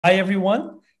Hi,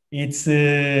 everyone. It's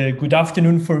good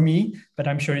afternoon for me, but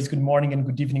I'm sure it's good morning and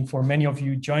good evening for many of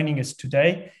you joining us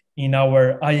today in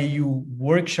our IAU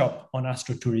workshop on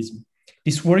astrotourism.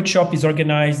 This workshop is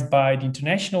organized by the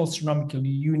International Astronomical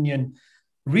Union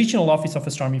Regional Office of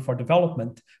Astronomy for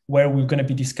Development, where we're going to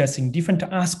be discussing different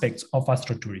aspects of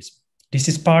astrotourism. This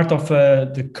is part of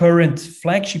the current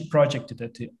flagship project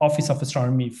that the Office of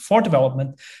Astronomy for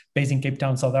Development, based in Cape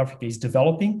Town, South Africa, is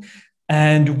developing.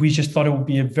 And we just thought it would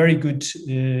be a very good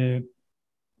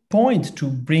point to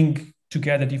bring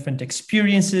together different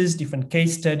experiences, different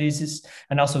case studies,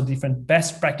 and also different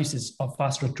best practices of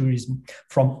astrotourism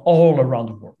from all around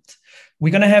the world.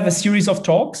 We're going to have a series of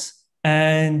talks,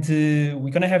 and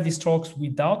we're going to have these talks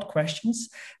without questions,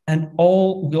 and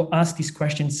all will ask these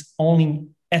questions only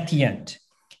at the end.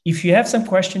 If you have some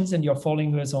questions and you're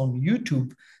following us on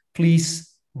YouTube, please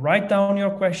write down your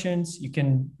questions. You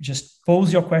can just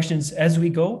pose your questions as we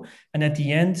go. And at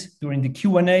the end, during the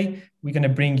Q&A, we're going to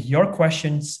bring your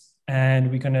questions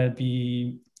and we're going to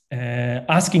be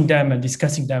asking them and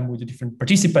discussing them with the different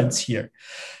participants here.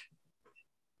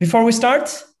 Before we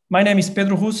start, my name is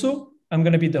Pedro Russo. I'm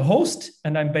going to be the host,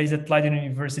 and I'm based at Leiden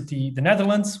University, the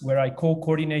Netherlands, where I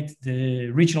co-coordinate the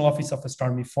Regional Office of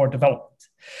Astronomy for Development.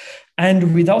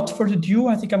 And without further ado,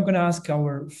 I think I'm going to ask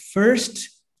our first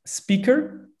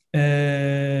speaker,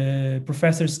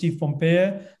 Professor Steve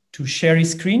Pompea, to share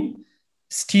his screen.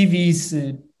 Steve is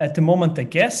at the moment a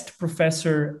guest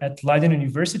professor at Leiden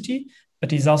University,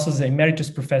 but he's also the emeritus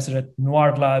professor at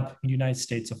NOIR Lab in the United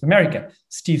States of America.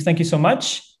 Steve, thank you so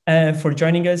much for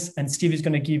joining us. And Steve is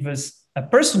going to give us a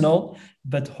personal,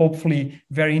 but hopefully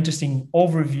very interesting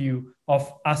overview of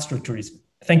astrotourism.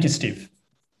 Thank you, Steve.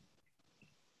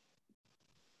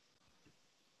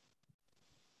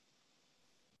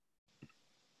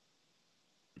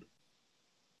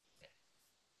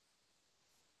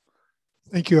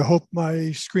 Thank you. I hope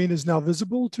my screen is now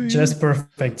visible to you. Just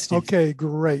perfect, Steve. Okay,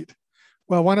 great.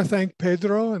 Well, I want to thank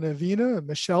Pedro and Evina and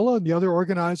Michelle and the other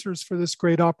organizers for this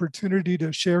great opportunity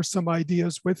to share some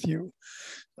ideas with you.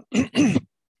 I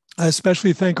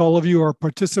especially thank all of you who are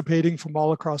participating from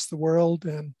all across the world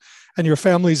and your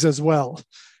families as well.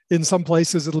 In some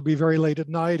places, it'll be very late at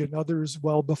night, and others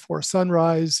well before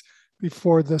sunrise,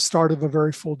 before the start of a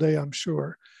very full day, I'm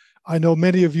sure. I know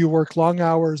many of you work long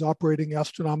hours operating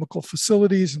astronomical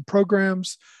facilities and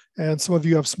programs, and some of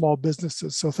you have small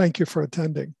businesses, so thank you for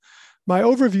attending. My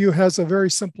overview has a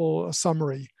very simple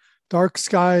summary. Dark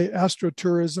sky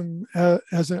astrotourism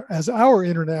as our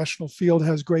international field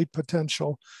has great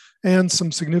potential and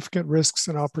some significant risks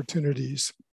and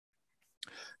opportunities.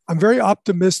 I'm very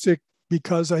optimistic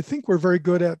because I think we're very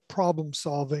good at problem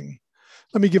solving.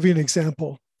 Let me give you an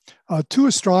example. Two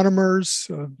astronomers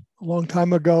a long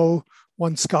time ago,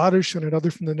 one Scottish and another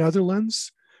from the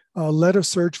Netherlands, led a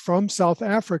search from South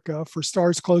Africa for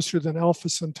stars closer than Alpha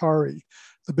Centauri,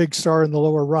 the big star in the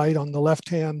lower right on the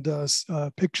left-hand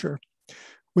picture.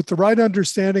 With the right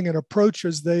understanding and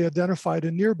approaches, they identified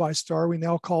a nearby star we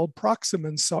now call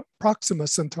Proxima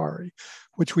Centauri,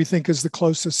 which we think is the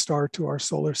closest star to our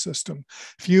solar system.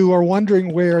 If you are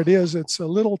wondering where it is, it's a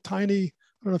little tiny,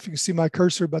 I don't know if you can see my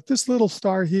cursor, but this little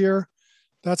star here,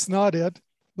 that's not it,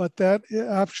 but that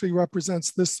actually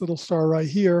represents this little star right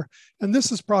here. And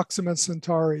this is Proxima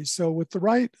Centauri. So with the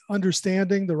right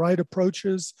understanding, the right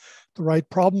approaches, the right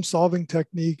problem-solving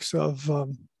techniques of a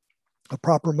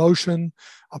proper motion,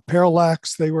 a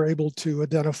parallax, they were able to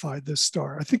identify this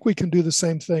star. I think we can do the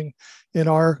same thing in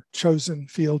our chosen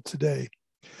field today.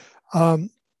 I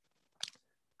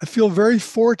feel very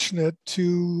fortunate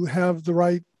to have the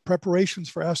right preparations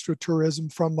for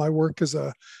astrotourism from my work as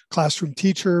a classroom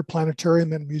teacher,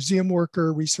 planetarium and museum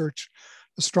worker, research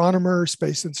astronomer,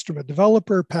 space instrument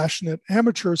developer, passionate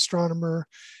amateur astronomer,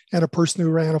 and a person who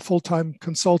ran a full-time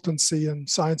consultancy in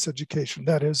science education,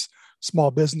 that is, small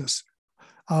business.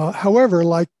 However,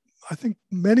 like I think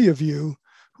many of you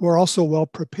who are also well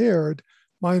prepared,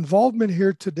 my involvement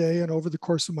here today and over the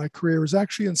course of my career is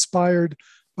actually inspired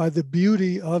by the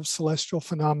beauty of celestial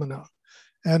phenomena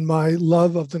and my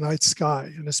love of the night sky,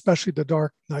 and especially the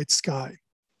dark night sky.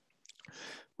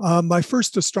 My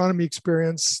first astronomy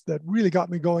experience that really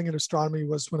got me going in astronomy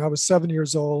was when I was 7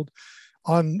 years old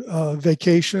on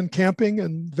vacation, camping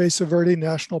in Mesa Verde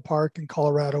National Park in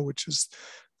Colorado, which is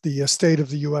the state of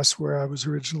the US where I was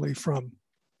originally from.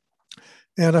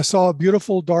 And I saw a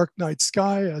beautiful dark night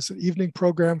sky as an evening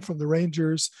program from the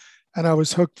Rangers, and I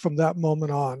was hooked from that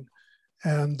moment on.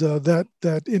 And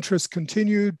that interest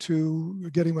continued to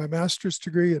getting my master's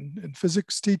degree in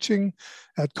physics teaching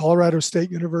at Colorado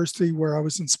State University, where I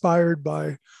was inspired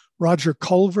by Roger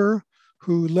Culver,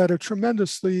 who led a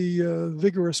tremendously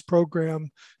vigorous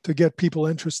program to get people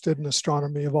interested in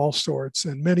astronomy of all sorts.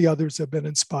 And many others have been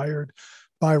inspired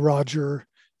by Roger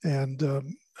and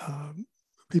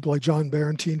people like John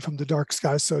Barentine from the Dark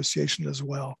Sky Association as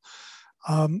well.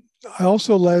 I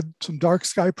also led some dark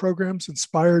sky programs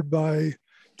inspired by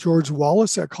George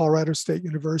Wallace at Colorado State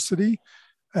University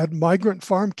at migrant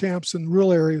farm camps in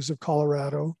rural areas of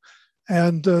Colorado.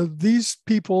 And these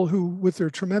people who, with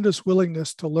their tremendous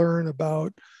willingness to learn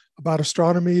about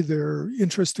astronomy, their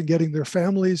interest in getting their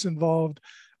families involved,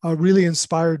 really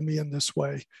inspired me in this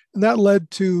way. And that led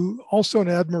to also an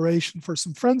admiration for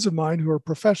some friends of mine who are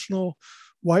professional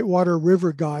whitewater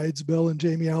river guides, Bill and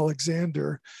Jamie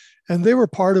Alexander. And they were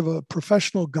part of a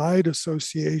professional guide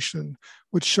association,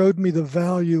 which showed me the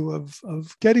value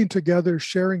of getting together,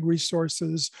 sharing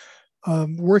resources,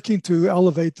 working to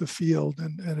elevate the field.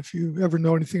 And if you ever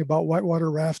know anything about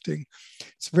whitewater rafting,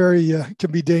 it's very,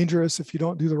 can be dangerous if you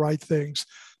don't do the right things.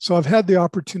 So I've had the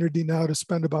opportunity now to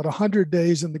spend about 100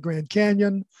 days in the Grand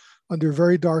Canyon under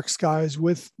very dark skies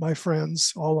with my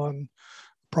friends, all on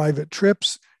private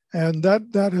trips. And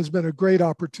that has been a great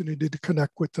opportunity to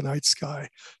connect with the night sky.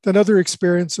 Then other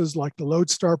experiences like the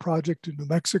Lodestar Project in New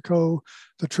Mexico,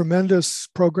 the tremendous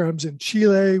programs in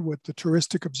Chile with the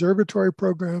touristic observatory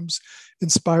programs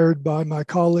inspired by my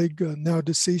colleague, now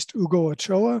deceased Hugo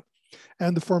Ochoa,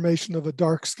 and the formation of a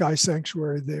dark sky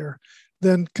sanctuary there.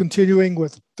 Then continuing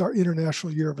with our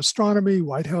International Year of Astronomy,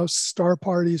 White House star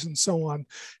parties, and so on.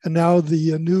 And now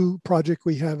the new project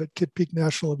we have at Kitt Peak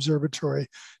National Observatory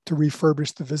to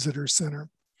refurbish the visitor center.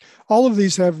 All of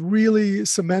these have really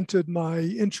cemented my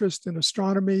interest in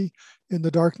astronomy, in the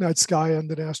dark night sky,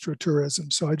 and in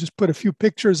astrotourism. So I just put a few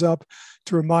pictures up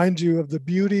to remind you of the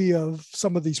beauty of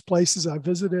some of these places I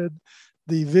visited,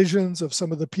 the visions of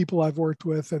some of the people I've worked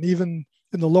with, and even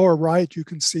in the lower right, you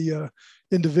can see a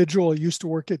individual who used to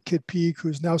work at Kitt Peak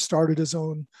who's now started his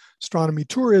own astronomy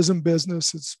tourism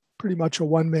business. It's pretty much a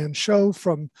one-man show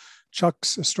from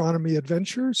Chuck's Astronomy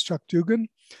Adventures, Chuck Dugan,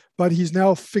 but he's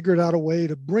now figured out a way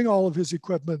to bring all of his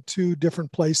equipment to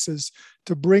different places,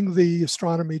 to bring the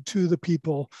astronomy to the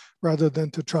people rather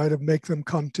than to try to make them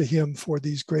come to him for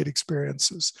these great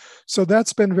experiences. So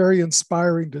that's been very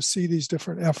inspiring to see these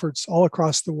different efforts all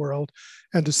across the world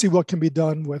and to see what can be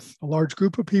done with a large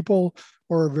group of people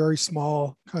or a very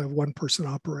small kind of one-person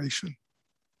operation.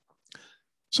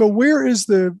 So where is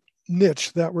the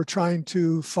niche that we're trying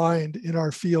to find in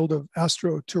our field of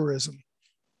astrotourism?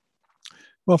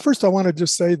 Well, first I want to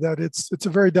just say that it's a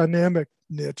very dynamic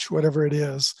niche, whatever it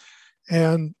is.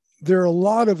 And there are a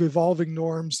lot of evolving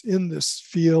norms in this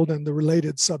field and the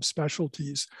related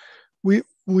subspecialties. We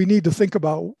need to think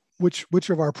about which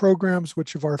of our programs,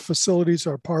 which of our facilities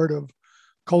are part of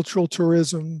cultural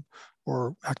tourism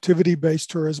or activity-based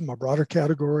tourism, a broader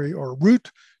category, or route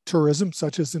tourism,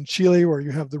 such as in Chile, where you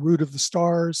have the Route of the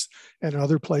Stars, and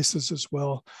other places as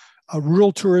well.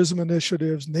 Rural tourism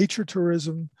initiatives, nature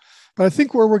tourism. But I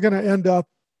think where we're going to end up,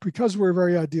 because we're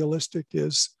very idealistic,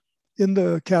 is in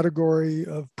the category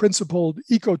of principled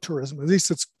ecotourism. At least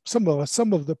it's some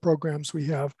of the programs we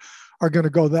have are going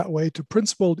to go that way, to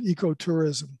principled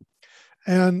ecotourism.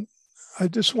 And I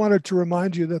just wanted to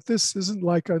remind you that this isn't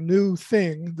like a new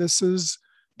thing. This has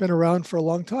been around for a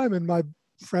long time. And my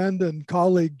friend and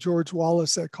colleague, George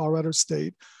Wallace at Colorado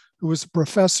State, who was a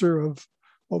professor of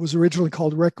what was originally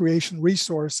called recreation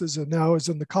resources and now is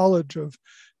in the College of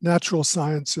Natural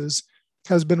Sciences,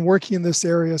 has been working in this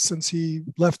area since he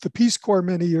left the Peace Corps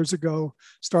many years ago,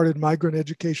 started migrant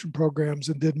education programs,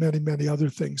 and did many, many other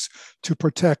things to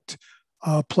protect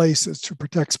places, to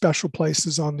protect special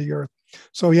places on the earth.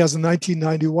 So he has a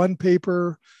 1991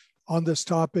 paper on this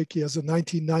topic. He has a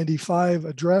 1995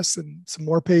 address and some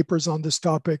more papers on this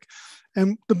topic.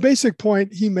 And the basic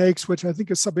point he makes, which I think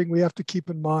is something we have to keep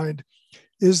in mind,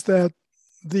 is that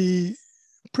the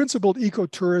principled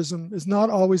ecotourism is not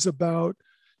always about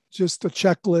just a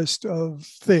checklist of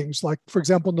things. Like, for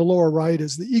example, in the lower right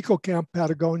is the Eco Camp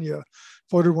Patagonia,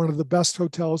 voted one of the best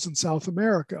hotels in South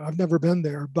America. I've never been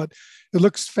there, but it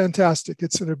looks fantastic.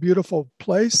 It's in a beautiful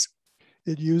place.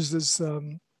 It uses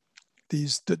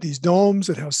these domes.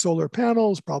 It has solar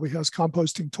panels, probably has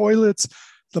composting toilets.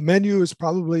 The menu is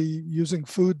probably using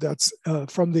food that's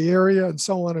from the area, and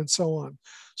so on and so on.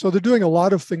 So they're doing a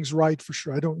lot of things right, for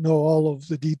sure. I don't know all of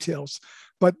the details.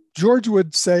 But George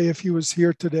would say, if he was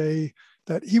here today,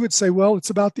 that he would say, well,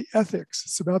 it's about the ethics.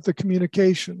 It's about the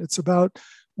communication. It's about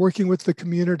working with the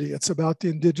community. It's about the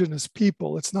indigenous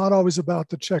people. It's not always about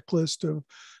the checklist of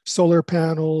solar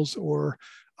panels or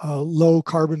low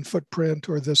carbon footprint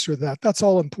or this or that. That's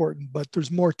all important, but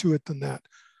there's more to it than that.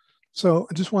 So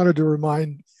I just wanted to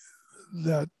remind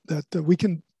that we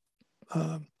can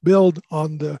build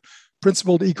on the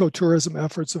principled ecotourism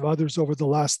efforts of others over the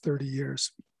last 30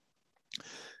 years.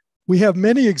 We have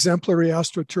many exemplary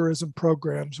astrotourism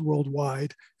programs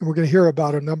worldwide, and we're going to hear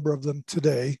about a number of them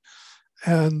today.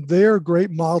 And they are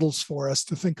great models for us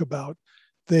to think about.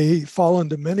 They fall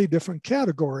into many different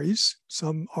categories.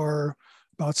 Some are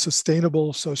about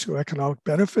sustainable socioeconomic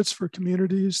benefits for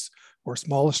communities or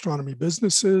small astronomy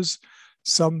businesses.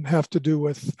 Some have to do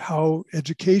with how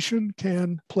education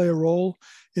can play a role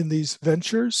in these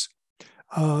ventures.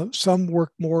 Some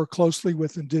work more closely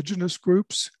with indigenous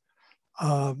groups.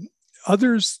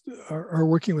 Others are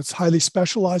working with highly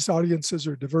specialized audiences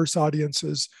or diverse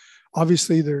audiences.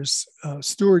 Obviously, there's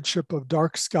stewardship of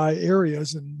dark sky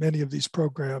areas in many of these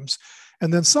programs.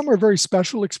 And then some are very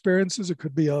special experiences. It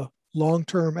could be a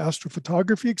long-term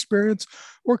astrophotography experience,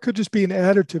 or it could just be an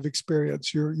additive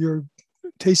experience. You're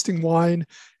tasting wine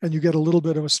and you get a little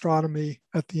bit of astronomy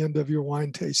at the end of your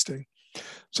wine tasting.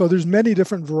 So there's many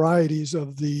different varieties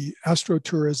of the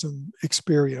astrotourism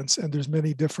experience, and there's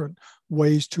many different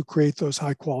ways to create those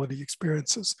high quality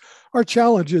experiences. Our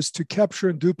challenge is to capture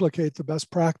and duplicate the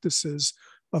best practices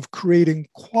of creating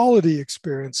quality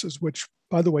experiences, which,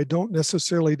 by the way, don't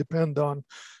necessarily depend on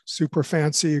super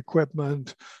fancy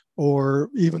equipment or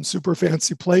even super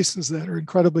fancy places that are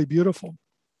incredibly beautiful.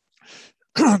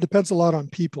 It depends a lot on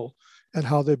people and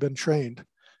how they've been trained.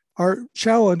 Our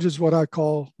challenge is what I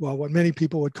call, well, what many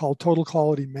people would call total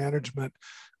quality management,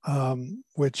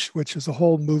 which is a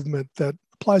whole movement that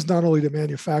applies not only to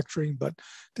manufacturing, but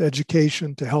to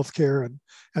education, to healthcare,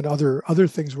 and other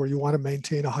things where you want to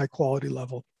maintain a high quality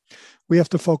level. We have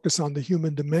to focus on the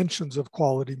human dimensions of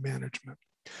quality management.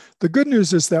 The good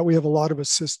news is that we have a lot of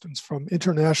assistance from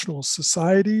international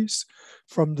societies,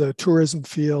 from the tourism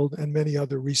field, and many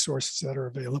other resources that are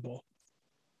available.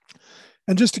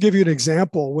 And just to give you an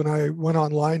example, when I went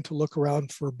online to look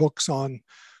around for books on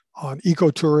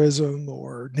ecotourism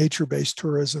or nature-based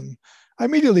tourism, I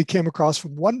immediately came across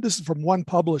this is from one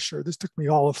publisher. This took me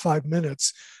all of 5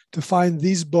 minutes to find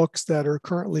these books that are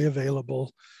currently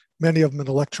available, many of them in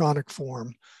electronic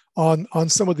form, on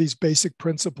some of these basic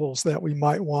principles that we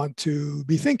might want to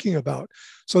be thinking about.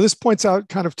 So this points out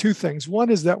kind of two things. One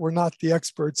is that we're not the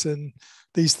experts in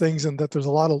these things and that there's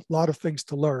a lot of things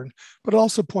to learn, but it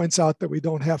also points out that we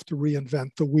don't have to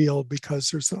reinvent the wheel because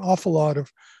there's an awful lot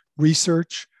of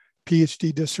research,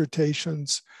 PhD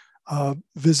dissertations,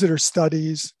 visitor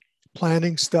studies,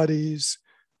 planning studies,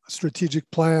 strategic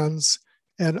plans,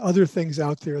 and other things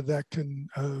out there that can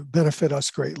benefit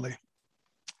us greatly.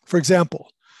 For example,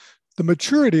 the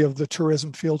maturity of the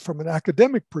tourism field from an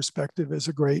academic perspective is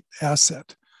a great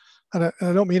asset. And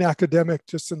I don't mean academic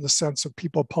just in the sense of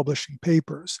people publishing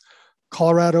papers.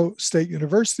 Colorado State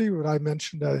University, what I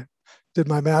mentioned, I did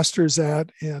my master's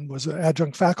at and was an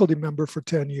adjunct faculty member for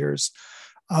 10 years,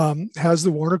 has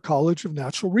the Warner College of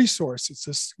Natural Resources.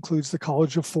 This includes the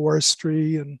College of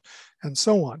Forestry and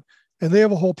so on. And they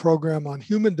have a whole program on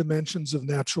human dimensions of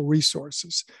natural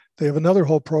resources. They have another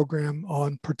whole program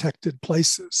on protected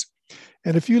places.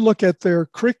 And if you look at their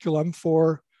curriculum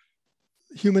for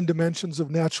human dimensions of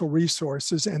natural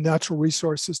resources and natural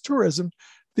resources tourism,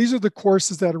 these are the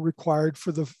courses that are required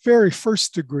for the very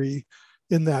first degree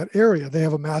in that area. They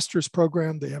have a master's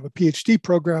program, they have a PhD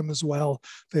program as well,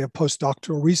 they have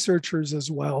postdoctoral researchers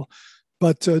as well.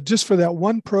 But just for that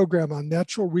one program on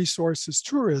natural resources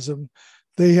tourism,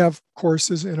 they have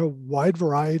courses in a wide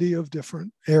variety of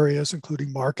different areas,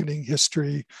 including marketing,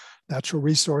 history, natural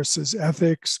resources,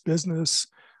 ethics, business,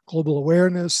 global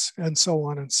awareness, and so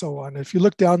on and so on. If you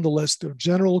look down the list of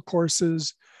general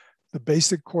courses, the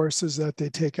basic courses that they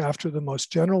take after the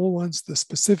most general ones, the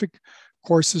specific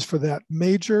courses for that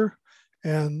major,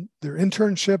 and their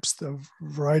internships, the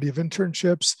variety of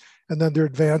internships, and then their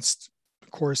advanced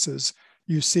courses,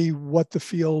 you see what the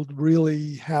field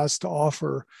really has to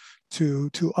offer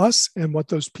to us and what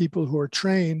those people who are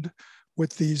trained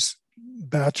with these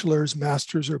bachelor's,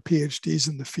 master's, or PhDs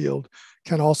in the field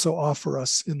can also offer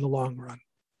us in the long run.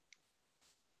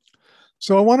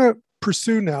 So I want to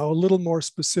pursue now a little more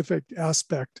specific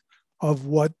aspect of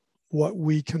what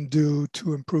we can do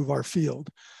to improve our field.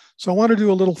 So I want to do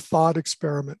a little thought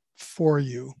experiment for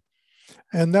you.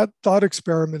 And that thought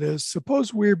experiment is,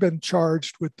 suppose we've been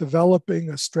charged with developing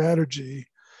a strategy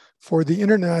for the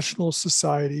International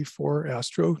Society for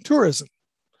Astrotourism.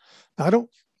 Now, I don't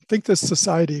think this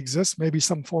society exists. Maybe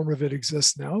some form of it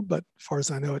exists now, but as far as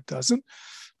I know, it doesn't.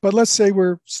 But let's say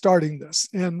we're starting this,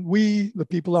 and we, the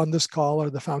people on this call, are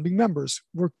the founding members.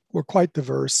 We're quite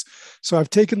diverse. So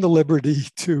I've taken the liberty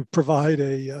to provide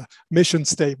a mission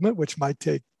statement, which might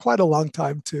take quite a long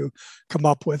time to come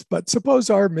up with. But suppose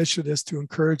our mission is to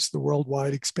encourage the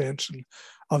worldwide expansion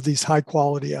of these high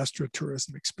quality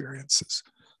astrotourism experiences.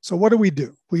 So what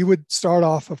do? We would start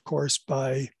off, of course,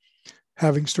 by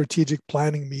having strategic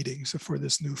planning meetings for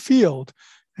this new field.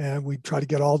 And we try to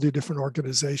get all the different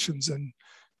organizations and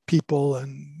people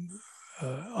and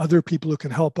other people who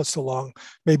can help us along,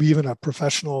 maybe even a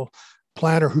professional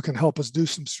planner who can help us do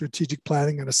some strategic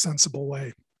planning in a sensible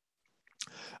way.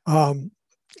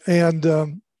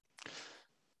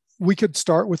 We could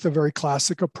start with a very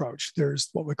classic approach. There's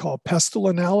what we call pestle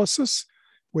analysis,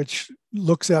 which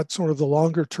looks at sort of the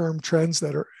longer term trends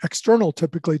that are external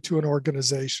typically to an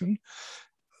organization.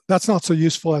 That's not so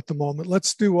useful at the moment.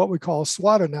 Let's do what we call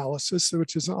SWOT analysis,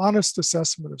 which is an honest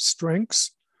assessment of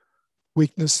strengths,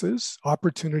 weaknesses,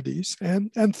 opportunities,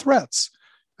 and threats.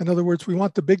 In other words, we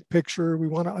want the big picture. We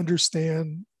want to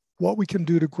understand what we can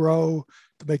do to grow,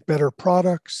 to make better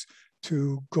products,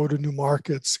 to go to new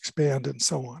markets, expand, and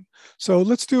so on. So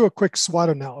let's do a quick SWOT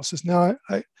analysis. Now,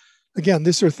 again,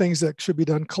 these are things that should be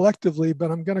done collectively,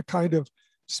 but I'm going to kind of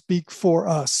speak for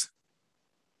us.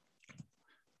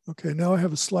 Okay, now I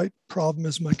have a slight problem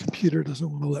as my computer doesn't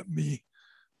want to let me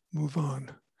move on.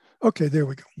 Okay, there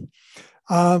we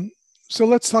go. So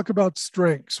let's talk about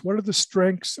strengths. What are the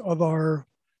strengths of our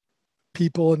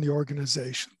people in the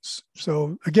organizations?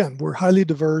 So again, we're highly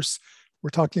diverse. We're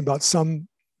talking about some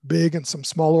big and some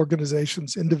small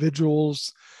organizations,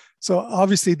 individuals. So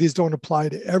obviously these don't apply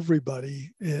to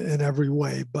everybody in every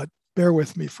way, but bear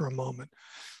with me for a moment.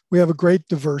 We have a great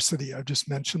diversity. I just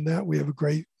mentioned that. We have a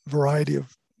great variety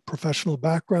of professional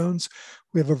backgrounds.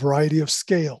 We have a variety of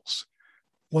scales.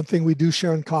 One thing we do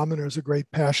share in common is a great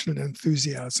passion and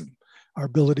enthusiasm, our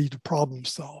ability to problem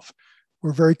solve.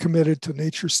 We're very committed to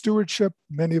nature stewardship,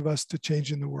 many of us to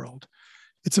changing the world.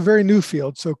 It's a very new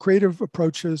field, so creative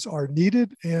approaches are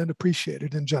needed and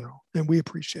appreciated in general, and we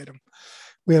appreciate them.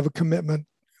 We have a commitment,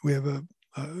 we have a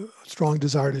strong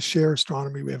desire to share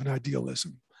astronomy, we have an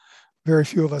idealism. Very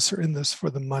few of us are in this for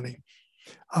the money.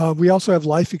 We also have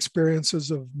life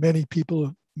experiences of many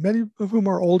people, many of whom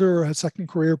are older or have second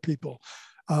career people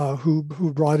who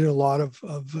brought in a lot of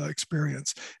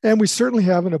experience. And we certainly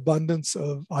have an abundance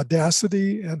of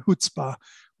audacity and chutzpah.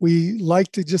 We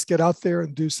like to just get out there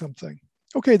and do something.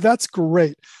 Okay, that's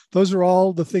great. Those are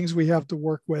all the things we have to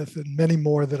work with, and many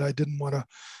more that I didn't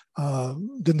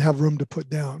have room to put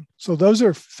down. So those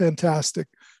are fantastic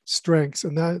strengths,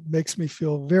 and that makes me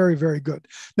feel very, very good.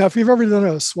 Now, if you've ever done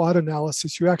a SWOT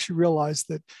analysis, you actually realize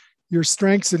that your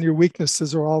strengths and your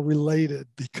weaknesses are all related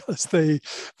because they're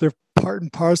part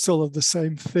and parcel of the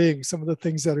same thing. Some of the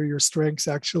things that are your strengths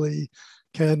actually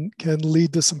can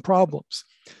lead to some problems.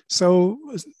 So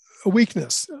a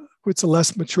weakness, it's a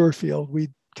less mature field. We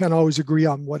can't always agree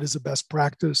on what is the best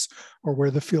practice or where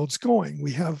the field's going.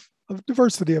 We have a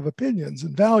diversity of opinions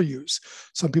and values.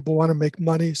 Some people want to make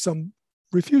money, some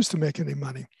refuse to make any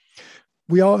money.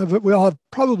 We all have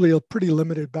probably a pretty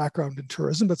limited background in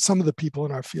tourism, but some of the people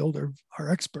in our field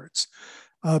are experts.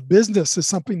 Business is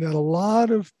something that a lot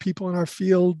of people in our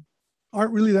field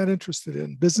aren't really that interested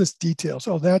in. Business details,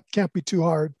 oh, that can't be too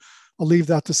hard. I'll leave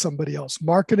that to somebody else.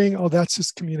 Marketing, oh, that's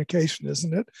just communication,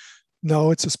 isn't it?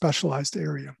 No, it's a specialized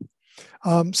area.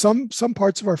 Some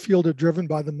parts of our field are driven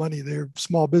by the money. They're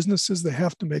small businesses. They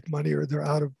have to make money or they're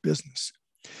out of business.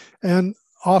 And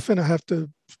often, I have to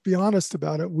be honest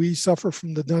about it, we suffer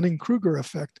from the Dunning-Kruger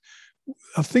effect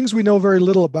of things we know very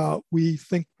little about. We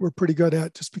think we're pretty good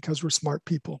at just because we're smart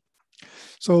people.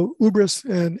 So hubris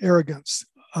and arrogance.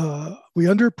 We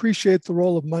underappreciate the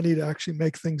role of money to actually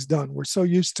make things done. We're so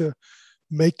used to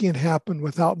making it happen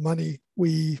without money,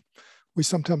 we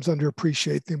sometimes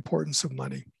underappreciate the importance of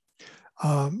money.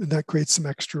 And that creates some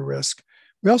extra risk.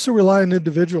 We also rely on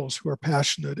individuals who are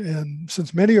passionate. And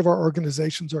since many of our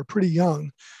organizations are pretty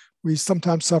young, we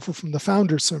sometimes suffer from the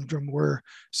founder syndrome, where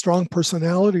strong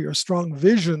personality or strong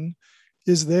vision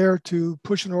is there to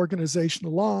push an organization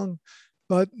along,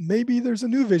 but maybe there's a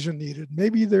new vision needed.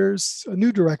 Maybe there's a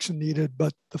new direction needed,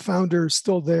 but the founder is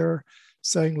still there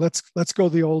saying, let's go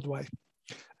the old way.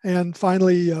 And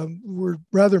finally, we're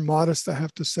rather modest, I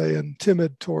have to say, and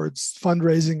timid towards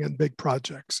fundraising and big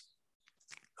projects.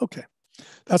 Okay,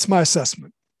 that's my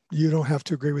assessment. You don't have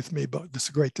to agree with me, but this is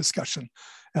a great discussion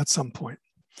at some point.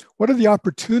 What are the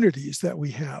opportunities that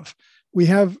we have? We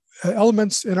have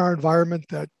elements in our environment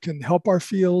that can help our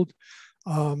field.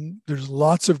 There's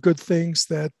lots of good things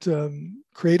that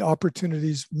create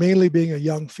opportunities, mainly being a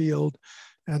young field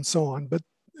and so on. But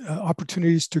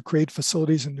opportunities to create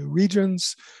facilities in new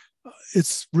regions.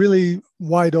 It's really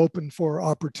wide open for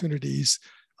opportunities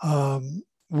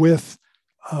with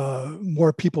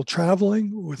more people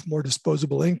traveling, with more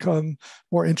disposable income,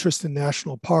 more interest in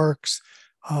national parks.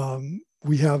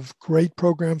 We have great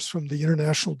programs from the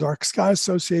International Dark Sky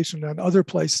Association and other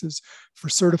places for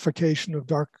certification of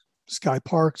dark sky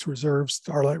parks, reserves,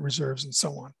 starlight reserves, and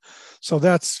so on. So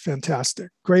that's fantastic.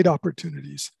 Great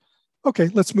opportunities. Okay,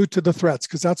 let's move to the threats,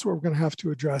 because that's what we're going to have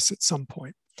to address at some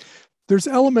point. There's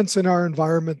elements in our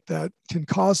environment that can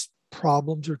cause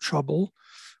problems or trouble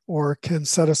or can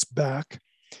set us back.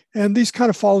 And these kind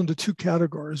of fall into two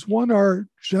categories. One are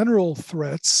general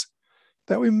threats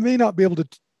that we may not be able to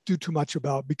do too much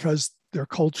about because they're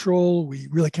cultural. We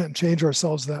really can't change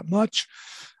ourselves that much.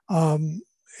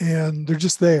 And they're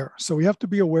just there. So we have to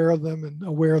be aware of them and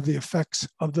aware of the effects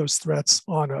of those threats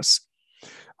on us.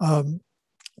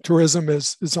 Tourism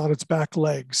is on its back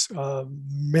legs.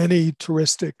 Many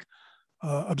touristic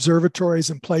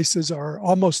observatories and places are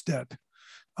almost dead,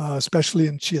 especially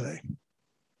in Chile.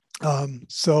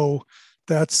 So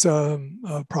that's a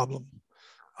problem.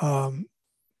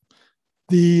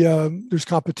 There's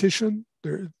competition,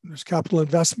 there's capital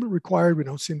investment required. We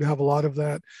don't seem to have a lot of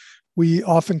that. We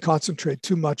often concentrate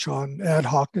too much on ad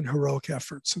hoc and heroic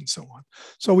efforts and so on.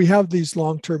 So we have these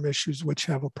long-term issues which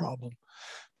have a problem.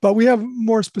 But we have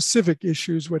more specific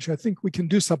issues which I think we can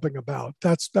do something about.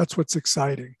 That's what's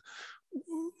exciting.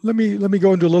 Let me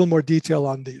go into a little more detail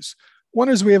on these. One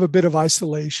is we have a bit of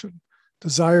isolation,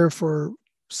 desire for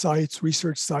sites,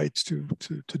 research sites to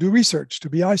do research, to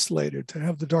be isolated, to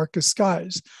have the darkest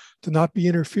skies, to not be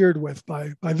interfered with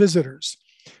by visitors.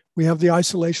 We have the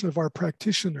isolation of our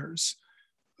practitioners.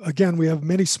 Again, we have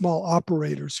many small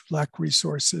operators who lack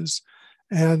resources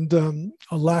and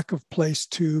a lack of place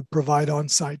to provide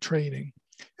on-site training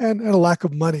and a lack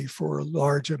of money for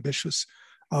large, ambitious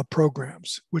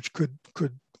programs, which could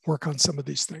work on some of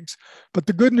these things. But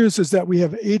the good news is that we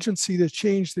have agency to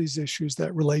change these issues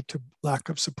that relate to lack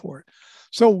of support.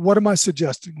 So what am I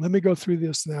suggesting? Let me go through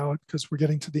this now because we're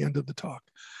getting to the end of the talk.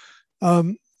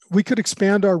 We could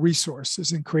expand our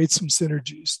resources and create some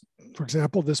synergies. For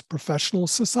example, this professional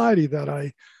society that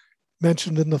I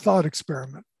mentioned in the thought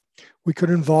experiment. We could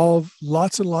involve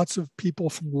lots and lots of people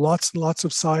from lots and lots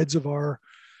of sides of our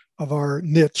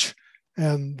niche,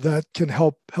 and that can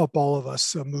help all of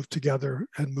us move together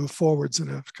and move forwards in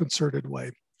a concerted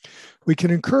way. We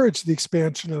can encourage the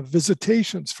expansion of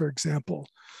visitations, for example.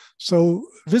 So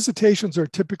visitations are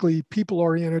typically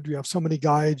people-oriented. You have so many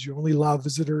guides, you only allow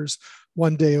visitors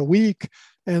 1 day a week,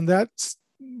 and that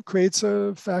creates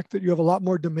a fact that you have a lot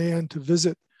more demand to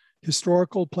visit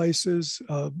historical places,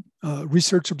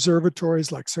 research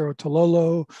observatories like Cerro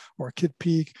Tololo or Kitt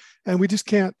Peak, and we just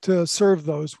can't serve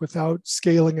those without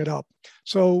scaling it up.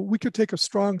 So we could take a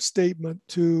strong statement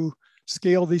to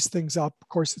scale these things up. Of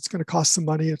course, it's going to cost some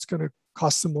money. It's going to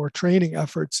cost some more training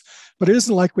efforts, but it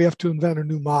isn't like we have to invent a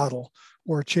new model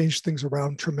or change things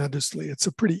around tremendously. It's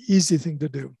a pretty easy thing to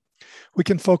do. We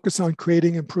can focus on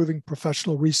creating, improving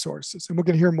professional resources, and we're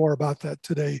going to hear more about that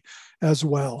today as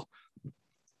well.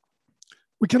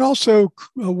 We can also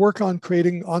work on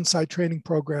creating on-site training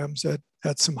programs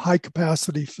at some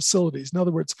high-capacity facilities. In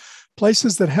other words,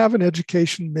 places that have an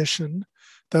education mission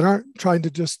that aren't trying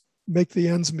to just make the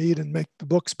ends meet and make the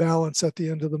books balance at the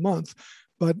end of the month,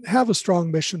 but have a strong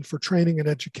mission for training and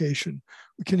education.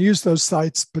 We can use those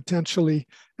sites potentially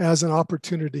as an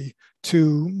opportunity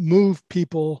to move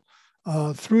people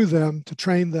through them, to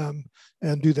train them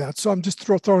and do that. So I'm just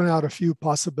throwing out a few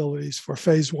possibilities for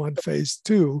phase 1, phase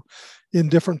 2 in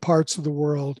different parts of the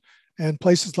world, and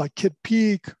places like Kitt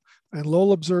Peak and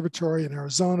Lowell Observatory in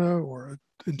Arizona, or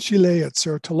in Chile at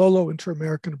Cerro Tololo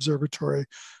Inter-American Observatory,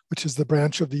 which is the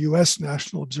branch of the US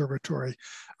National Observatory.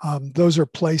 Those are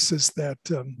places that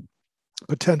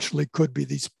potentially could be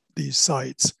these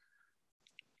sites.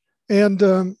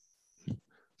 And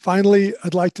finally,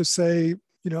 I'd like to say,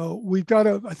 we've got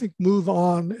to, I think, move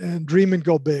on and dream and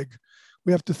go big.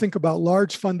 We have to think about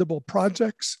large fundable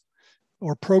projects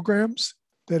or programs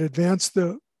that advance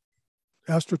the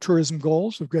astrotourism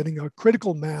goals of getting a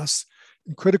critical mass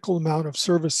and critical amount of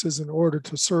services in order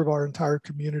to serve our entire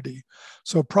community.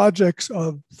 So projects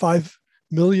of 5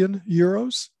 million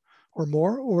euros or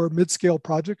more, or mid-scale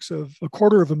projects of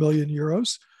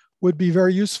 €250,000 would be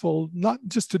very useful, not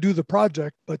just to do the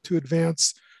project, but to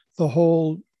advance the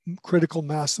whole critical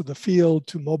mass of the field,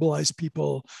 to mobilize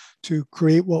people, to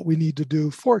create what we need to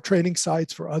do for training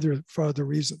sites, for other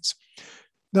reasons.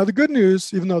 Now, the good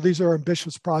news, even though these are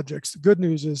ambitious projects, the good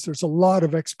news is there's a lot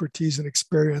of expertise and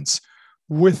experience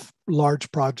with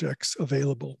large projects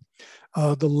available.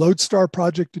 The Lodestar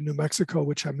project in New Mexico,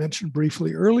 which I mentioned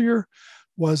briefly earlier,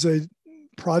 was a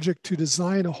project to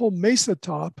design a whole mesa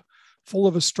top full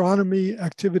of astronomy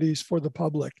activities for the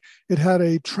public. It had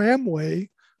a tramway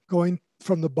going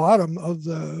from the bottom of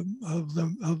the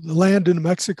land in New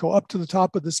Mexico up to the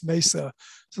top of this mesa.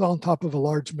 It's on top of a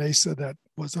large mesa that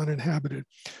was uninhabited.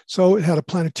 So it had a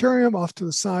planetarium off to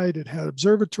the side. It had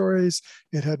observatories.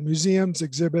 It had museums,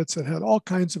 exhibits. It had all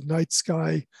kinds of night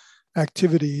sky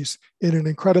activities in an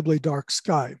incredibly dark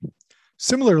sky.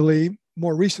 Similarly,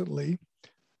 more recently,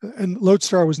 and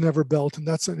Lodestar was never built, and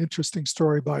that's an interesting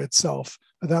story by itself.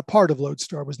 That part of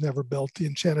Lodestar was never built. The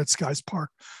Enchanted Skies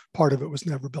Park part of it was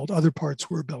never built. Other parts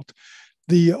were built.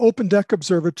 The Open Deck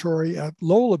Observatory at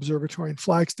Lowell Observatory in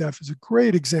Flagstaff is a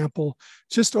great example.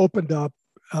 Just opened up.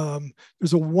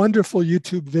 There's a wonderful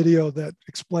YouTube video that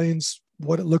explains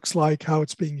what it looks like, how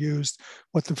it's being used,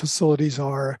 what the facilities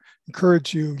are.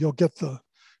 Encourage you, you'll get the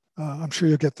I'm sure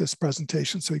you'll get this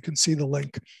presentation so you can see the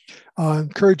link.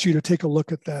 Encourage you to take a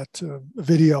look at that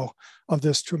video of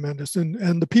this tremendous.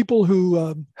 And the people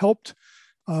who helped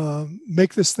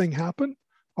make this thing happen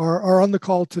are on the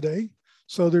call today.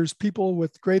 So there's people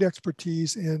with great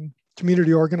expertise in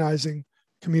community organizing,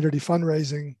 community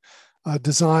fundraising,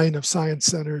 design of science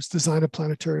centers, design of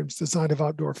planetariums, design of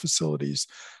outdoor facilities,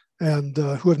 and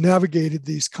who have navigated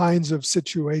these kinds of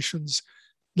situations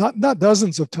not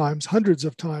dozens of times, hundreds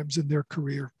of times in their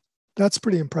career. That's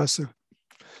pretty impressive.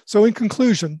 So in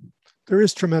conclusion, there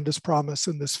is tremendous promise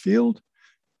in this field.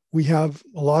 We have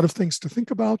a lot of things to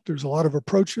think about. There's a lot of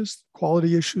approaches,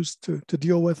 quality issues to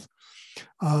deal with.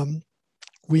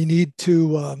 We need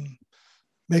to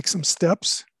make some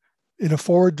steps in a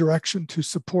forward direction to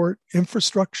support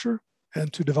infrastructure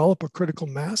and to develop a critical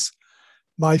mass.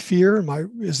 My fear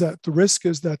is that the risk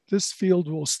is that this field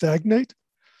will stagnate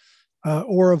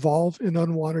or evolve in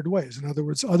unwanted ways. In other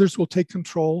words, others will take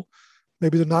control.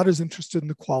 Maybe they're not as interested in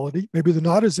the quality. Maybe they're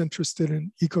not as interested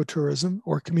in ecotourism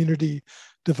or community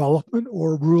development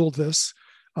or rural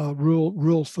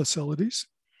facilities.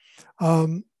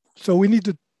 So we need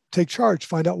to take charge,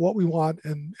 find out what we want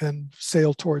and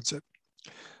sail towards it.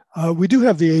 We do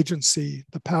have the agency,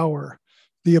 the power,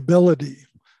 the ability,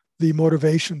 the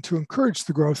motivation to encourage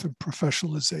the growth and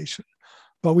professionalization.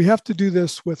 But we have to do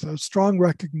this with a strong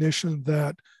recognition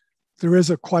that there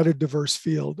is quite a diverse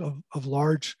field of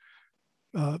large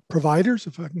providers,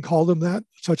 if I can call them that,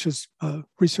 such as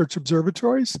research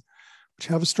observatories, which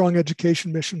have a strong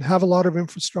education mission, have a lot of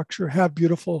infrastructure, have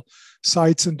beautiful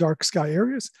sites in dark sky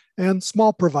areas, and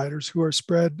small providers who are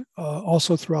spread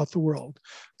also throughout the world.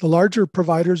 The larger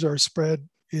providers are spread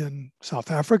in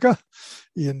South Africa,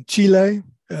 in Chile,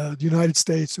 the United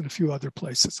States, and a few other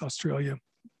places, Australia,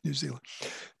 New Zealand.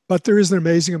 But there is an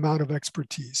amazing amount of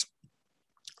expertise.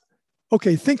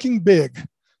 Okay, thinking big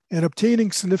and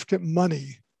obtaining significant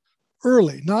money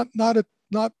early, not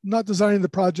designing the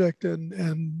project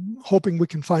and hoping we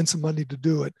can find some money to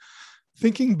do it.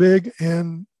 Thinking big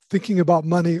and thinking about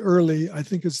money early, I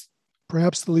think, is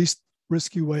perhaps the least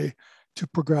risky way to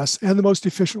progress and the most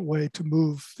efficient way to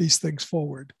move these things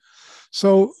forward.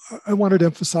 So I wanted to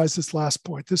emphasize this last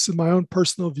point. This is my own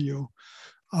personal view.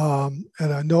 And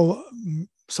I know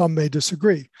some may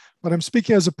disagree, but I'm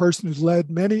speaking as a person who's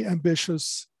led many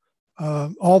ambitious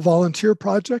all volunteer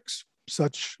projects,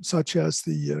 such as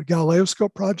the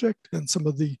Galileoscope project and some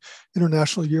of the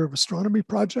International Year of Astronomy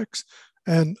projects,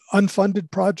 and unfunded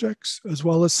projects, as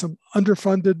well as some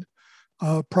underfunded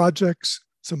projects,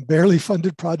 some barely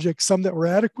funded projects, some that were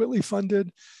adequately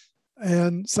funded,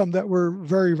 and some that were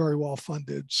very, very well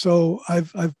funded. So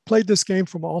I've played this game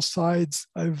from all sides.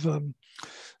 I've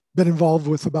been involved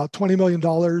with about $20 million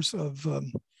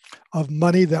of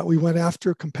money that we went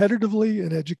after competitively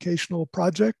in educational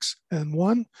projects and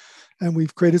won. And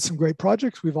we've created some great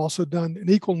projects. We've also done an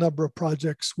equal number of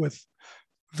projects with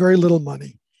very little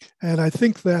money. And I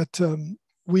think that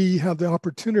we have the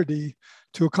opportunity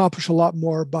to accomplish a lot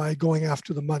more by going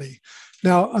after the money.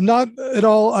 Now, I'm not at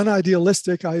all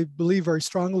unidealistic. I believe very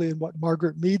strongly in what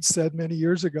Margaret Mead said many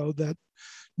years ago, that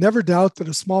never doubt that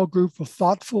a small group of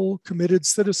thoughtful, committed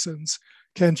citizens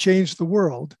can change the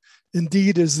world.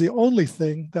 Indeed, is the only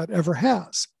thing that ever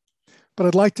has. But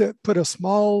I'd like to put a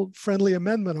small, friendly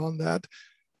amendment on that.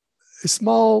 A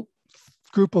small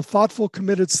group of thoughtful,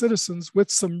 committed citizens with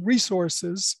some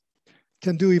resources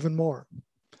can do even more.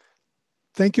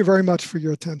 Thank you very much for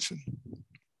your attention.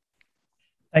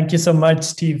 Thank you so much,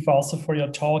 Steve, also for your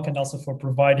talk and also for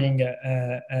providing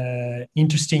an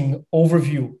interesting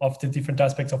overview of the different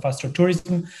aspects of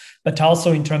astrotourism, but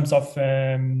also in terms of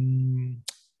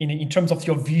in terms of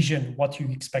your vision, what you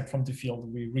expect from the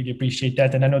field. We really appreciate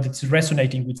that. And I know that's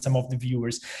resonating with some of the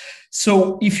viewers.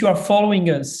 So if you are following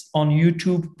us on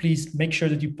YouTube, please make sure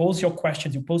that you post your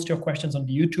questions on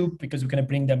the YouTube, because we're going to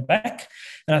bring them back.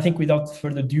 And I think without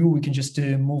further ado, we can just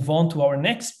move on to our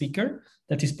next speaker,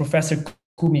 that is Professor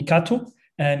Kumi Kato.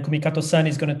 And Kumi Kato-san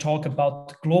is going to talk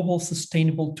about global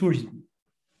sustainable tourism.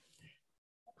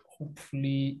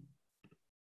 Hopefully.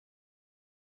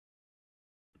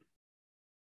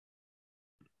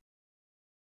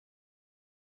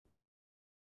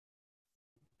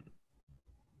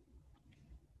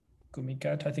 Kumi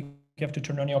Kato, I think you have to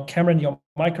turn on your camera and your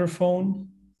microphone.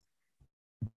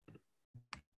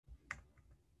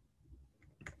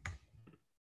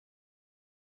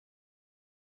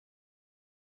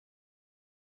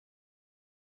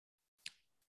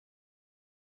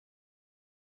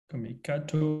 Kumi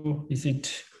Kato, is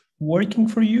it working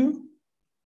for you?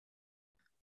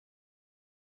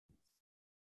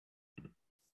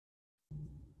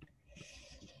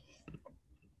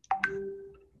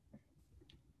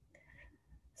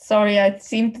 Sorry, I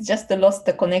seem to just lost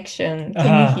the connection.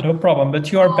 No problem,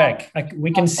 but you are back.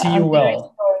 We can see you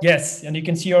well. Yes, and you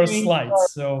can see your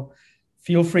slides. So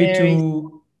feel free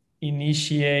to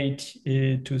initiate,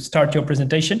 to start your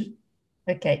presentation.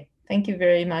 Okay, thank you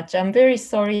very much. I'm very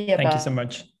sorry about... Thank you so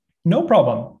much. No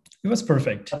problem. It was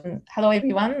perfect. Hello,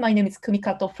 everyone. My name is Kumi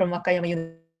Kato from Wakayama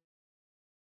University.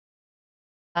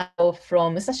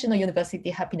 From Musashino University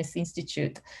Happiness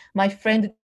Institute. My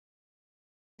friend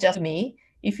just me.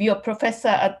 If you're a professor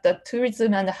at the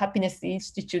Tourism and Happiness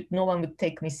Institute, no one would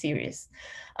take me serious.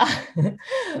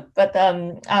 But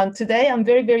today I'm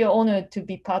very, very honored to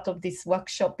be part of this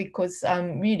workshop, because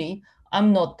really,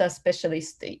 I'm not a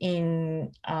specialist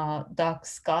in dark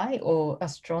sky or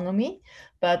astronomy,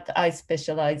 but I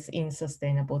specialize in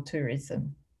sustainable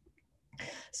tourism.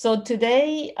 So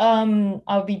today,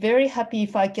 I'll be very happy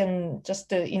if I can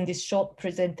just, in this short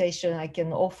presentation, I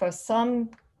can offer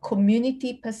some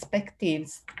community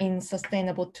perspectives in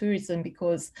sustainable tourism,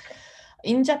 because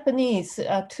in Japanese,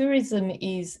 tourism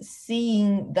is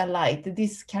seeing the light.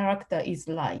 This character is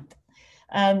light.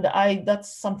 And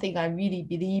that's something I really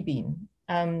believe in.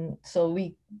 So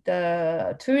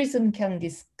the tourism can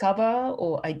discover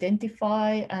or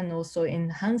identify and also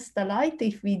enhance the light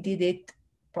if we did it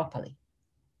properly.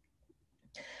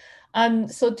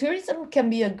 So tourism can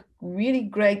be a really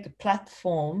great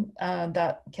platform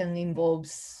that can involve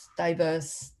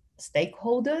diverse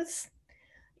stakeholders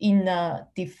in a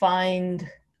defined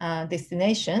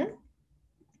destination.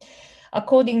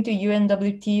 According to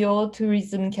UNWTO,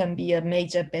 tourism can be a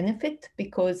major benefit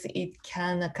because it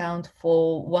can account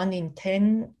for 1 in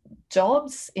 10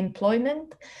 jobs,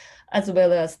 employment, as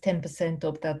well as 10%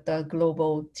 of the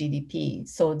global GDP.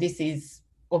 So this is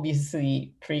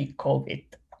obviously pre-COVID.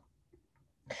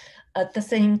 At the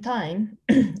same time,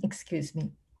 excuse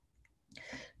me,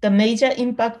 the major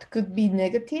impact could be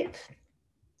negative.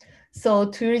 So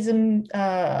tourism,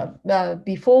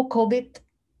 before COVID,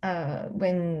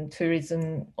 when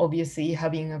tourism obviously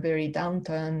having a very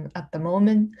downturn at the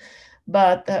moment,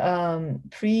 but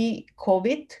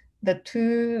pre-COVID, the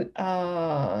two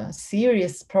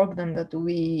serious problem that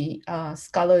we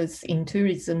scholars in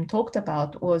tourism talked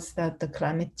about was that the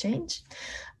climate change,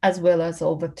 as well as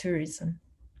over-tourism.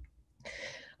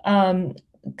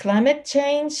 Climate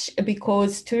change,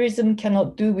 because tourism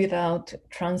cannot do without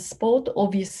transport,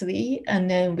 obviously, and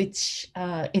then which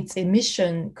its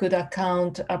emission could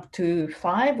account up to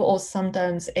 5 or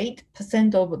sometimes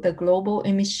 8% of the global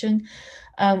emission,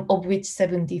 of which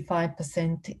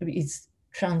 75% is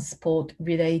transport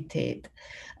related.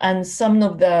 And some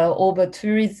of the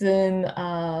over-tourism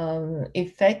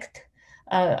effect,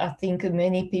 I think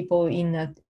many people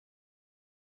in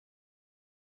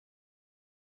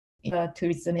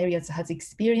tourism areas has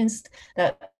experienced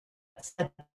that,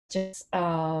 just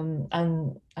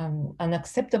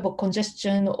unacceptable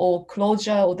congestion or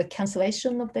closure or the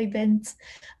cancellation of the events,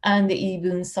 and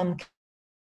even some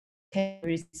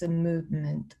tourism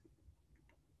movement.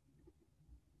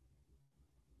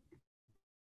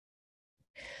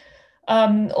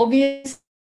 Obviously,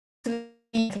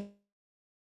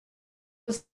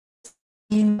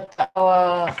 in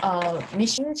our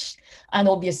missions, and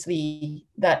obviously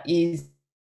that is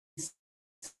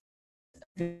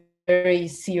a very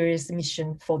serious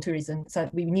mission for tourism. So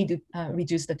we need to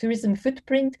reduce the tourism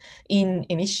footprint in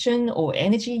emission or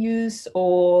energy use,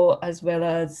 or as well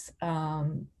as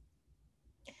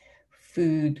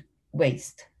food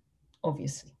waste,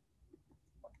 obviously.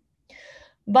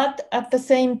 But at the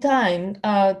same time,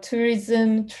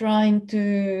 tourism trying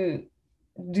to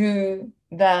do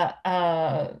the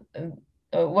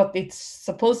what it's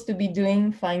supposed to be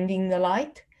doing, finding the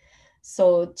light.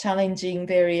 So challenging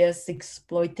various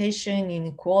exploitation,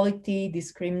 inequality,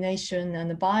 discrimination,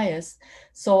 and bias.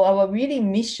 So our really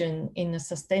mission in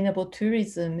sustainable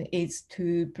tourism is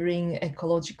to bring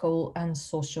ecological and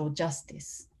social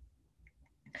justice.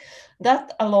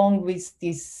 That, along with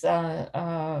this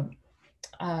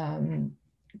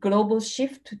global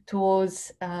shift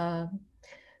towards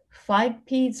 5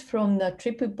 P's from the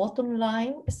triple bottom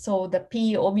line. So the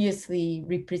P obviously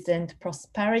represent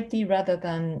prosperity rather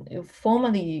than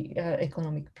formally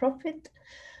economic profit,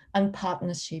 and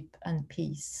partnership and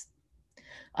peace.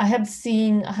 I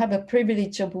have a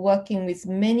privilege of working with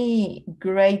many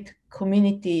great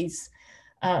communities,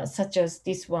 such as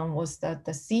this one was that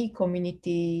the sea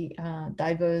community,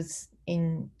 diverse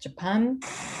in Japan.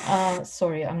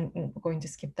 Sorry, I'm going to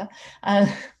skip that.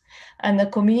 And the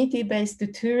community-based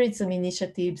tourism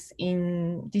initiatives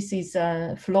this is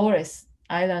Flores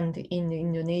Island in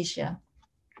Indonesia.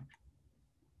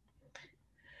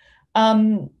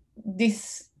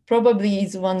 This probably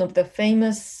is one of the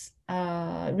famous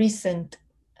recent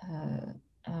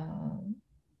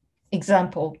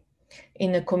example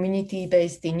in a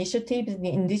community-based initiative in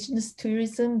indigenous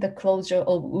tourism, the closure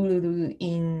of Uluru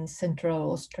in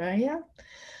Central Australia,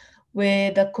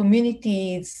 where the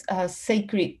community's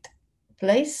sacred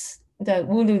place, the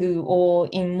Uluru, or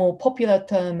in more popular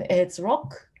term, Ayers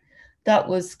Rock, that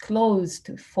was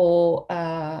closed for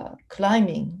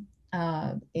climbing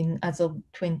as of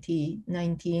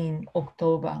 2019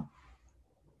 October.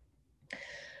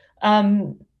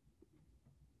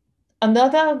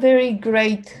 Another very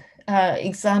great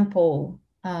example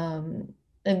in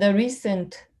the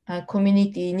recent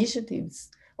community initiatives,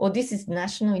 or this is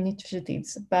national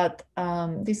initiatives, but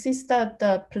this is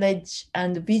the pledge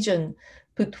and vision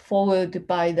put forward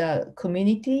by the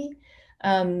community.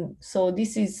 So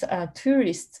this is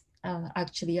tourists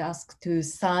actually asked to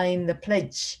sign the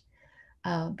pledge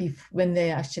when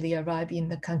they actually arrive in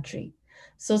the country.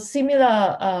 So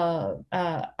similar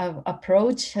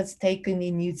approach has taken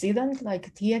in New Zealand,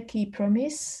 like Tiaki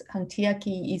Promise, and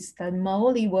Tiaki is the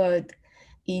Maori word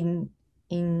in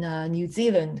New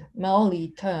Zealand,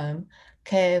 Maori term,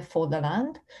 care for the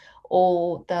land,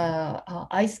 or the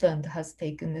Iceland has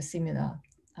taken a similar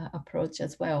approach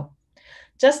as well.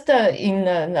 Just in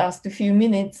the last few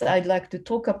minutes, I'd like to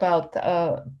talk about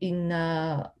in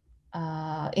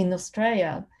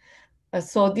Australia.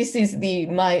 So this is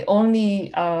my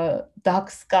only dark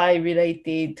sky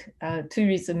related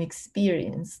tourism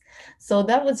experience. So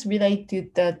that was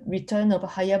related to the return of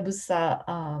Hayabusa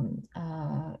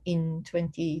in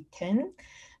 2010,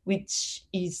 which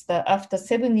is after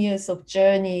 7 years of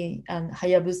journey, and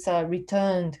Hayabusa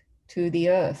returned to the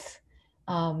Earth.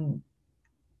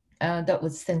 That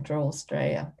was Central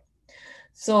Australia.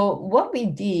 So what we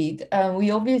did,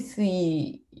 we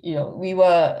obviously, we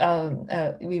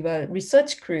were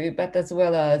research crew, but as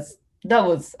well as that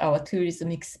was our tourism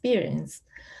experience.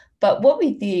 But what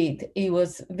we did, it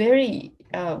was we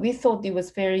thought it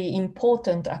was very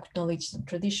important to acknowledge the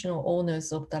traditional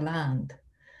owners of the land.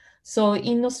 So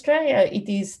in Australia, it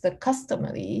is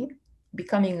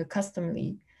becoming a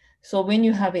customary. So when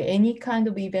you have any kind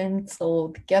of events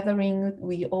or gathering,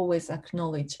 we always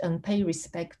acknowledge and pay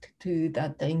respect to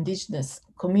the indigenous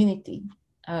community,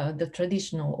 the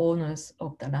traditional owners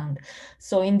of the land.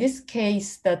 So in this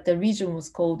case, the region was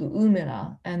called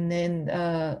Umera, and then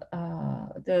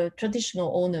the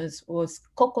traditional owners was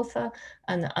Kokotha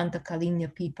and Antakalinya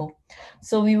people.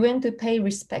 So we went to pay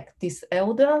respect this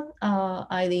elder,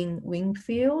 Eileen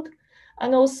Wingfield.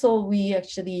 And also we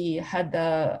actually had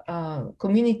a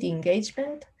community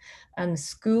engagement and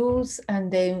schools,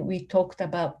 and then we talked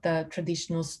about the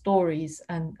traditional stories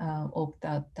and of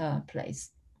that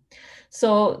place.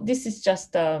 So this is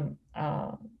just,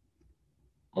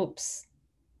 oops,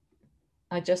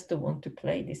 I just want to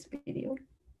play this video.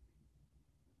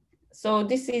 So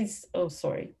this is, oh,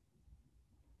 sorry.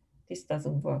 This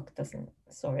doesn't work,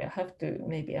 sorry,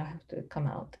 maybe I have to come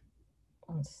out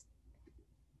once.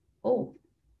 Oh,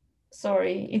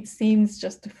 sorry, it seems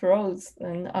just froze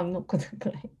and I'm not going to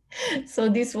play. So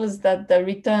this was the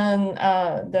return,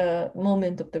 the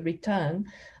moment of the return.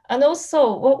 And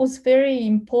also what was very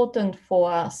important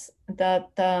for us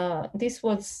that this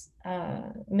was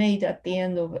made at the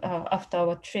end of, after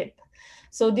our trip.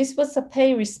 So this was a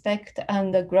pay respect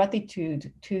and a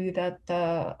gratitude to that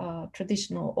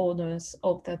traditional owners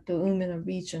of the Umera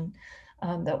region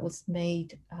that was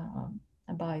made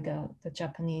by the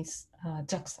Japanese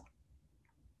JAXA.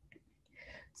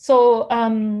 So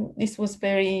this was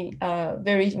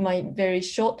my very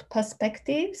short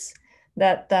perspectives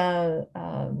that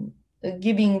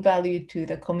giving value to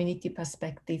the community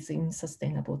perspectives in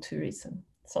sustainable tourism.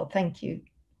 So thank you.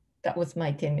 That was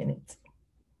my 10 minutes.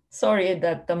 Sorry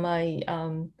that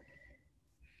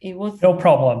it was... No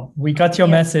problem. We got your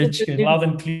message loud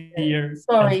and clear.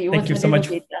 Sorry, thank you so much.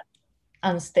 Bit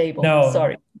unstable. No,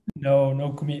 sorry.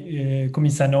 No,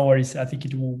 Kumi-san, no worries. I think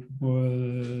it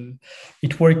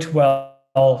worked well.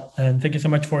 And thank you so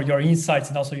much for your insights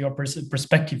and also your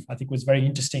perspective. I think it was very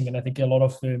interesting, and I think a lot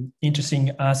of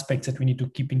interesting aspects that we need to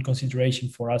keep in consideration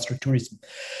for astrotourism.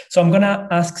 So I'm going to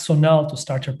ask Sonal to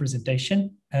start her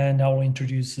presentation, and I will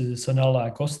introduce Sonal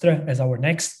Agostra as our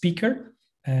next speaker.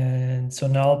 And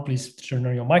Sonal, please turn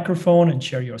on your microphone and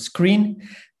share your screen.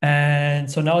 And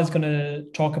Sonal is going to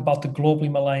talk about the Global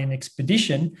Himalayan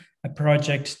Expedition, a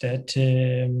project that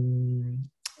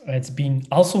it's been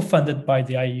also funded by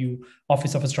the IAU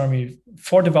Office of Astronomy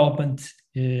for Development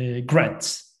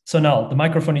grants. Sonal, the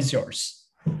microphone is yours.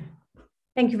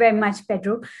 Thank you very much,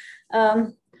 Pedro.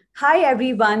 Hi,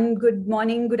 everyone. Good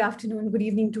morning, good afternoon, good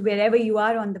evening to wherever you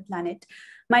are on the planet.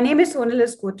 My name is Sonal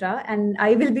Asgotraa, and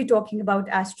I will be talking about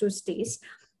AstroStays.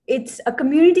 It's a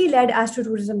community-led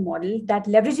astrotourism model that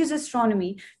leverages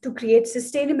astronomy to create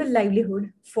sustainable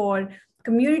livelihood for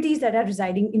communities that are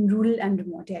residing in rural and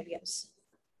remote areas.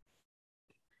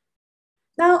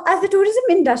 Now, as the tourism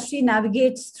industry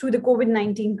navigates through the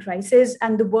COVID-19 crisis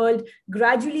and the world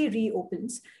gradually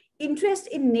reopens, interest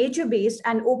in nature-based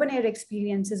and open-air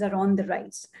experiences are on the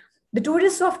rise. The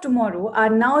tourists of tomorrow are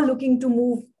now looking to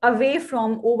move away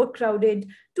from overcrowded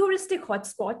touristic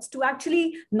hotspots to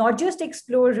actually not just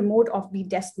explore remote offbeat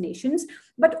destinations,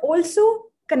 but also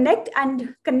connect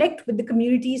with the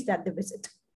communities that they visit.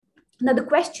 Now, the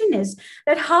question is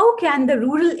that how can the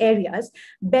rural areas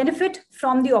benefit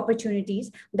from the opportunities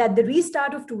that the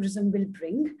restart of tourism will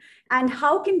bring, and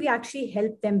how can we actually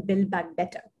help them build back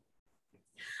better?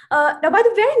 Now, by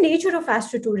the very nature of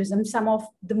astrotourism, some of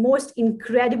the most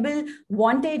incredible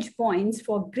vantage points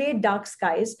for great dark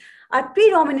skies are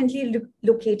predominantly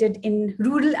located in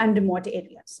rural and remote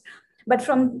areas.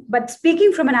 But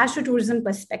speaking from an astrotourism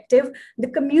perspective, the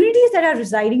communities that are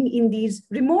residing in these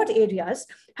remote areas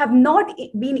have not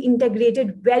been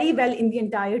integrated very well in the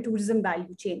entire tourism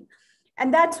value chain.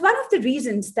 And that's one of the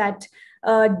reasons that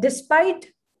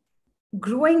despite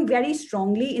growing very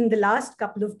strongly in the last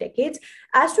couple of decades,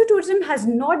 astrotourism has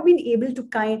not been able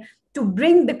to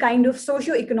bring the kind of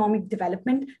socio-economic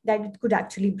development that it could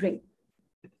actually bring.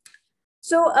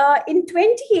 So in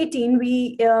 2018,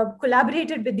 we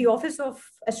collaborated with the Office of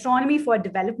Astronomy for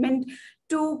Development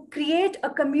to create a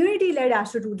community-led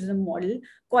astrotourism model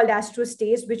called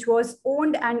AstroStays, which was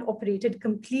owned and operated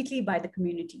completely by the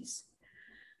communities.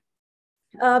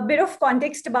 A bit of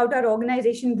context about our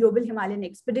organization, Global Himalayan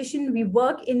Expedition. We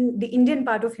work in the Indian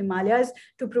part of Himalayas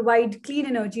to provide clean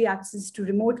energy access to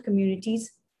remote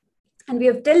communities. And we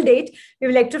have till date, we've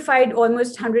electrified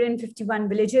almost 151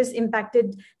 villages,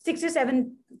 impacted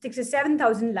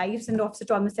 67,000 lives, and offset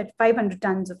almost at 500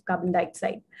 tons of carbon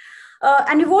dioxide.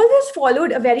 And we've always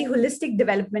followed a very holistic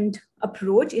development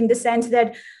approach in the sense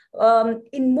that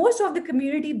in most of the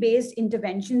community-based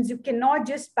interventions, you cannot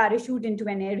just parachute into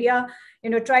an area,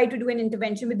 try to do an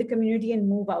intervention with the community and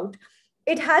move out.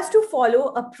 It has to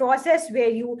follow a process where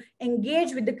you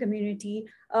engage with the community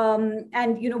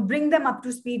and bring them up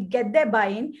to speed, get their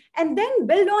buy-in, and then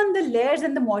build on the layers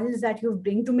and the models that you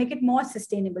bring to make it more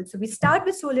sustainable. So we start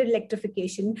with solar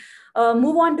electrification,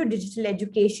 move on to digital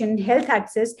education, health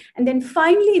access, and then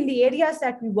finally in the areas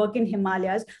that we work in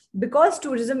Himalayas, because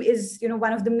tourism is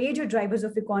one of the major drivers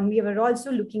of economy, we're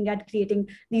also looking at creating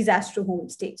these astro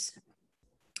homestays.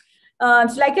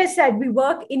 So like I said, we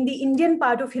work in the Indian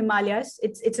part of Himalayas.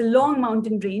 It's a long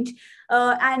mountain range,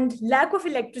 and lack of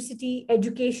electricity,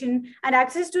 education, and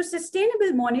access to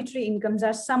sustainable monetary incomes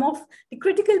are some of the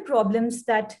critical problems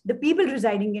that the people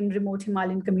residing in remote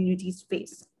Himalayan communities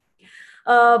face.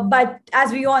 But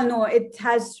as we all know, it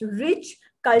has rich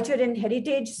culture and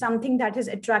heritage, something that has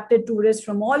attracted tourists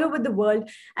from all over the world.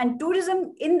 And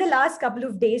tourism in the last couple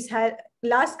of decades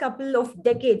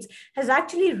has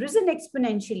actually risen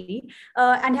exponentially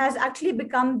and has actually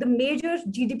become the major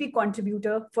GDP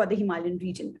contributor for the Himalayan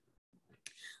region.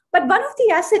 But one of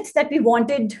the assets that we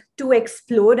wanted to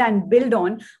explore and build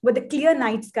on were the clear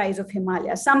night skies of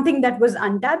Himalaya, something that was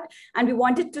untapped, and we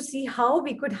wanted to see how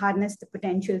we could harness the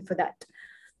potential for that.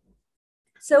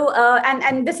 So,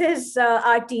 and this is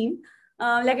our team.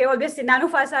 Like I always say, none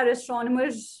of us are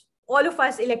astronomers, all of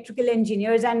us electrical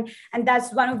engineers, and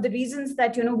that's one of the reasons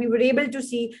that we were able to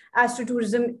see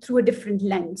astrotourism through a different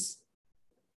lens.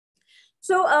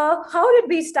 So how did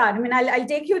we start? I mean, I'll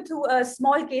take you through a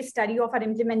small case study of our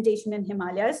implementation in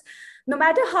Himalayas. No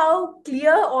matter how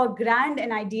clear or grand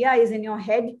an idea is in your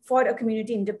head for a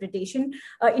community interpretation,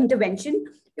 intervention,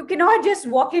 you cannot just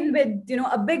walk in with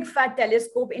a big fat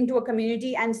telescope into a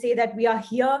community and say that we are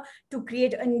here to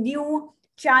create a new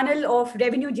channel of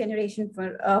revenue generation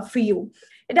for you.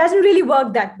 It doesn't really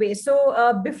work that way.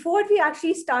 So before we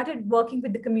actually started working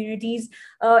with the communities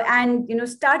and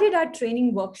started our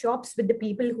training workshops with the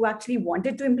people who actually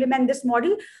wanted to implement this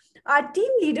model, our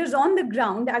team leaders on the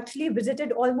ground actually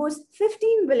visited almost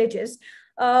 15 villages,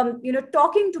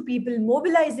 talking to people,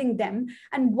 mobilizing them,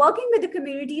 and working with the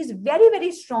communities very,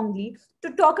 very strongly to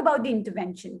talk about the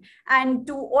intervention and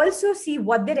to also see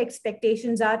what their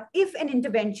expectations are if an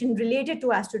intervention related to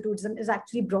astrotourism is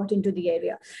actually brought into the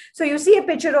area. So you see a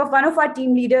picture of one of our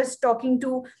team leaders talking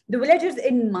to the villagers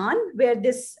in Man, where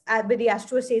the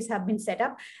astro stays have been set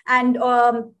up, and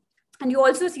you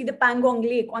also see the Pangong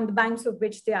Lake on the banks of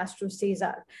which the astro stays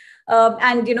are.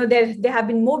 And there have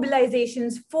been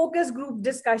mobilizations, focus group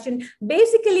discussion,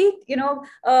 basically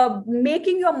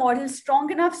making your model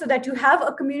strong enough so that you have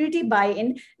a community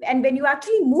buy-in, and when you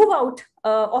actually move out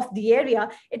of the area,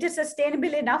 it is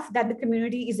sustainable enough that the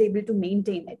community is able to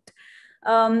maintain it.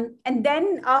 And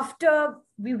then after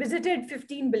we visited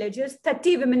 15 villages,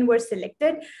 30 women were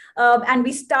selected, and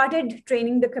we started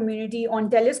training the community on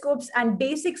telescopes and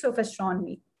basics of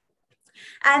astronomy.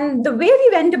 And the way we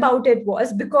went about it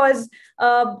was because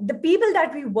the people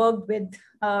that we worked with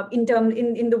in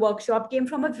the workshop came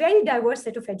from a very diverse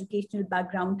set of educational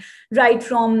background, right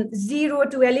from zero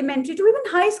to elementary to even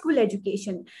high school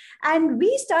education. And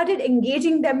we started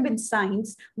engaging them with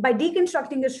science by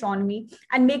deconstructing astronomy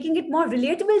and making it more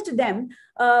relatable to them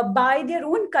by their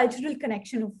own cultural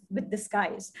connection with the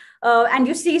skies. And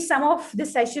you see some of the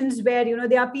sessions where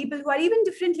there are people who are even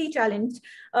differently challenged,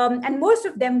 and most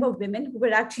of them were women who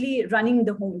were actually running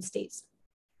the homestays.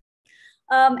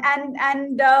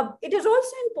 It is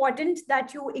also important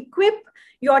that you equip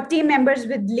your team members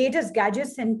with latest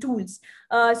gadgets and tools.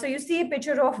 So you see a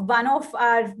picture of one of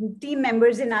our team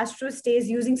members in Astro stays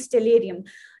using Stellarium.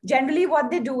 Generally, what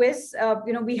they do is,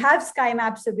 we have sky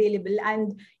maps available,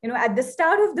 and at the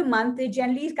start of the month, they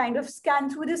generally kind of scan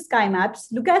through the sky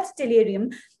maps, look at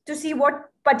Stellarium to see what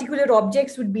particular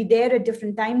objects would be there at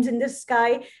different times in the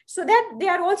sky, so that they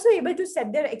are also able to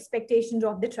set their expectations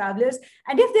of the travelers.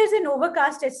 And if there's an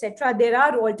overcast, etc., there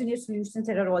are alternate solutions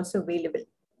that are also available.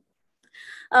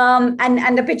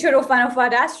 And a picture of one of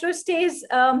our astro stays.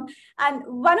 And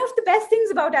one of the best things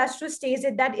about astro stays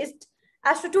is that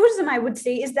astrotourism, I would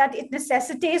say, is that it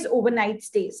necessitates overnight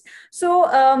stays. So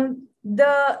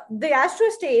the astro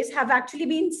stays have actually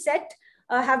been set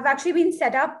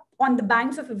up on the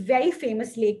banks of a very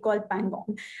famous lake called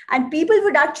Pangong. And people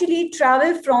would actually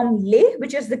travel from Leh,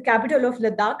 which is the capital of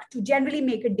Ladakh, to generally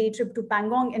make a day trip to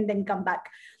Pangong and then come back.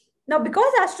 Now,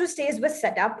 because astro stays was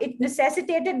set up, it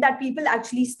necessitated that people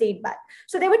actually stayed back.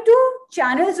 So there were two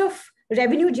channels of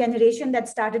revenue generation that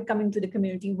started coming to the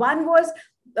community. One was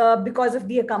because of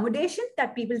the accommodation,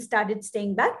 that people started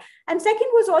staying back. And second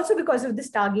was also because of the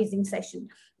stargazing session.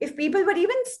 If people were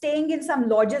even staying in some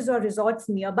lodges or resorts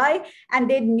nearby, and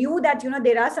they knew that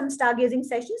there are some stargazing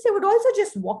sessions, they would also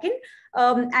just walk in,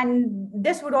 and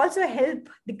this would also help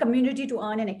the community to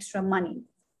earn an extra money.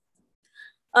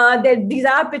 These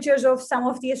are pictures of some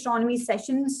of the astronomy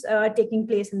sessions taking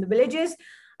place in the villages.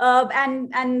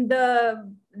 And the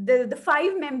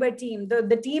 5-member team,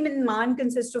 the team in Man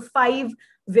consists of 5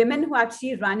 women who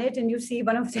actually run it, and you see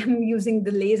one of them using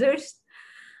the lasers.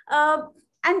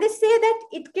 And they say that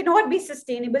it cannot be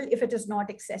sustainable if it is not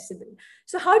accessible.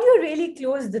 So how do you really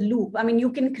close the loop? I mean,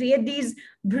 you can create these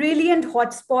brilliant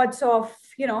hotspots of,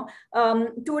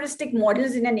 touristic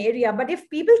models in an area, but if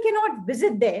people cannot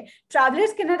visit there,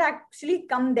 travelers cannot actually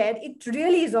come there, it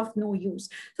really is of no use.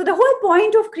 So the whole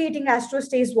point of creating astro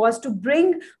stays was to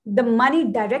bring the money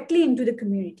directly into the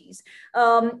communities.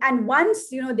 And once,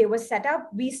 they were set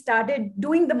up, we started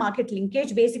doing the market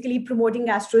linkage, basically promoting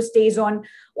astro stays on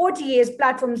OTAs,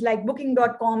 platforms like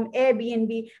booking.com,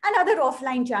 Airbnb, and other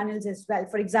offline channels as well.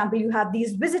 For example, you have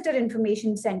these visitor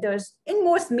information centers in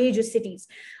most major cities.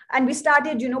 And we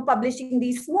started, publishing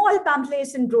these small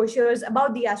pamphlets and brochures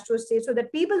about the astro stays so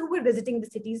that people who were visiting the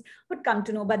cities would come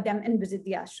to know about them and visit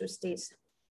the astro stays.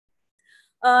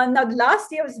 Now,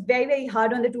 last year was very, very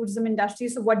hard on the tourism industry.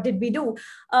 So what did we do?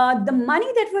 The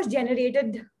money that was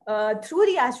generated through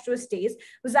the Astro stays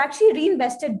was actually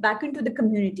reinvested back into the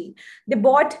community. They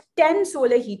bought 10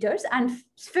 solar heaters and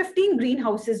 15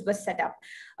 greenhouses was set up.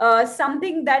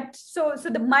 Something that, so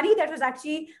the money that was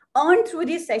actually earned through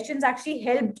these sessions actually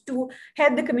helped to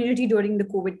help the community during the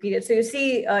COVID period. So you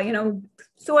see,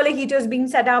 solar heaters being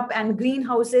set up and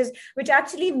greenhouses, which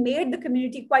actually made the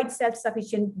community quite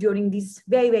self-sufficient during these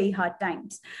very, very hard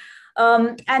times.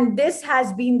 And this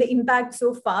has been the impact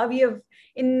so far. We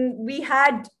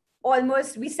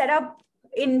set up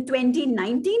in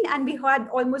 2019 and we had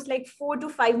almost like 4 to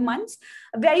 5 months,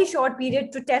 a very short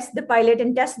period to test the pilot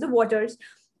and test the waters.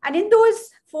 And in those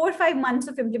 4 or 5 months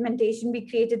of implementation, we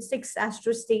created 6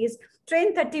 Astro stays,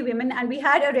 trained 30 women, and we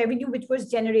had a revenue which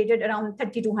was generated around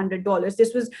 $3,200.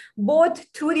 This was both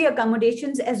through the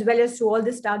accommodations as well as through all the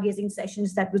stargazing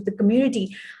sessions that was the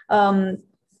community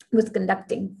was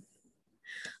conducting.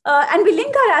 And we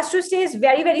link our Astro stays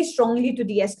very, very strongly to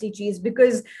the SDGs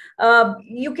because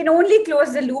you can only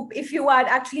close the loop if you are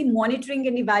actually monitoring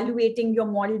and evaluating your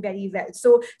model very well.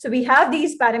 So we have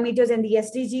these parameters and the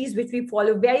SDGs, which we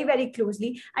follow very, very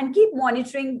closely and keep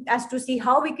monitoring as to see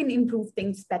how we can improve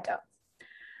things better.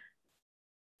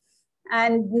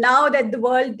 And now that the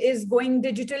world is going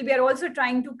digital, we are also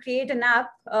trying to create an app,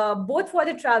 both for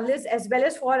the travelers as well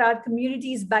as for our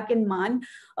communities back in Man.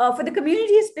 For the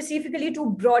community specifically to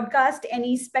broadcast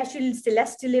any special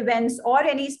celestial events or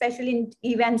any special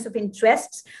events of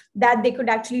interests that they could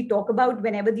actually talk about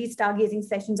whenever these stargazing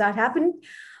sessions are happening.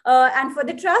 And for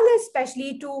the travelers,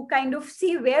 especially to kind of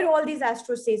see where all these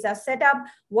Astro stays are set up,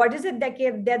 what is it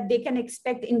that they can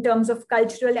expect in terms of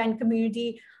cultural and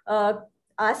community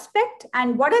aspect,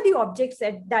 and what are the objects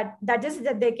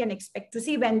that they can expect to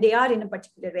see when they are in a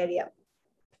particular area.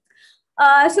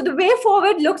 So the way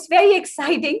forward looks very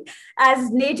exciting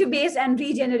as nature-based and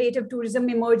regenerative tourism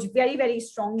emerge very, very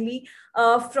strongly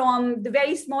from the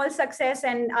very small success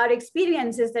and our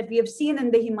experiences that we have seen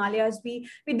in the Himalayas. We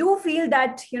do feel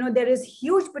that there is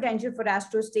huge potential for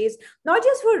Astro stays, not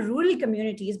just for rural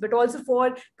communities, but also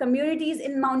for communities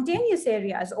in mountainous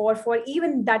areas or for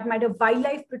even that matter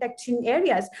wildlife protection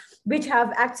areas, which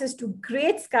have access to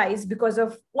great skies because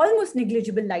of almost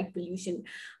negligible light pollution.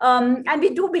 And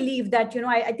we do believe that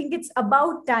I think it's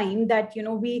about time that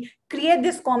we create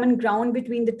this common ground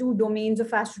between the two domains of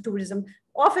astrotourism,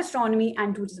 of astronomy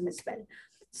and tourism as well.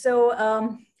 So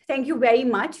thank you very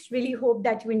much. Really hope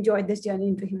that you enjoyed this journey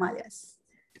into Himalayas.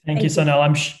 Thank you, Sonal.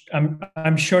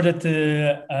 I'm sure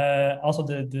that also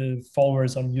the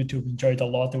followers on YouTube enjoyed a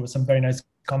lot. There were some very nice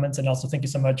comments, and also thank you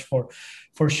so much for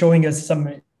showing us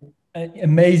some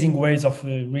amazing ways of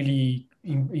really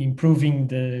improving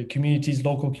the communities,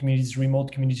 local communities,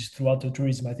 remote communities throughout the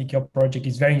tourism. I think your project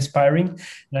is very inspiring.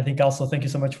 And I think also thank you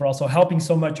so much for also helping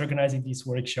so much organizing this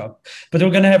workshop. But we're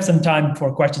going to have some time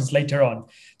for questions later on.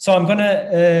 So I'm going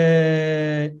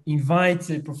to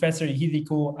invite Professor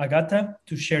Hidehiko Agata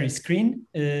to share his screen.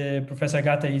 Professor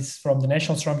Agata is from the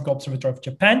National Astronomical Observatory of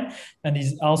Japan and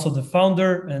is also the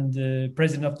founder and the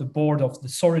president of the board of the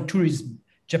Sora Tourism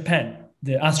Japan,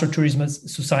 the Astrotourism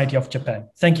Society of Japan.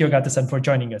 Thank you, Agata-san, for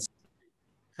joining us.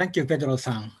 Thank you,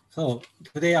 Pedro-san. So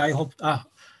today I hope,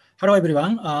 hello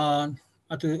everyone.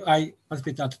 I was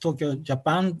at Tokyo,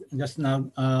 Japan, just now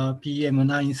PM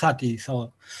 9:30.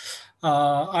 So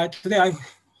today I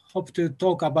hope to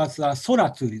talk about the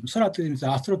Sora tourism. Sora tourism is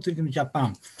Astrotourism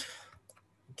Japan.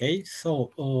 Okay,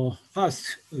 so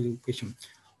first question,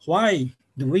 why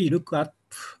do we look at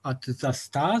the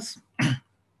stars?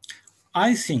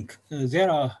 I think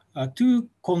there are two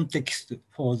contexts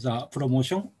for the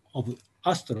promotion of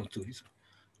astrotourism.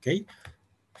 Okay,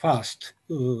 first,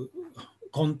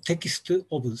 context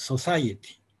of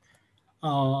society.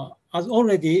 As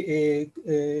already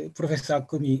Professor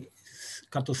Kumi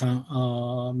Kato-san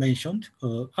mentioned,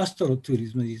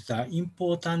 astrotourism is an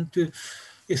important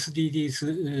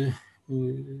SDGs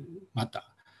matter.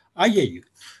 IAU.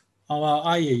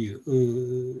 Our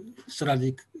IAU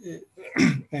strategic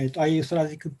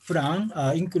plan,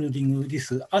 including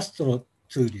this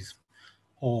astrotourism,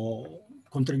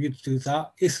 contribute to the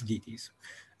SDGs,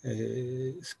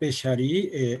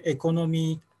 especially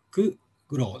economic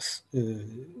growth,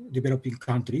 developing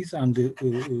countries and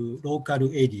local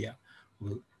area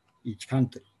of each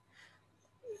country.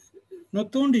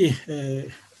 Not only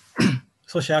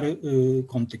social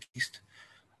context,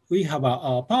 we have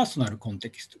a personal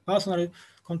context. Personal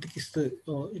context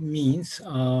means,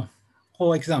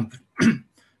 for example,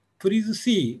 please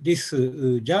see this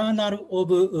Journal of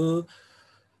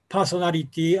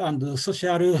Personality and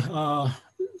Social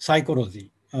Psychology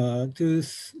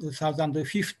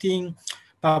 2015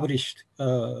 published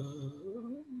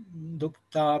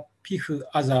Dr. Piff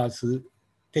Others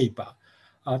paper.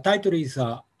 Title is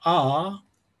Are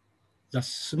the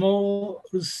Small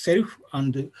Self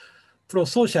and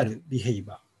Pro-Social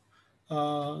Behavior.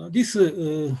 This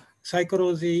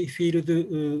psychology field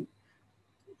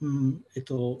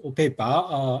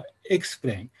paper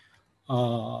explain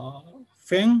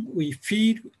when we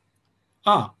feel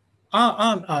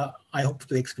I hope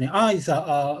to explain. Is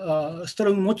a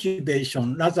strong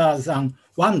motivation rather than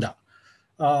wonder.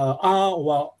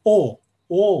 Or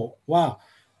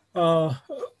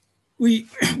we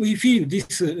feel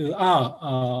this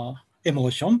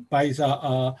emotion by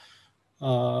the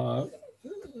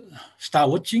star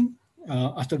watching,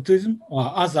 astrotourism,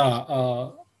 or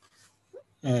other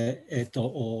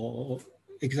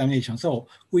examination. So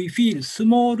we feel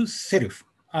small self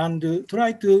and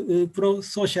try to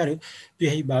pro-social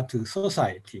behavior to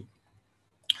society.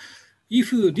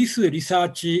 If this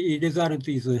research result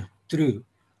is true,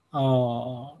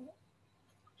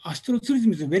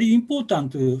 astrotourism is a very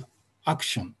important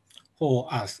action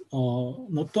for us,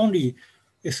 not only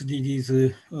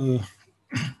SDGs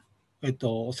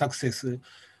success,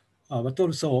 but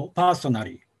also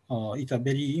personally. It's a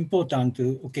very important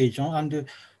occasion. And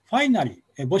finally,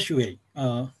 both way,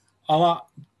 our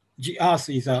Earth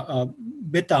is a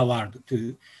better world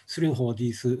to through for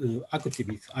these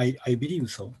activities. I believe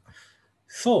so.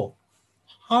 So,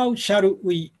 how shall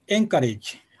we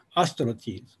encourage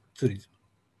astrotourism?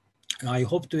 I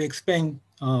hope to explain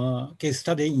case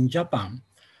study in Japan.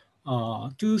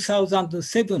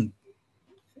 2017,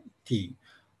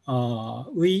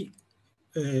 we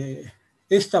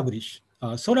established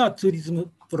Sora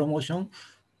Tourism Promotion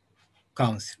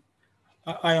Council.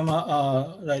 I am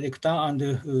a director and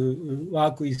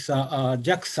work with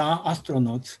JAXA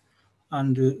astronauts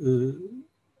and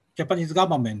Japanese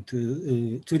government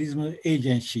tourism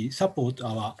agency support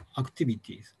our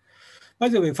activities. By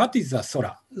the way, what is the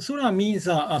Sora? Sora means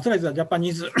Sora is a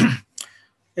Japanese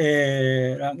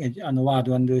language and word,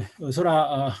 and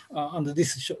Sora and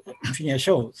this figure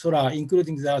show Sora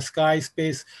including the sky,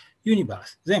 space,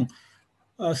 universe. Then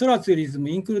Sora tourism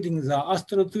including the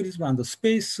astrotourism and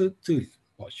space tourism.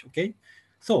 Okay,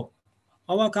 so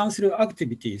our council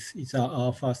activities is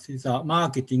first is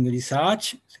marketing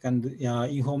research, second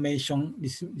information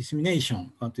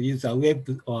dissemination to use a web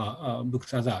or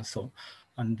books others. So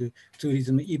and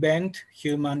tourism event,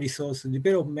 human resource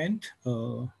development,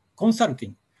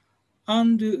 consulting,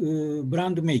 and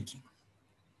brand making.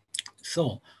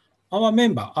 So our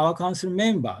council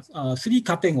members, three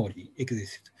categories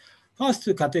exist.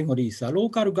 First category is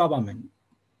local government,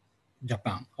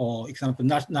 Japan, or example,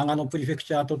 Nagano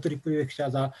Prefecture, Tottori Prefecture,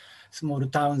 the small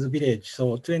towns, village.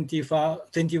 So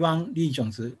 21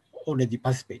 regions already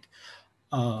participate,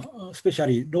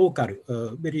 especially local,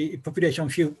 very population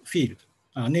field,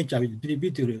 nature with very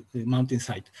beautiful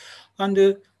mountainside.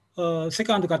 And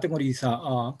second category is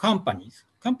companies.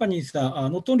 Companies are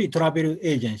not only travel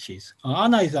agencies.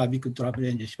 ANA is a big travel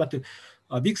agency, but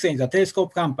Vixen is a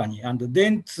telescope company, and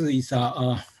Dentsu is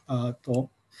a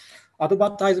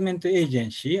advertisement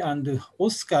agency, and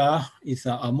Oscar is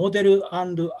a model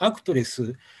and actress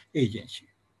agency.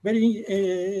 Very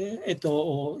a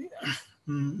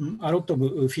lot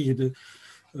of field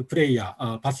player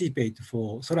participate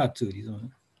for Solar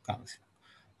Tourism Council.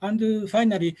 And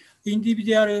finally,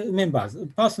 individual members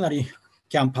personally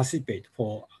can participate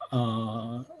for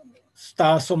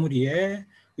star sommelier.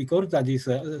 We call that is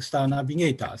star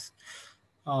navigators.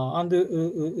 And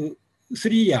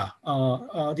 3 years,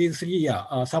 these 3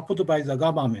 years supported by the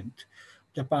government,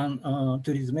 Japan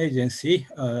Tourism Agency,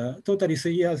 totally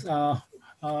 3 years.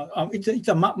 It's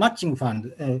a matching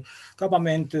fund.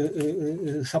 Government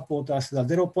support us the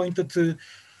 0.2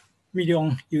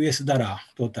 million US dollar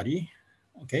totally.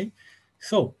 Okay,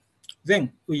 so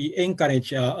then we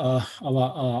encourage our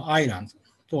islands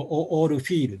to all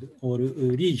field or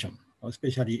region,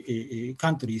 especially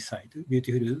countryside,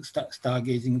 beautiful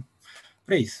stargazing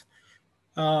place.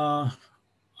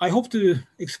 I hope to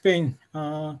explain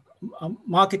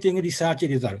marketing research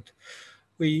result.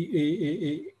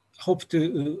 We hope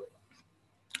to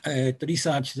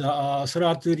research the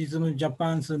solar tourism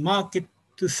Japan's market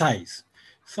size.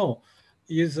 So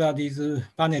use this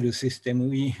panel system.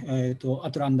 We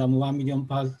at random 1 million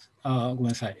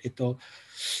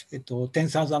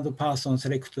 10,000 persons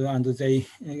select and they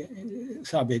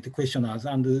surveyed questionnaires.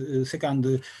 And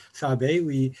second survey,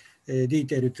 we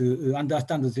detail to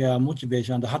understand their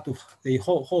motivation and how to their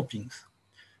hopings.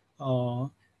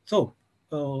 So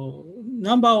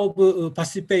number of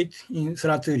participate in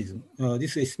solar tourism,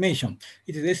 this estimation,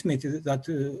 it is estimated that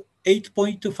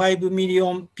 8.5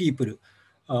 million people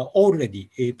already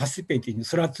participate in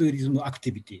solar tourism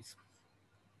activities.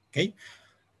 Okay,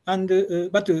 and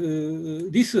but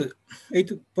this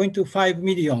 8.5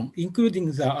 million,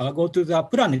 including the go to the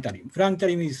planetarium.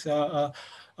 Planetarium is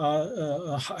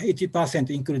 80%,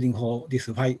 including for this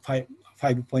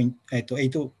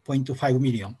 8.5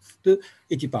 million to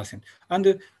 80%.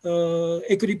 And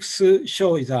eclipse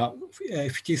show is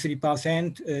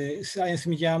 53%, science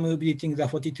museum visiting the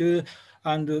 42%,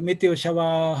 and meteor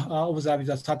shower observed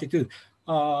is 32%.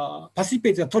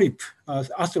 Participate the trip,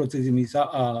 astrotourism is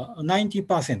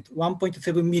 90%,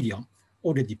 1.7 million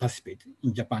already participate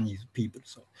in Japanese people.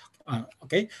 So,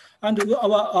 okay, and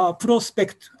our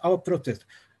prospect,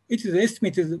 it is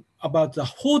estimated about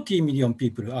 40 million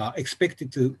people are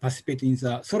expected to participate in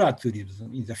the solar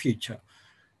tourism in the future.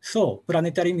 So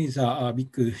planetarium is a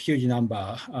big, huge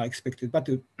number expected, but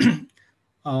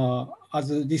as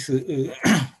this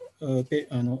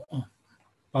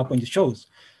PowerPoint shows,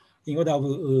 in order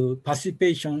of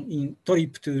participation in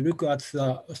trip to look at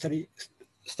the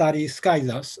starry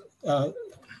skies,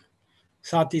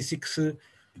 36%.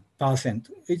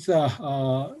 It's a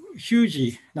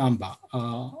huge number.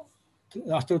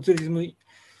 Astrotourism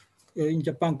in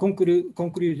Japan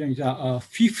conclusion is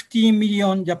 15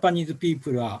 million Japanese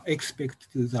people are expected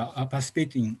to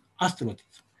participate in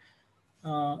astrotourism.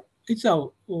 It's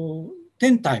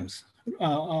 10 times,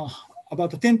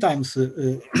 about 10 times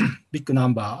big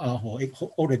number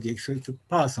already expected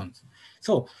persons.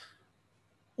 So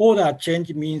all that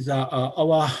change means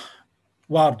our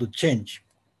world change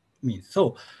means.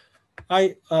 So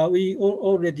we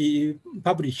already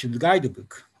published the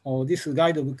guidebook. This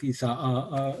guidebook is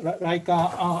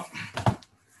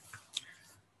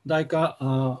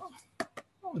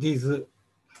these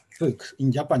books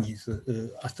in Japanese,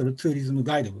 astrotourism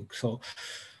guidebook. So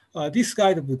this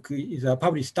guidebook is a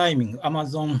published timing,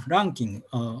 Amazon ranking.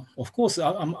 Of course,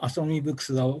 astronomy books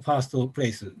are first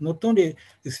place. Not only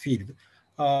this field,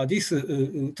 this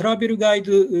travel guide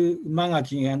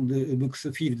magazine and books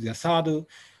field, the third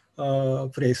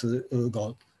place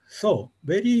got. So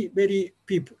very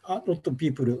people, a lot of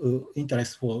people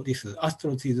interest for this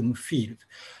astrotourism field.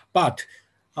 But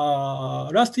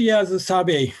last year's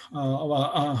survey,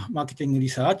 our marketing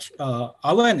research,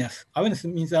 awareness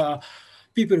means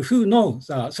people who know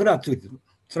the solar tourism.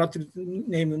 Solar tourism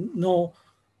name no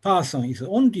person is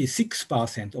only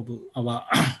 6% of our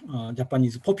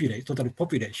Japanese total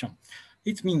population.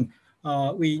 It means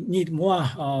we need more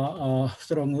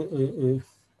strong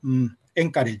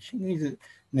encouragement is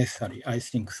necessary, I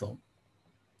think so.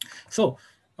 So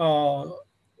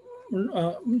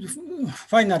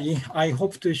finally, I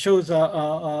hope to show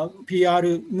the PR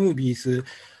movies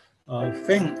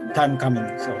when time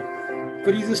coming. So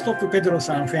please stop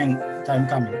Pedro-san when time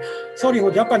coming. Sorry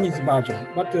for Japanese version,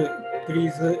 but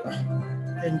please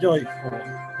enjoy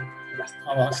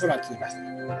our solar tourism.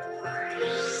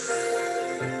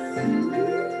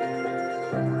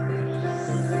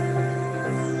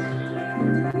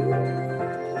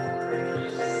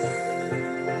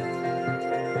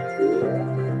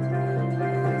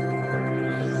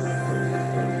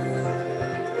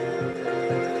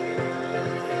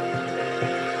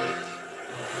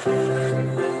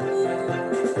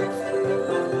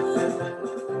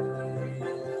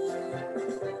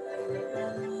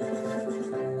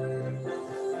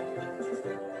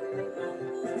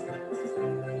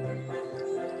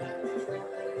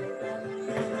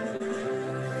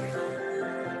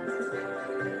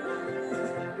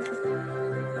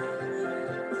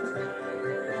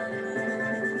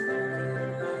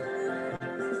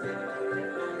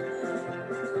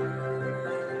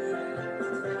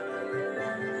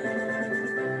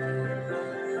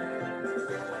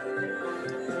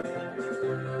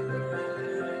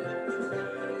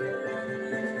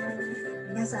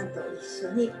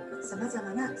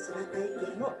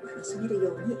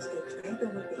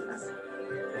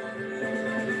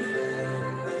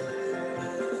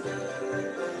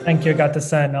 Thank you,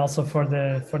 Agata-san, also for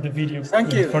the video,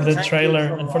 for the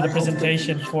trailer, and for the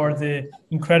presentation, for the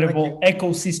incredible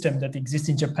ecosystem that exists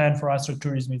in Japan for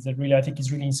astrotourism. That really, I think,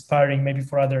 is really inspiring, maybe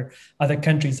for other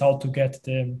countries, how to get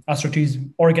the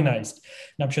astrotourism organized.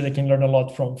 And I'm sure they can learn a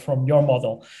lot from your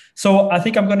model. So I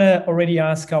think I'm going to already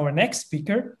ask our next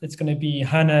speaker. It's going to be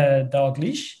Hannah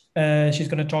Dalgleish. She's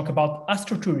going to talk about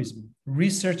astrotourism,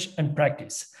 research and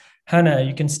practice. Hannah,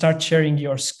 you can start sharing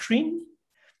your screen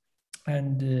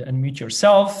and unmute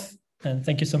yourself. And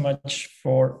thank you so much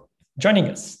for joining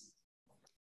us.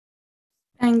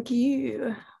 Thank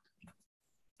you.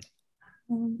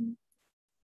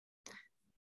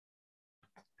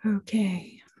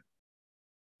 Okay.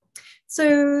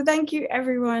 So thank you,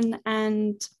 everyone,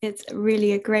 and it's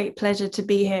really a great pleasure to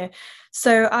be here.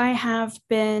 So I have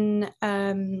been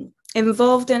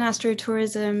involved in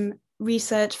astrotourism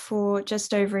research for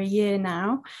just over a year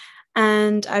now,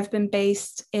 and I've been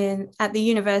based at the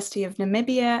University of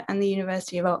Namibia and the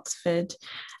University of Oxford.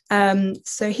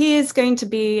 So here's going to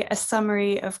be a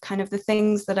summary of kind of the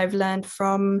things that I've learned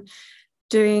from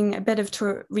doing a bit of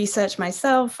research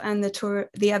myself and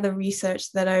the other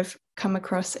research that I've come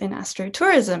across in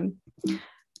astrotourism.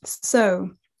 So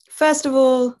first of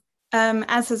all,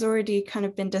 as has already kind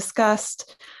of been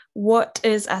discussed, what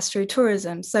is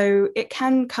astrotourism? So it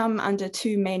can come under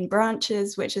two main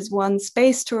branches, which is one,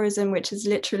 space tourism, which is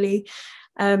literally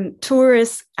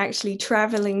tourists actually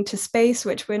traveling to space,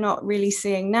 which we're not really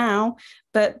seeing now,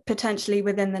 but potentially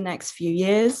within the next few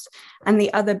years. And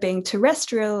the other being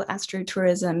terrestrial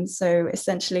astrotourism, so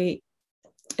essentially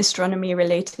astronomy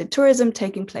related tourism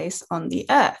taking place on the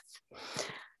Earth.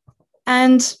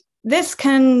 And this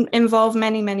can involve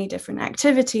many, many different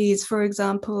activities. For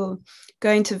example,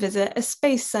 going to visit a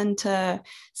space center,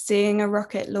 seeing a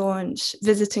rocket launch,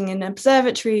 visiting an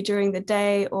observatory during the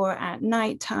day or at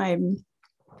nighttime,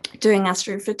 doing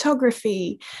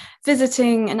astrophotography,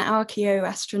 visiting an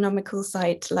archaeoastronomical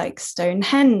site like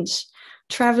Stonehenge,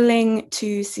 traveling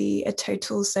to see a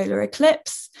total solar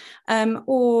eclipse,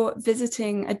 or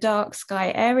visiting a dark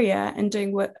sky area and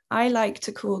doing what I like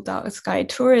to call dark sky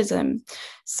tourism.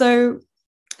 So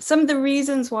some of the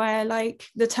reasons why I like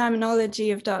the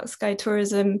terminology of dark sky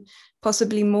tourism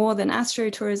possibly more than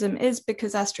astrotourism is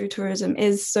because astrotourism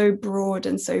is so broad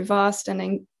and so vast, and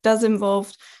it does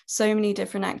involve so many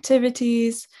different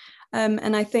activities.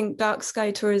 And I think dark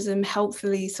sky tourism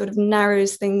helpfully sort of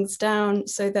narrows things down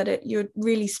so that you're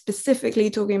really specifically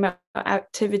talking about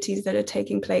activities that are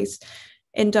taking place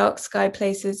in dark sky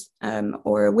places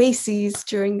or oases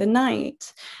during the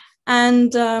night.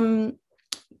 And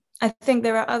I think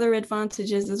there are other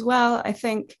advantages as well. I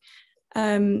think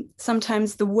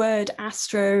sometimes the word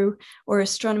astro or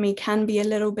astronomy can be a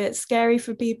little bit scary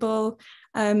for people.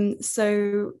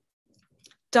 So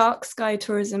dark sky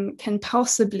tourism can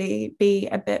possibly be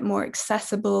a bit more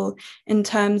accessible in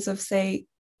terms of, say,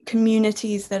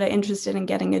 communities that are interested in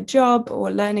getting a job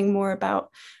or learning more about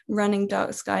running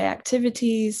dark sky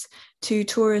activities, to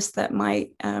tourists that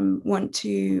might want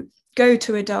to go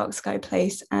to a dark sky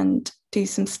place and do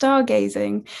some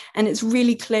stargazing. And it's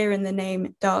really clear in the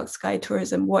name dark sky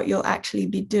tourism what you'll actually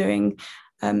be doing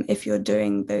if you're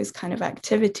doing those kind of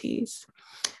activities.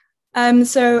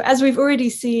 So as we've already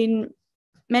seen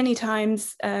many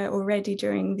times already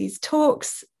during these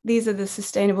talks, these are the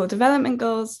Sustainable Development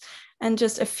Goals, and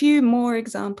just a few more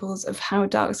examples of how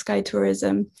dark sky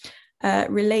tourism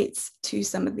relates to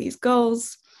some of these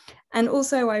goals. And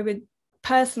also I would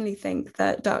personally think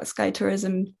that dark sky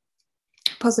tourism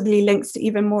possibly links to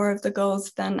even more of the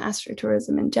goals than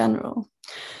astrotourism in general.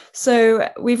 So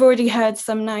we've already heard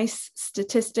some nice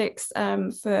statistics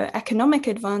for economic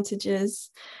advantages.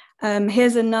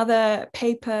 Here's another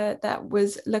paper that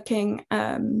was looking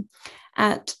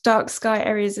at dark sky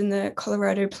areas in the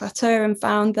Colorado Plateau and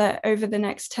found that over the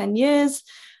next 10 years,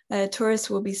 tourists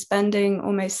will be spending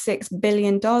almost $6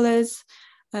 billion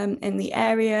in the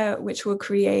area, which will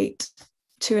create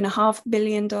 $2.5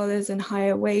 billion in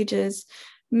higher wages,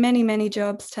 many, many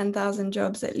jobs, 10,000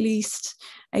 jobs at least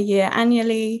a year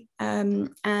annually.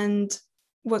 And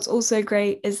what's also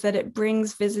great is that it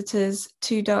brings visitors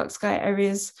to dark sky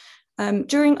areas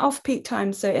during off-peak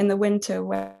times, so in the winter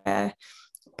where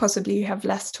possibly you have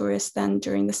less tourists than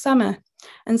during the summer.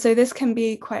 And so this can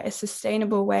be quite a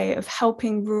sustainable way of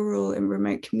helping rural and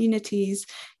remote communities,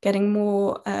 getting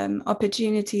more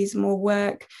opportunities, more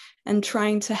work, and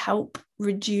trying to help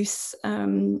reduce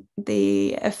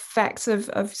the effects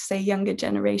of, say, younger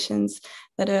generations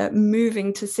that are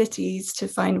moving to cities to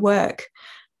find work.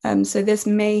 So this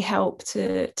may help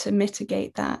to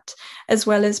mitigate that, as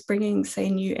well as bringing, say,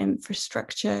 new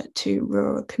infrastructure to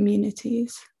rural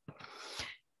communities.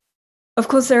 Of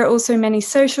course, there are also many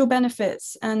social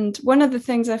benefits. And one of the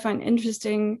things I find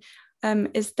interesting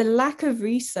is the lack of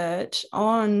research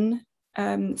on,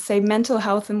 say, mental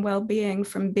health and well-being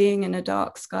from being in a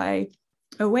dark sky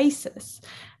oasis.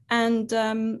 And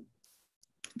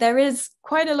there is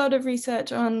quite a lot of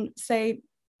research on, say,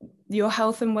 your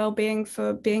health and well-being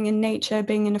for being in nature,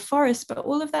 being in a forest, but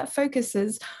all of that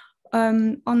focuses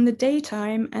on the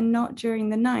daytime and not during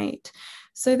the night.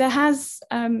 So there has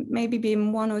maybe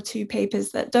been one or two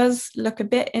papers that does look a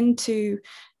bit into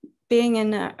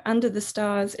being under the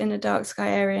stars in a dark sky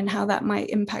area and how that might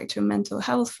impact your mental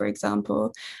health, for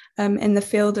example, in the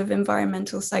field of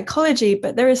environmental psychology.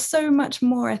 But there is so much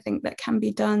more, I think, that can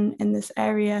be done in this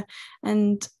area.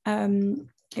 And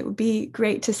it would be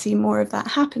great to see more of that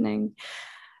happening.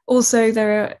 Also,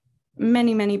 there are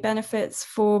many, many benefits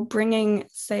for bringing,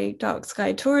 say, dark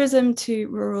sky tourism to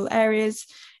rural areas.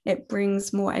 It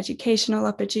brings more educational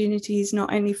opportunities,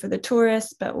 not only for the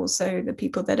tourists, but also the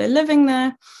people that are living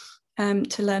there,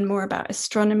 to learn more about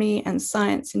astronomy and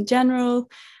science in general.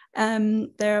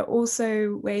 There are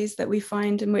also ways that we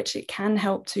find in which it can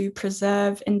help to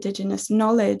preserve indigenous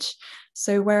knowledge.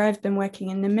 So where I've been working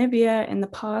in Namibia in the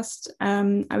past,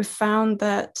 I've found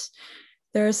that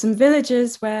there are some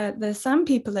villages where the San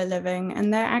people are living,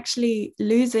 and they're actually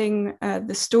losing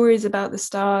the stories about the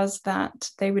stars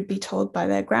that they would be told by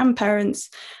their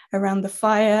grandparents around the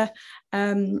fire.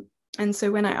 And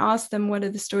so when I asked them, what are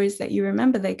the stories that you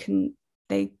remember, they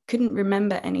couldn't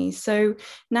remember any. So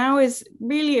now is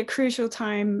really a crucial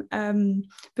time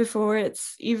before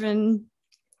it's even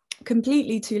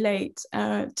completely too late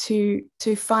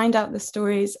to find out the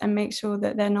stories and make sure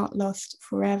that they're not lost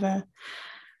forever.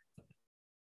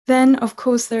 Then, of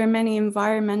course, there are many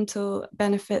environmental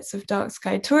benefits of dark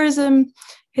sky tourism.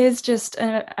 Here's just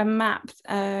a map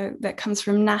that comes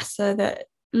from NASA that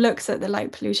looks at the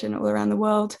light pollution all around the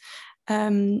world,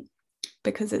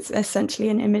 because it's essentially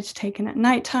an image taken at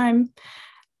nighttime.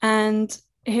 And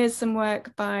here's some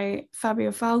work by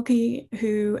Fabio Falchi,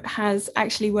 who has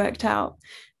actually worked out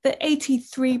that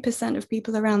 83% of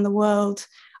people around the world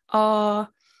are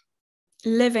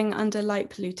living under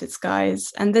light polluted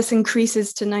skies, and this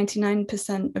increases to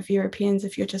 99% of Europeans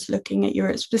if you're just looking at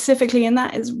Europe specifically, and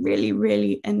that is really,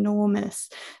 really enormous.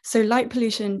 So light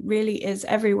pollution really is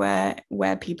everywhere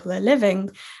where people are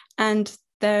living, and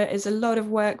there is a lot of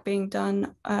work being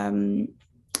done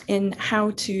in how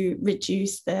to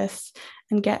reduce this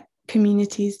and get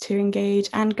communities to engage,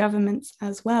 and governments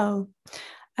as well.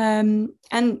 And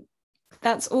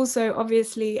that's also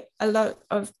obviously a lot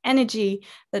of energy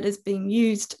that is being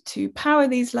used to power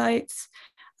these lights.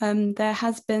 There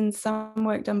has been some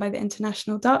work done by the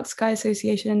International Dark Sky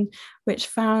Association, which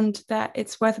found that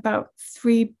it's worth about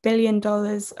 $3 billion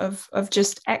of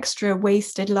just extra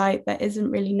wasted light that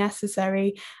isn't really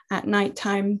necessary at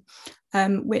nighttime,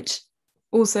 which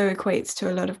also equates to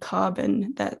a lot of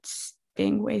carbon that's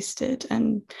being wasted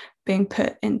and being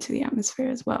put into the atmosphere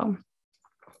as well.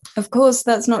 Of course,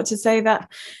 that's not to say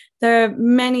that there are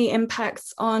many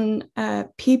impacts on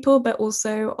people, but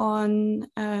also on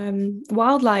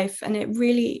wildlife. And it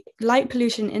really, light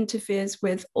pollution interferes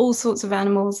with all sorts of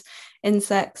animals,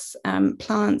 insects,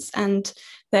 plants. And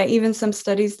there are even some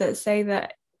studies that say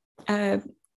that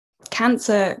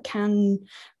cancer can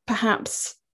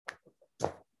perhaps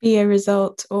be a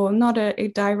result, or not a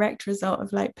direct result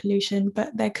of light pollution,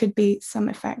 but there could be some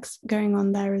effects going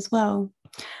on there as well.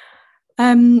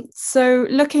 So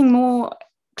looking more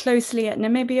closely at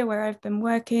Namibia, where I've been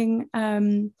working,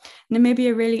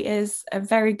 Namibia really is a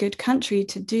very good country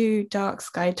to do dark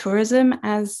sky tourism.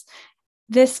 As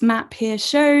this map here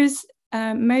shows,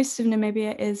 most of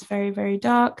Namibia is very, very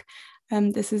dark.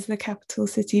 This is the capital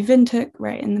city, Windhoek,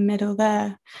 right in the middle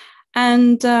there.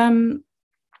 And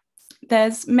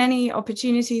there's many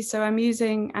opportunities. So I'm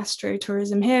using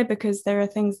astrotourism here because there are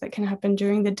things that can happen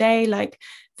during the day, like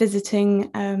visiting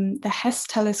the HESS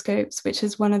telescopes, which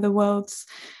is one of the world's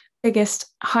biggest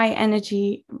high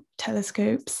energy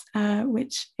telescopes,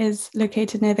 which is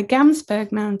located near the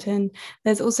Gamsberg mountain.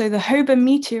 There's also the Hoba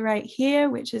meteorite here,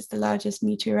 which is the largest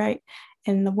meteorite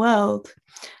in the world.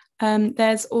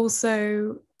 There's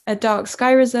also a dark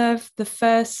sky reserve, the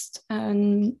first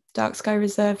dark sky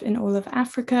reserve in all of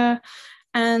Africa,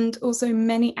 and also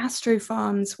many astro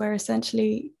farms where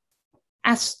essentially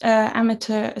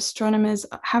amateur astronomers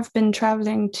have been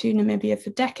traveling to Namibia for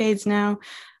decades now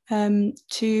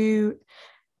to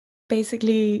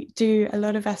basically do a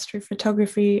lot of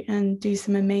astrophotography and do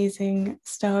some amazing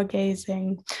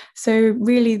stargazing. So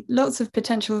really lots of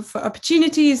potential for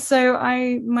opportunities. So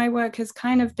my work has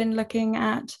kind of been looking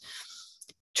at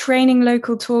training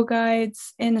local tour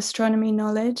guides in astronomy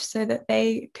knowledge so that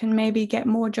they can maybe get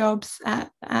more jobs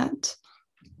at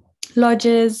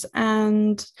lodges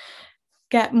and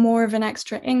get more of an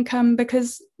extra income,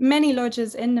 because many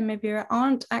lodges in Namibia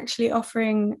aren't actually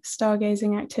offering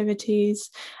stargazing activities,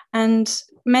 and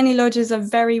many lodges are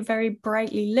very, very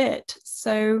brightly lit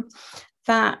so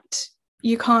that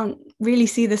you can't really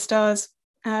see the stars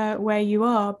where you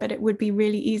are, but it would be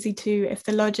really easy to if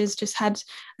the lodges just had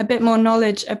a bit more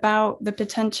knowledge about the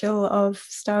potential of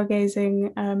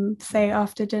stargazing, say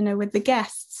after dinner with the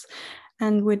guests.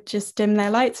 would just dim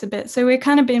their lights a bit. So we've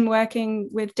kind of been working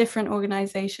with different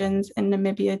organizations in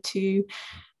Namibia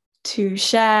to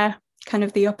share kind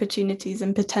of the opportunities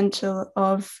and potential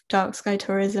of dark sky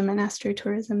tourism and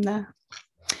astrotourism there.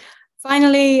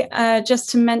 Finally, just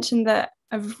to mention that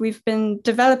we've been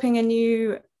developing a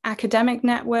new academic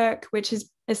network, which is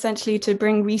essentially to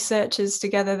bring researchers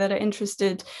together that are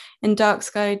interested in dark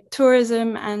sky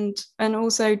tourism and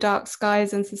also dark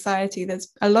skies and society.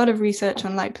 There's a lot of research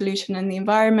on light pollution and the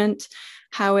environment,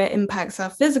 how it impacts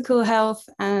our physical health,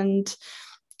 and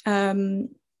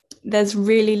there's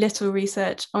really little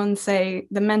research on, say,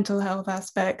 the mental health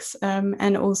aspects,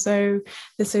 and also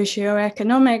the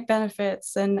socio-economic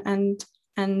benefits and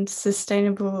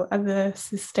other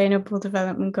sustainable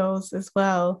development goals as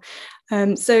well.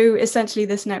 So essentially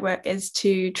this network is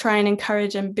to try and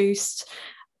encourage and boost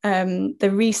the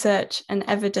research and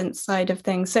evidence side of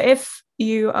things. So if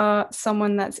you are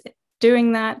someone that's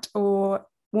doing that or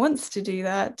wants to do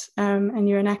that, and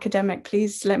you're an academic,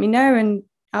 please let me know, and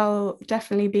I'll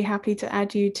definitely be happy to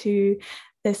add you to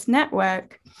this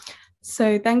network.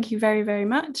 So thank you very, very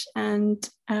much, and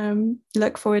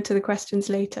look forward to the questions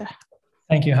later.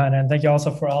 Thank you, Hannah, and thank you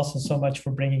also so much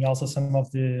for bringing also some of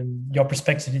your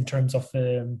perspective in terms of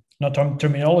not only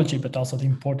terminology but also the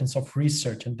importance of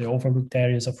research and the overlooked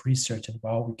areas of research and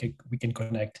how we can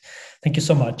connect. Thank you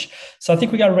so much. So I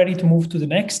think we are ready to move to the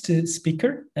next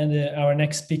speaker, and our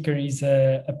next speaker is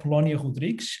Apolónia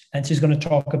Rodrigues, and she's going to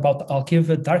talk about the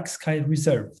Alqueva Dark Sky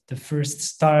Reserve, the first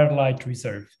Starlight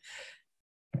Reserve.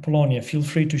 Apolónia, feel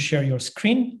free to share your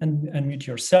screen and unmute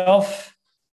yourself.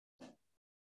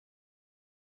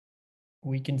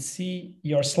 We can see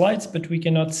your slides, but we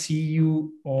cannot see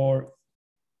you or...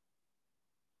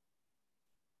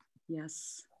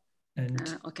 Yes.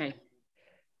 And okay.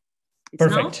 It's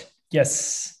perfect. Now?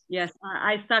 Yes. Yes,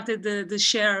 I started the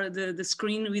share the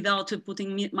screen without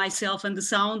putting myself and the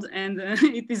sound, and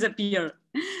it disappeared.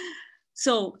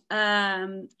 So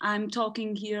I'm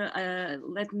talking here.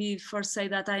 Let me first say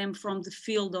that I am from the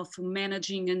field of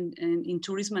managing and in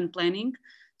tourism and planning.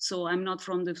 So I'm not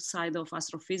from the side of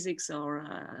astrophysics or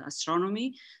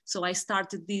astronomy. So I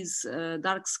started this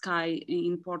dark sky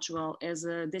in Portugal as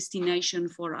a destination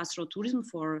for astrotourism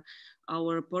for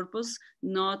our purpose,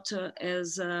 not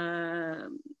as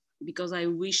because I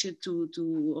wish it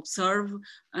to observe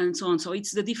and so on. So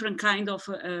it's the different kind of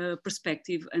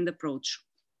perspective and approach.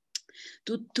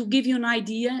 To give you an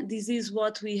idea, this is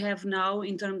what we have now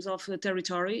in terms of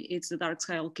territory. It's the dark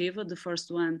sky Alqueva, the first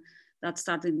one that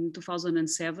started in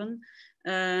 2007.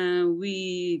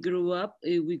 We grew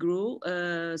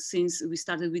since we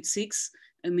started with 6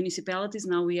 municipalities.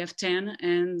 Now we have 10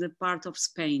 and the part of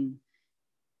Spain.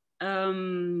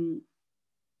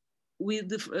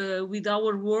 With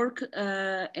our work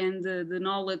and the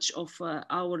knowledge of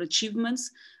our achievements,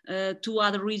 2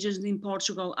 other regions in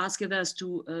Portugal asked us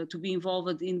to be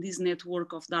involved in this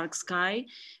network of dark sky.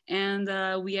 And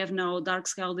we have now Dark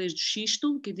Sky Aldeias do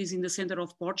Xisto, it is in the center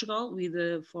of Portugal with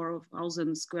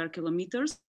 4,000 square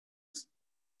kilometers.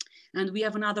 And we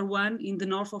have another one in the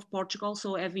north of Portugal,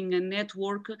 so having a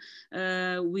network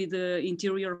with the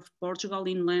interior of Portugal,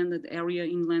 inland area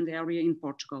in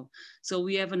Portugal. So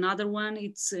we have another one,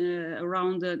 it's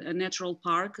around a natural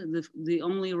park, the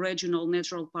only regional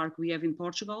natural park we have in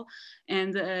Portugal.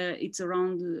 And it's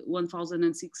around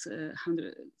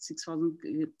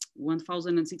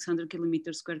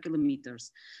 1,600 square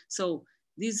kilometers. So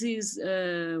this is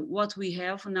what we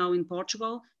have now in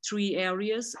Portugal, 3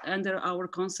 areas under our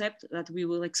concept that we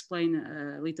will explain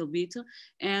a little bit.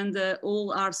 And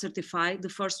all are certified. The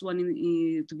first one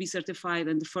to be certified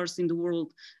and the first in the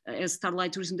world as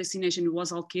Starlight tourism destination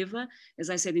was Alqueva, as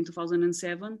I said, in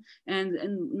 2007. And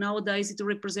nowadays it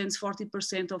represents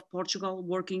 40% of Portugal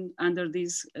working under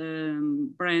this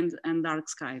brand and dark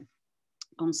sky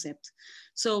concept.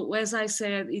 So as I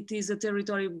said, it is a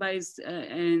territory based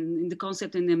in the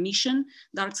concept and the mission.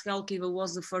 Dark Sky Alqueva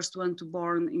was the first one to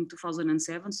born in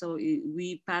 2007. So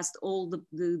we passed all the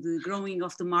growing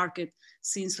of the market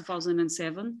since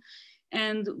 2007.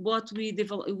 And what we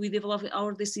developed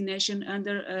our destination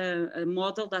under a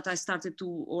model that I started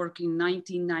to work in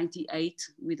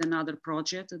 1998 with another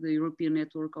project, the European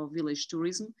Network of Village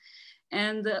Tourism.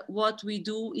 And what we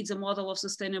do is a model of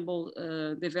sustainable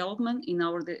development in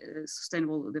our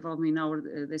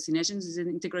destinations. Is an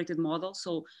integrated model.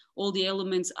 So all the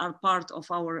elements are part of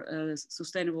our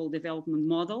sustainable development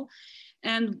model.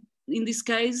 And in this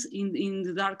case, in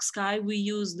the dark sky, we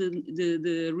use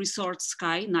the resort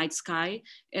sky, night sky,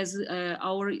 as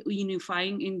our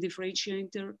unifying and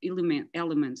differentiator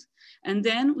element. And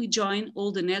then we join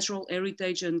all the natural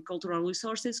heritage and cultural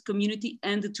resources, community,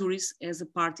 and the tourists as a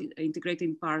part,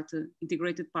 integrated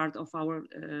part of our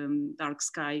dark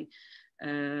sky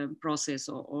process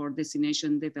or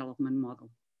destination development model.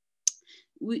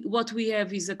 What we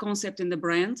have is a concept in the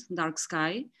brand, dark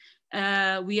sky.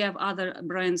 We have other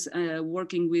brands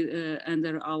working with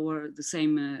under the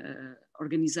same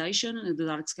organization. The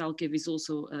Dark Sky Alqueva is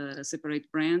also a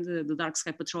separate brand. The Dark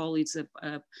Sky Patrol is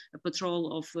a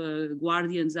patrol of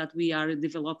guardians that we are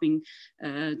developing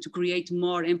to create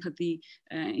more empathy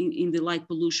in the light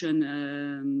pollution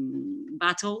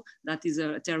battle. That is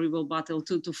a terrible battle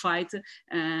to fight.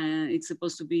 It's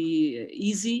supposed to be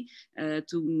easy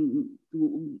to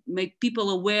make people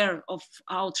aware of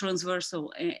how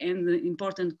transversal and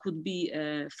important could be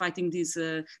fighting this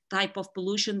type of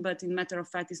pollution, but in matter of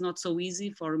fact, it's not so easy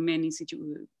for many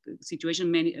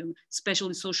situations,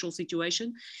 especially social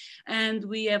situations. And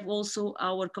we have also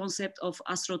our concept of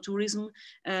astrotourism,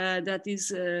 that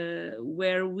is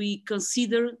where we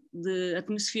consider the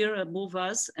atmosphere above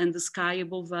us and the sky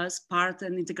above us part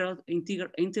and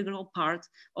integral part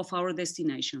of our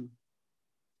destination.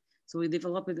 So we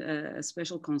developed a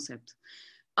special concept.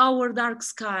 Our dark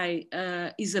sky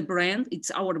is a brand,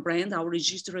 it's our brand, our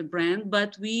registered brand,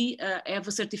 but we have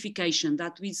a certification.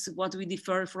 That is what we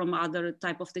differ from other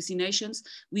type of destinations.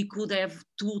 We could have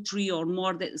 2, 3 or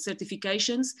more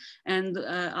certifications, and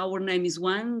our name is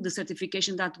one. The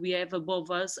certification that we have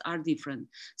above us are different.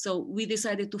 So we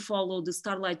decided to follow the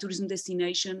Starlight Tourism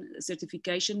Destination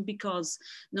certification because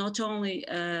not only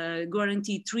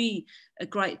guarantee 3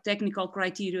 technical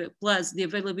criteria plus the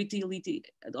availability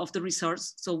of the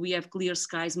resource. So we have clear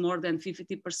skies. More than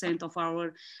 50% of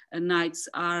our nights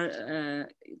are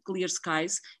clear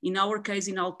skies. In our case,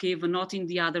 in Alqueva, not in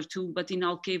the other 2, but in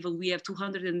Alqueva, we have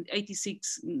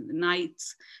 286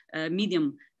 nights,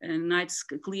 medium nights,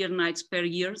 clear nights per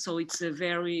year. So it's a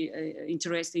very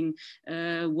interesting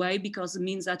way, because it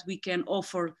means that we can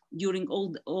offer during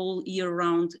all year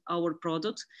round our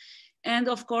product. And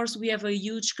of course, we have a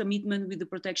huge commitment with the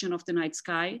protection of the night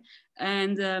sky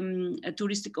and a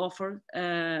touristic offer,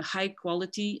 high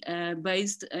quality,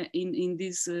 based in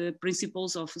these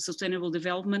principles of sustainable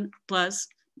development, plus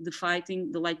the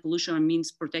fighting the light pollution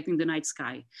means protecting the night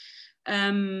sky.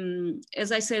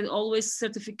 As I said, always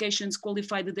certifications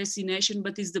qualify the destination,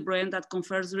 but it's the brand that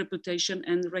confers reputation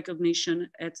and recognition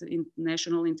at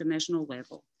national, international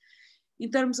level.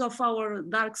 In terms of our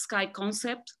dark sky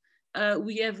concept,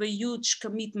 we have a huge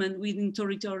commitment within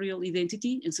territorial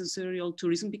identity and sensorial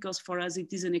tourism, because for us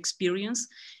it is an experience.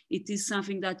 It is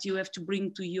something that you have to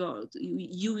bring to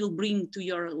you will bring to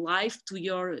your life, to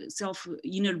your self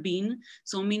inner being.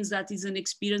 So it means that is an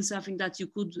experience, something that you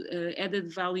could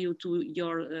added value to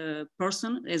your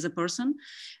person as a person.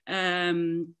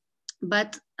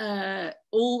 But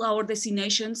all our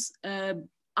destinations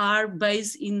are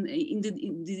based in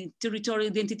the territorial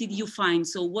identity you find.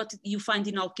 So what you find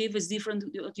in Alqueva is different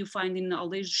to what you find in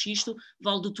Aldeia do Xisto,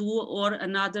 Val do Tua, or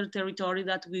another territory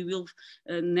that we will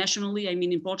nationally, I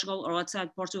mean in Portugal or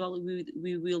outside Portugal,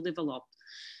 we will develop.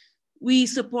 We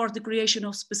support the creation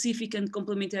of specific and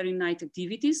complementary night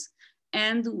activities,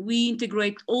 and we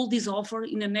integrate all this offer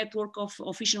in a network of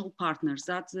official partners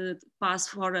that pass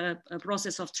for a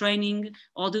process of training,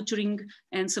 auditoring,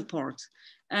 and support.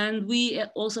 And we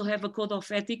also have a code of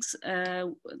ethics,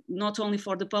 not only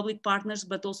for the public partners,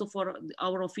 but also for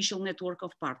our official network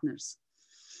of partners.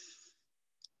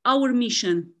 Our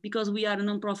mission, because we are a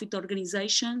non-profit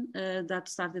organization that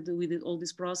started with all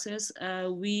this process,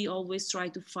 we always try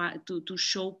to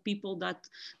show people that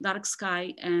dark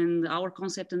sky and our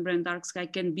concept and brand dark sky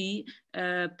can be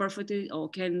perfectly, or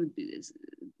can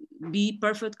be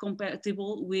perfect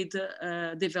compatible with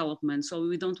development. So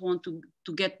we don't want to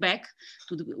get back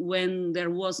to when there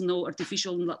was no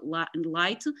artificial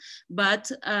light,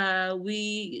 but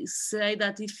we say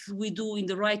that if we do in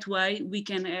the right way, we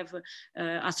can have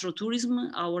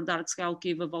astrotourism, our dark sky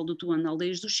Alqueva, Val do Tua, and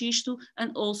Aldeias do Xisto,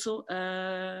 and also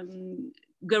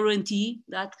guarantee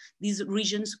that these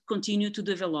regions continue to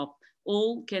develop.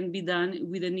 All can be done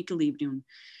with an equilibrium.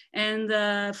 And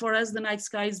for us, the night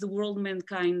sky is the world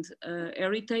mankind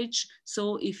heritage.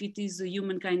 So if it is a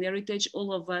humankind heritage,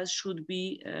 all of us should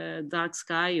be dark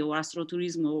sky or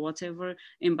astrotourism or whatever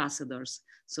ambassadors.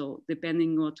 So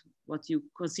depending on what you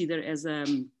consider as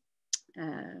the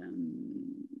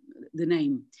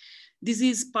name. This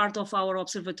is part of our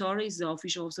observatory, the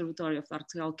official observatory of Dark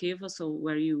Sky Alqueva, so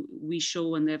where we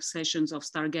show and have sessions of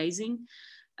stargazing.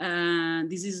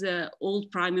 This is an old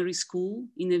primary school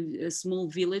in a small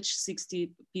village,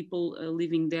 60 people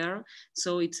living there.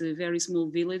 So it's a very small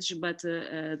village, but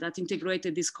that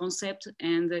integrated this concept,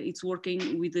 and it's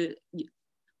working with the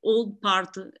old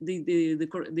part,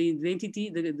 the identity,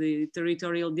 the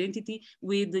territorial identity,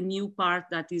 with the new part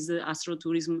that is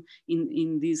astrotourism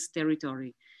in this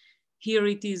territory. Here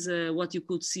it is what you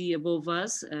could see above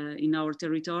us in our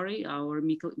territory, our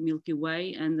Milky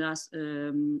Way, and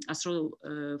astro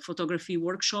photography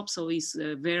workshop. So it's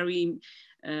a very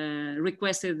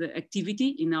requested activity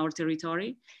in our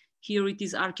territory. Here it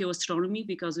is Astronomy,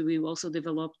 because we also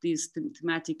developed this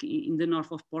thematic in the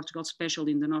north of Portugal,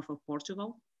 especially in the north of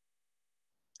Portugal.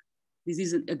 This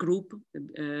is a group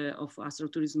of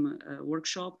Astrotourism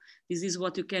Workshop. This is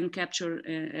what you can capture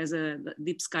as a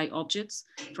deep sky objects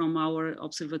from our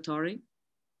observatory.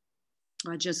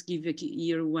 I just give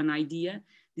here one idea.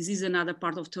 This is another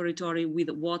part of territory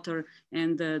with water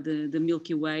and the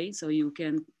Milky Way, so you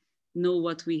can know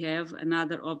what we have.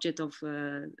 Another object of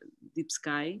deep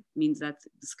sky means that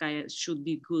the sky should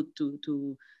be good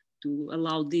to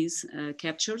allow these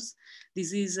captures.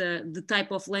 This is the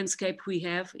type of landscape we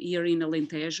have here in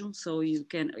Alentejo. So you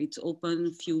can, it's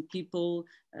open, few people,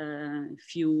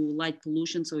 few light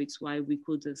pollution. So it's why we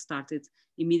could start it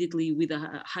immediately with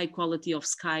a high quality of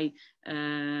sky.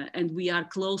 And we are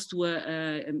close to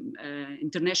an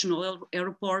international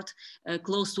airport,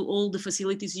 close to all the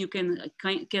facilities you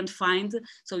can find.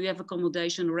 So you have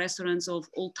accommodation, restaurants of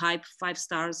all type, 5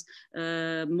 stars,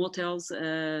 motels,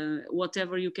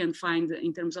 whatever you can find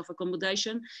in terms of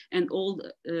accommodation, and all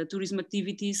tourism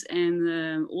activities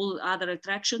and all other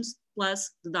attractions,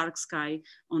 plus the dark sky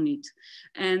on it.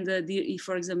 And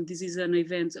for example, this is an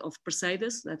event of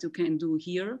Perseidas that you can do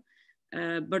here.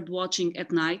 Bird watching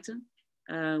at night.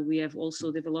 We have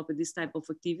also developed this type of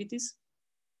activities.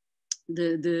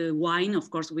 The wine, of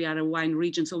course, we are a wine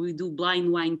region, so we do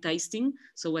blind wine tasting,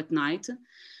 so at night.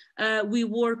 We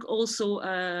work also,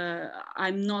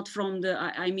 I'm not from the,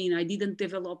 I mean, I didn't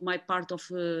develop my part of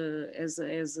as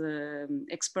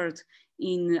expert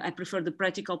in, I prefer the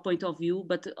practical point of view,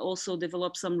 but also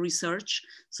develop some research.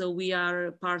 So we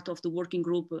are part of the working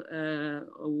group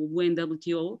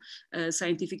WNWTO,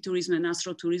 Scientific Tourism and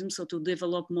Astrotourism. So to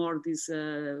develop more this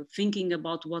thinking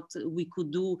about what we could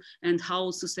do and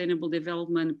how sustainable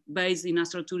development based in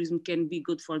astrotourism can be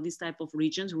good for this type of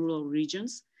regions, rural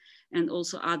regions, and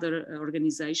also other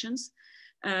organizations.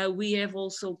 We have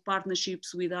also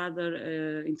partnerships with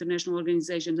other international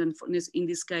organizations, and in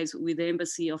this case with the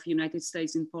Embassy of the United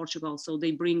States in Portugal. So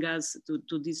they bring us to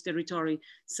this territory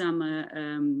some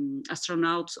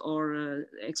astronauts or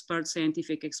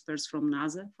scientific experts from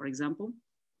NASA, for example.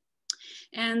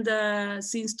 And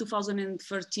since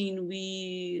 2013,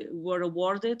 we were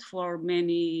awarded for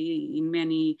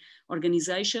many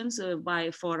organizations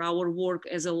for our work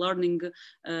as a learning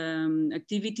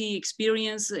activity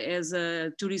experience, as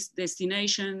a tourist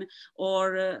destination,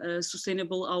 or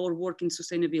sustainable, our work in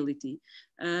sustainability.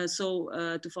 So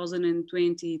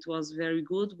 2020, it was very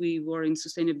good. We were in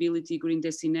sustainability, green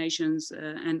destinations,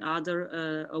 and other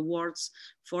awards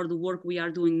for the work we are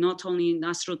doing, not only in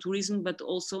astrotourism, but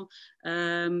also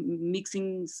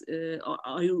mixing,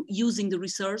 using the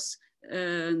resource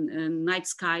night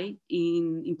sky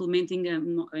in implementing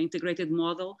an integrated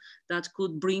model that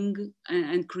could bring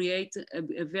and create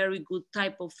a very good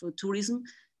type of tourism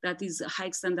that is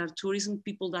high standard tourism,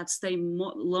 people that stay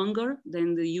longer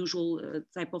than the usual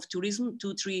type of tourism,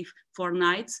 2, 3, 4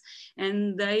 nights.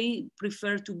 And they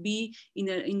prefer to be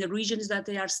in the regions that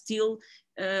they are still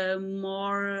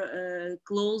more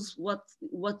close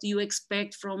what you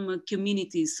expect from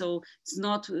communities. So it's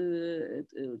not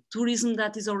tourism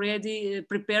that is already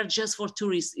prepared just for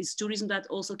tourists. It's tourism that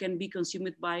also can be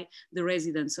consumed by the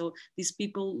residents. So these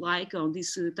people like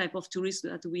this type of tourists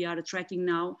that we are attracting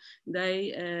now,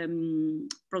 they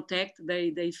protect,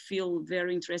 they feel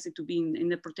very interested to be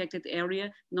in a protected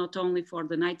area, not only for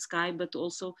the night sky, but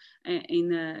also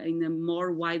in a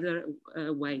more wider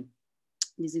way.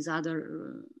 This is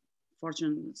other,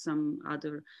 some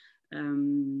other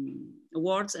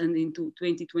awards, and into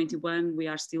 2021, we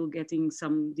are still getting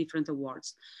some different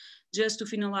awards. Just to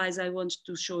finalize, I want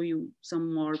to show you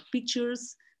some more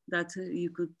pictures that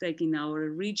you could take in our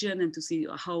region and to see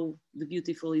how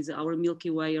beautiful is our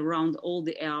Milky Way around all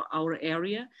our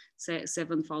area,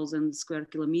 7,000 square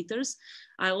kilometers.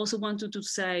 I also wanted to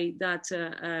say that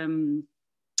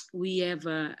we have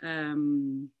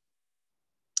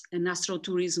an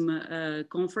astrotourism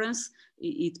conference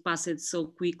it passed so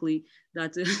quickly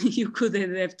that you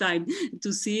couldn't have time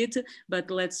to see it,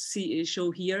 but let's show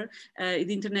here.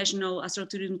 The International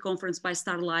Astrotourism Conference by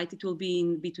Starlight, it will be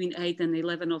in between 8 and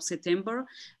 11 of September.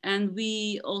 And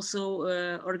we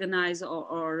also organized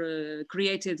or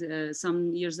created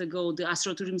some years ago the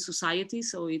Astrotourism Society.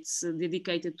 So it's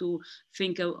dedicated to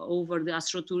think over the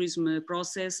astrotourism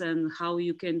process and how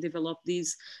you can develop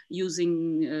this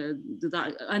using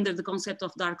under the concept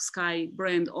of dark sky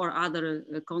brand or other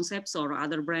concepts or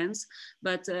other brands.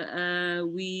 But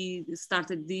we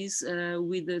started this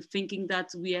with the thinking that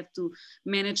we have to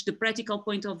manage the practical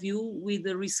point of view with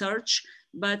the research,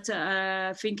 but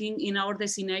thinking in our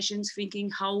destinations, thinking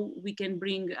how we can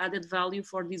bring added value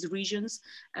for these regions,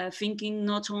 thinking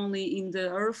not only in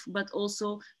the earth, but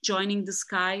also joining the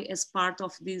sky as part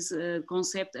of this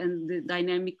concept and the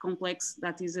dynamic complex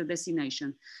that is a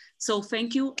destination. So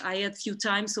thank you. I had few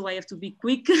times, so I have to be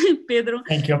quick, Pedro.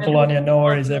 Thank you, Apolónia. No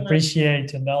worries, I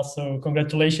appreciate. And also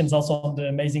congratulations also on the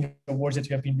amazing awards that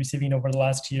you have been receiving over the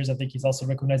last years. I think it's also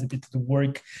recognized a bit of the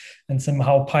work and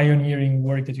somehow pioneering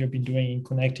work that you have been doing in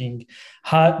connecting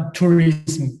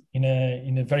tourism in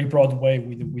a very broad way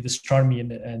with astronomy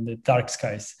and the dark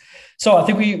skies. So I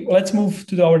think let's move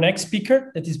to our next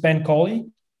speaker, that is Ben Coley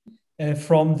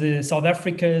from the South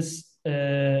Africa's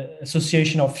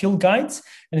Association of Field Guides,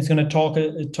 and he's going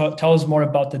to tell us more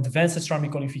about the Advanced Astronomy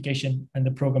Qualification and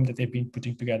the program that they've been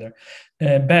putting together.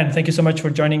 Ben, thank you so much for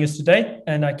joining us today,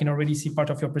 and I can already see part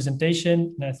of your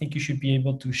presentation, and I think you should be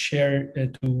able to share,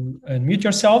 to unmute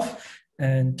yourself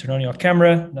and turn on your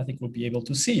camera, and I think we'll be able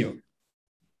to see you.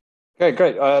 Okay,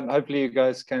 great. Hopefully you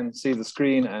guys can see the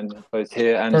screen and both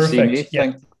hear and Perfect. See me.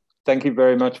 Yeah. Thank you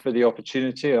very much for the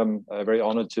opportunity. I'm very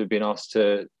honored to have been asked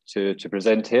to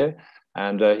present here.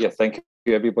 And yeah, thank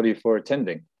you everybody for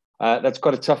attending. That's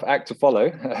quite a tough act to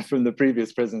follow from the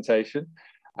previous presentation.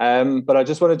 But I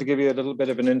just wanted to give you a little bit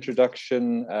of an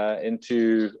introduction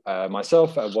into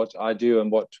myself and what I do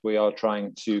and what we are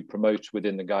trying to promote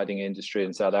within the guiding industry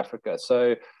in South Africa.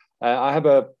 So I have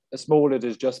a small, it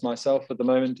is just myself at the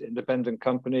moment, independent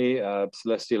company,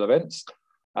 Celestial Events,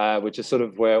 which is sort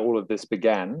of where all of this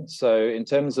began. So in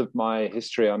terms of my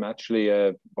history, I'm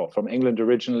actually from England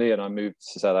originally, and I moved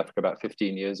to South Africa about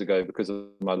 15 years ago because of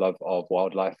my love of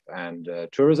wildlife and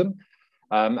tourism,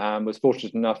 and was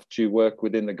fortunate enough to work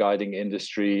within the guiding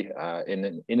industry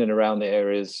in and around the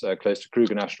areas close to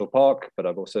Kruger National Park, but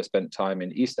I've also spent time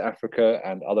in East Africa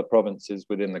and other provinces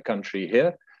within the country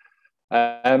here.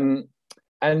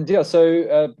 And yeah,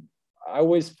 so I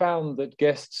always found that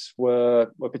guests were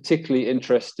particularly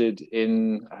interested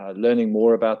in learning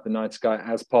more about the night sky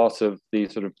as part of the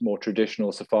sort of more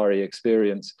traditional safari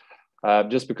experience,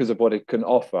 just because of what it can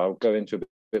offer. I'll go into a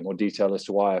bit more detail as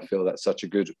to why I feel that's such a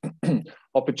good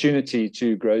opportunity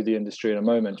to grow the industry in a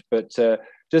moment. But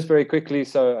just very quickly,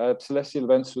 so Celestial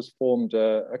Events was formed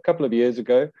a couple of years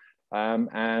ago,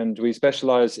 and we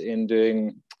specialize in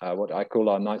doing what I call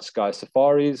our night sky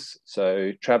safaris.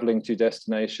 So traveling to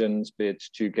destinations, be it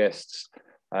to guests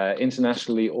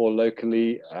internationally or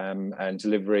locally, and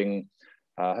delivering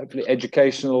hopefully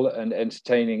educational and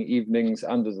entertaining evenings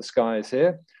under the skies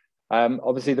here.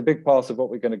 Obviously, the big part of what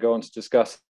we're going to go on to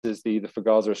discuss is the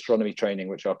Fugaza astronomy training,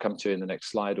 which I'll come to in the next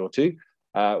slide or two.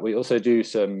 We also do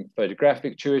some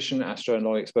photographic tuition, astro and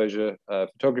long exposure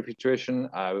photography tuition.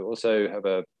 We also have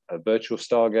a virtual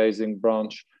stargazing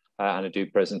branch, and I do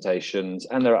presentations,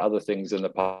 and there are other things in the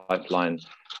pipeline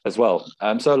as well.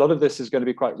 So a lot of this is going to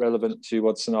be quite relevant to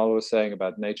what Sonal was saying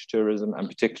about nature tourism, and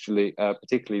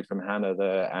particularly from Hannah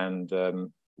there,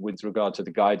 and with regard to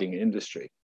the guiding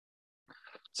industry.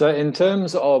 So in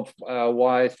terms of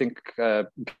why I think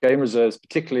game reserves,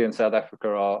 particularly in South Africa,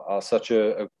 are such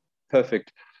a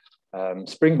perfect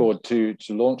springboard to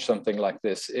launch something like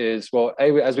this is, well,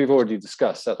 as we've already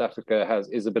discussed, South Africa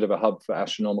is a bit of a hub for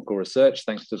astronomical research,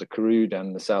 thanks to the Karoo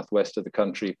and the southwest of the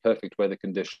country, perfect weather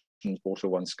conditions, water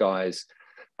one skies,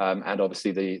 and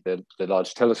obviously the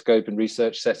large telescope and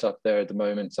research set up there at the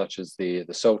moment, such as the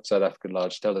SALT South African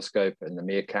Large Telescope and the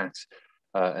Meerkat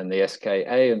and the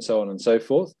SKA and so on and so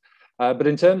forth. But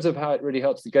in terms of how it really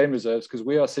helps the game reserves, because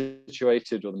we are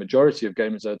situated, or the majority of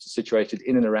game reserves are situated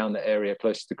in and around the area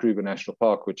close to the Kruger National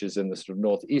Park, which is in the sort of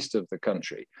northeast of the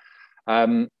country.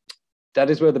 That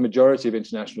is where the majority of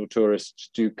international tourists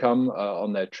do come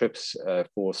on their trips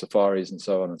for safaris and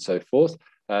so on and so forth.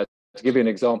 To give you an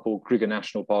example, Kruger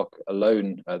National Park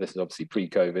alone, this is obviously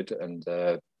pre-COVID, and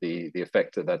the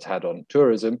effect that that's had on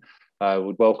tourism,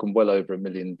 would welcome well over 1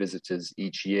 million visitors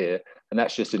each year. And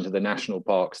that's just into the national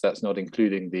parks. That's not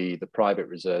including the private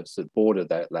reserves that border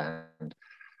that land.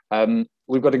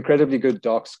 we've got incredibly good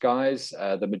dark skies.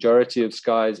 The majority of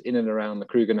skies in and around the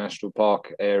Kruger National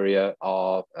Park area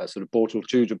are sort of Bortle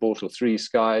 2 to Bortle 3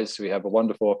 skies. So we have a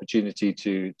wonderful opportunity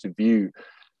to view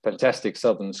fantastic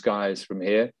southern skies from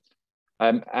here.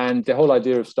 And the whole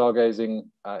idea of stargazing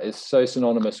is so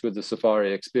synonymous with the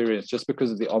safari experience just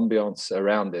because of the ambiance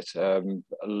around it. A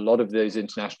lot of these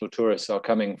international tourists are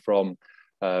coming from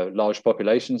large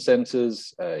population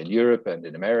centers in Europe and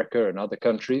in America and other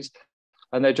countries,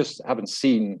 and they just haven't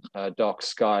seen dark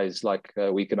skies like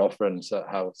we can offer, and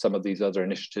how some of these other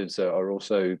initiatives are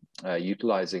also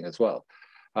utilizing as well.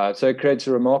 So it creates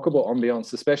a remarkable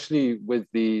ambiance, especially with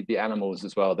the animals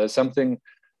as well. There's something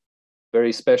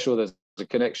very special. There's a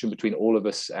connection between all of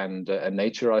us and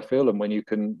nature, I feel. And when you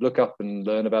can look up and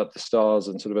learn about the stars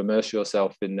and sort of immerse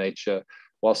yourself in nature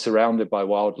while surrounded by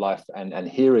wildlife and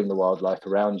hearing the wildlife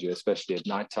around you, especially at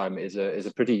nighttime, is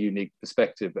a pretty unique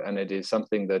perspective. And it is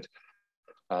something that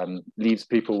leaves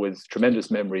people with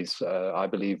tremendous memories, I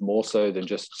believe, more so than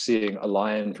just seeing a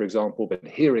lion, for example, but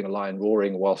hearing a lion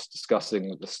roaring whilst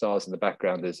discussing the stars in the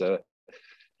background is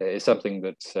something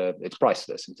that it's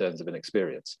priceless in terms of an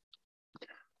experience.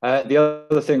 The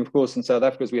other thing, of course, in South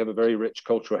Africa is we have a very rich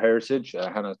cultural heritage.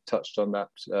 Hannah touched on that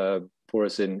for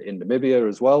us in Namibia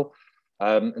as well.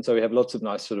 And so we have lots of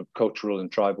nice sort of cultural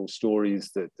and tribal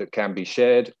stories that can be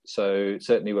shared. So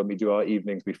certainly when we do our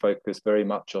evenings, we focus very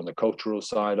much on the cultural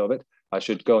side of it. I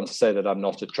should go on to say that I'm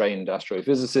not a trained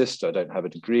astrophysicist. I don't have a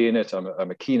degree in it. I'm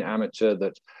a keen amateur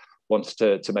that wants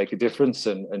to make a difference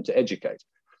and to educate.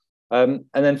 And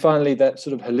then finally, that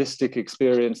sort of holistic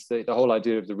experience, the whole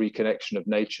idea of the reconnection of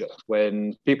nature.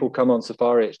 When people come on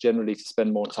safari, it's generally to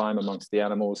spend more time amongst the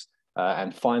animals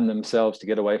and find themselves, to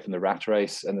get away from the rat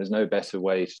race. And there's no better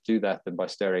way to do that than by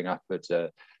staring up at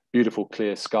beautiful,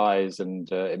 clear skies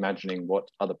and imagining what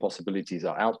other possibilities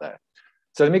are out there.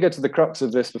 So let me get to the crux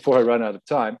of this before I run out of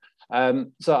time.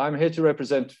 So I'm here to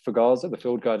represent FGASA, the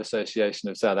Field Guide Association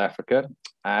of South Africa.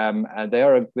 And they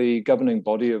are the governing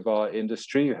body of our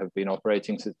industry, have been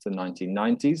operating since the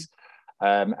 1990s,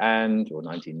 or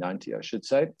 1990, I should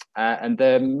say. And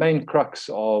their main crux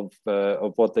of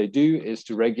what they do is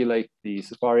to regulate the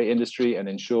safari industry and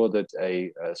ensure that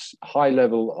a high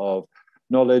level of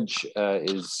knowledge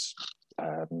is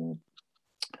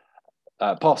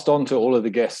passed on to all of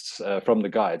the guests from the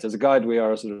guides. As a guide, we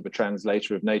are a sort of a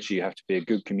translator of nature. You have to be a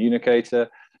good communicator.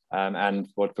 And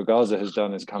what FGASA has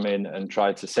done is come in and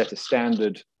tried to set a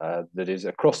standard that is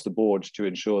across the board to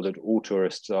ensure that all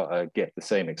tourists get the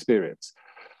same experience.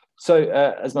 So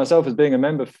as myself, as being a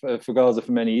member of FGASA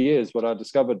for many years, what I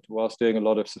discovered whilst doing a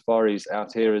lot of safaris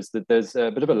out here is that there's a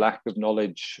bit of a lack of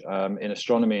knowledge in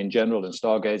astronomy in general, and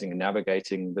stargazing and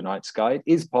navigating the night sky. It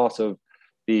is part of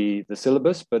the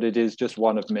syllabus, but it is just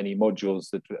one of many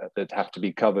modules that have to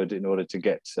be covered in order to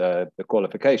get the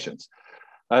qualifications.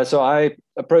 So I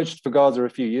approached FGASA a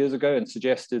few years ago and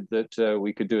suggested that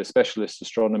we could do a specialist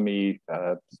astronomy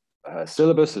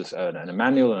syllabus and a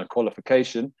manual and a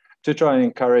qualification to try and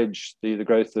encourage the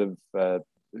growth of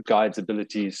guides'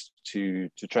 abilities to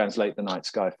translate the night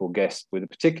sky for guests, with a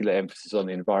particular emphasis on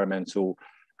the environmental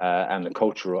and the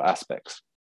cultural aspects.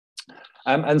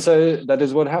 And so that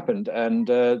is what happened.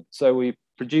 And so we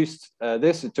produced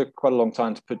this. It took quite a long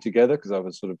time to put together because I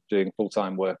was sort of doing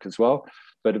full-time work as well,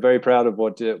 but very proud of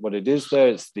what it is there.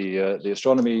 It's the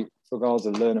Astronomy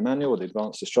FGASA Learner Manual, the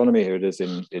Advanced Astronomy. Here it is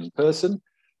in person.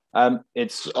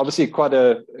 It's obviously going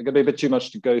to be a bit too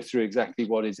much to go through exactly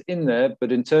what is in there,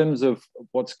 but in terms of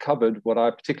what's covered, what I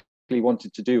particularly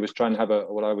wanted to do was try and have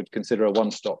what I would consider a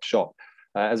one-stop shop.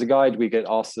 As a guide, we get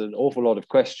asked an awful lot of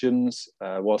questions.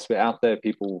 Whilst we're out there,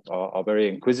 people are very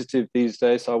inquisitive these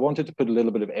days. So I wanted to put a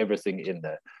little bit of everything in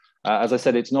there. As I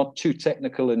said, it's not too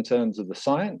technical in terms of the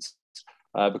science,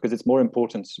 because it's more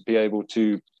important to be able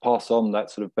to pass on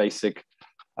that sort of basic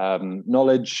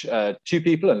knowledge to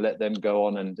people and let them go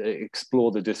on and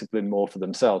explore the discipline more for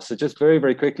themselves. So just very,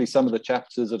 very quickly, some of the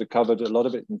chapters that are covered, a lot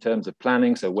of it in terms of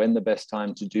planning. So when the best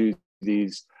time to do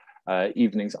these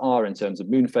evenings are in terms of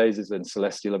moon phases and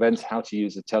celestial events, how to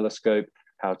use a telescope,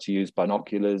 how to use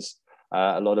binoculars,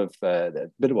 a little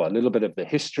bit of the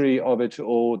history of it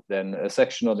all, then a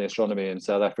section on the astronomy in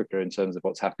South Africa in terms of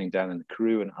what's happening down in the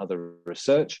Karoo and other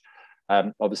research.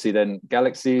 Obviously then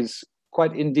galaxies,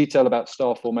 quite in detail about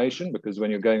star formation, because when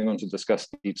you're going on to discuss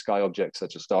deep sky objects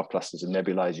such as star clusters and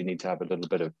nebulae, you need to have a little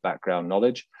bit of background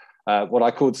knowledge. What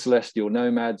I called celestial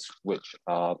nomads, which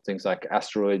are things like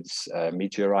asteroids,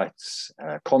 meteorites,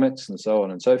 comets, and so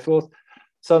on and so forth.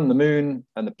 Sun, the moon,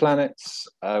 and the planets,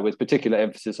 with particular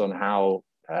emphasis on how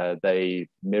They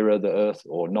mirror the Earth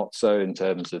or not so in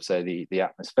terms of, say, the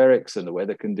atmospherics and the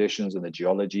weather conditions and the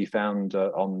geology found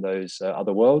on those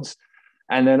other worlds.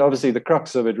 And then obviously the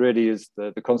crux of it really is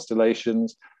the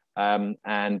constellations,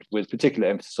 and with particular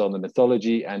emphasis on the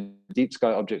mythology and deep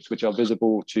sky objects which are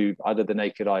visible to either the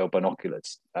naked eye or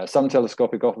binoculars. Some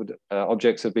telescopic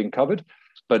objects have been covered,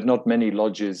 but not many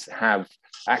lodges have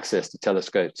access to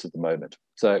telescopes at the moment.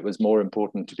 So it was more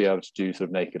important to be able to do sort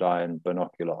of naked eye and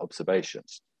binocular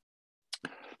observations.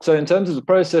 So in terms of the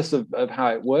process of how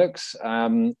it works,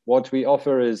 what we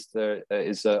offer is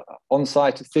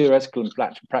on-site theoretical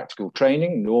and practical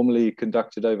training, normally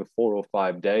conducted over 4 or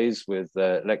 5 days with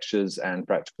lectures and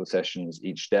practical sessions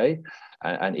each day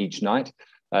and each night.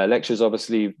 Lectures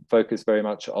obviously focus very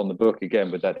much on the book, again,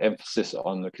 with that emphasis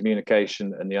on the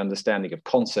communication and the understanding of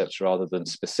concepts rather than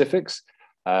specifics.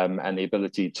 And the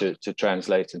ability to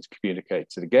translate and to communicate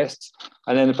to the guests.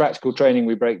 And then the practical training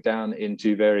we break down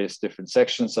into various different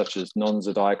sections, such as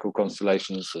non-zodiacal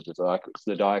constellations. So the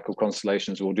zodiacal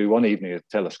constellations will do one evening of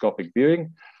telescopic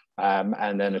viewing,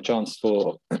 and then a chance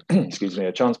for, excuse me,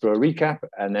 a chance for a recap,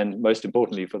 and then most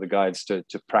importantly for the guides to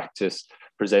practice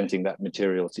presenting that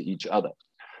material to each other.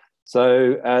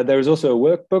 So there is also a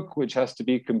workbook which has to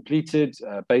be completed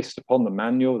based upon the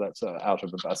manual. That's out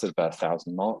of about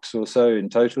 1,000 marks or so in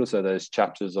total. So there's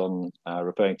chapters on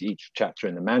referring to each chapter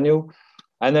in the manual.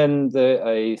 And then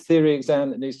a theory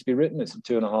exam that needs to be written. It's a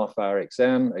 2.5-hour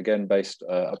exam, again, based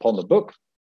upon the book.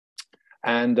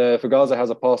 And Fugaza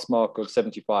has a pass mark of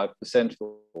 75%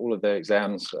 for all of their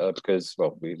exams because,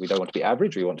 well, we don't want to be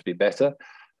average, we want to be better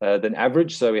than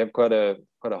average. So we have quite a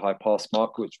high pass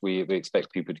mark, which we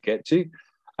expect people to get to.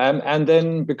 And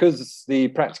then because the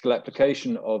practical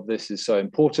application of this is so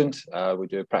important, we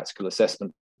do a practical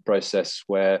assessment process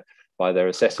whereby there are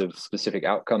a set of specific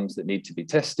outcomes that need to be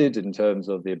tested in terms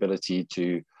of the ability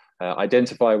to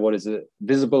identify what is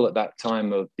visible at that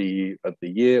time of the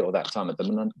year or that time of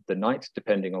the night,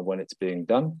 depending on when it's being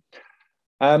done.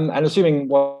 And assuming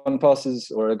one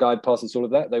passes or a guide passes all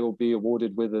of that, they will be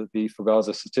awarded with the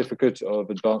Fugaza Certificate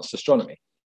of Advanced Astronomy.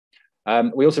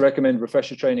 We also recommend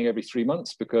refresher training every 3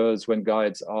 months because when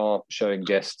guides are showing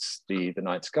guests the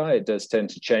night sky, it does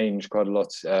tend to change quite a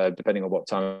lot depending on what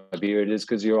time of year it is,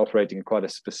 because you're operating in quite a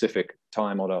specific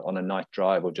time on a night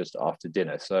drive or just after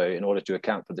dinner. So in order to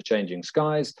account for the changing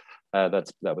skies,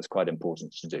 that was quite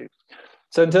important to do.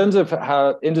 So in terms of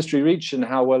how industry reach and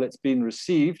how well it's been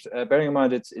received, bearing in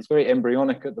mind it's very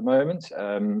embryonic at the moment,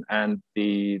 and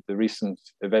the recent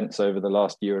events over the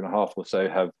last year and a half or so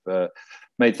have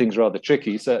made things rather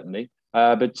tricky, certainly.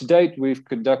 But to date, we've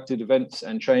conducted events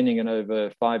and training in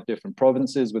over 5 different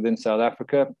provinces within South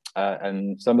Africa,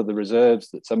 and some of the reserves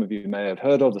that some of you may have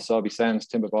heard of, the Sabi Sands,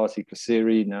 Timbabasi,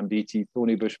 Kasiri, Nambiti,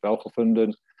 Thornybush,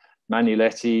 Belgefontein,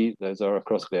 Manuleti, those are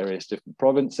across various different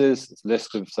provinces. It's a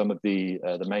list of some of the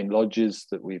main lodges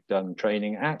that we've done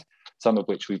training at, some of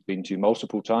which we've been to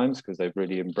multiple times because they've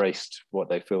really embraced what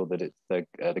they feel that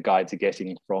the guides are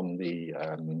getting from the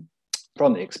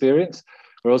experience.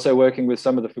 We're also working with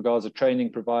some of the Fugaza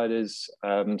training providers,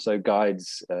 so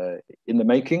guides in the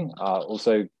making are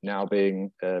also now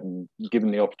being given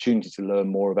the opportunity to learn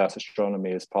more about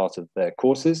astronomy as part of their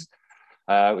courses.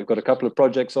 We've got a couple of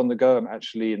projects on the go. I'm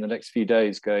actually in the next few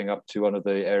days going up to one of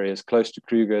the areas close to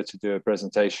Kruger to do a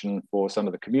presentation for some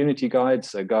of the community guides,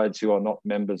 so guides who are not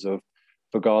members of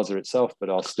Fugaza itself, but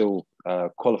are still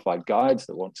qualified guides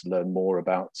that want to learn more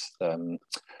about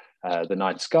the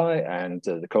night sky and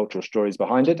the cultural stories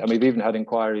behind it. And we've even had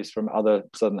inquiries from other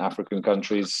Southern African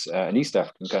countries and East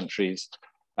African countries,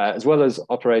 as well as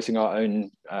operating our own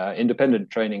independent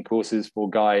training courses for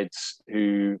guides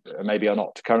who maybe are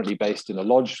not currently based in a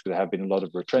lodge, because there have been a lot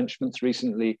of retrenchments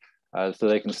recently, so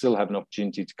they can still have an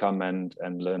opportunity to come and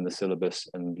learn the syllabus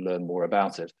and learn more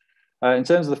about it. In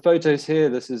terms of the photos here,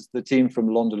 this is the team from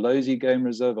Londolozi Game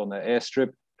Reserve on their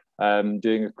airstrip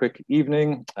doing a quick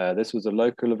evening. This was a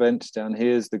local event. Down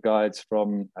here is the guides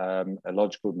from a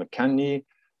lodge called Makanyi,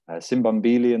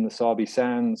 Simbambili in the Sabi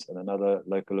Sands, and another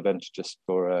local event just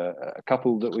for a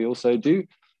couple that we also do.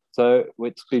 So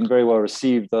it's been very well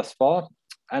received thus far.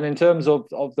 And in terms of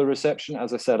the reception,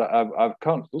 as I said, I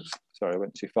can't, oops, sorry, I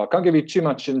went too far. I can't give you too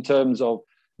much in terms of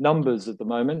numbers at the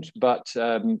moment, but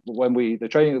the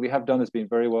training that we have done has been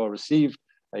very well received.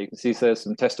 You can see there's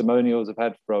some testimonials I've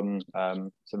had from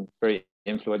some very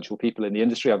influential people in the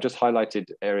industry. I've just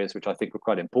highlighted areas which I think were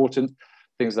quite important.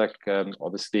 Things like,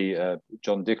 obviously,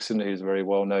 John Dixon, who's very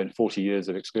well known, 40 years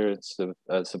of experience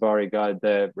of safari guide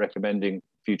there, recommending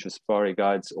future safari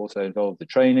guides, also involved the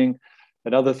training.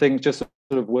 And other things, just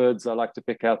sort of words I like to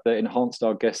pick out there, enhanced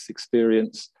our guests'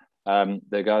 experience,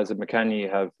 The guys at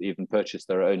Makani have even purchased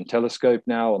their own telescope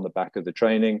now on the back of the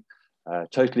training.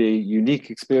 Totally unique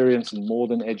experience and more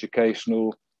than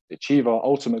educational. Achieve our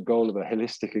ultimate goal of a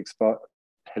holistic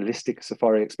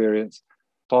safari experience,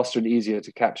 faster and easier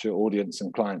to capture audience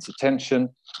and clients' attention.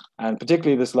 And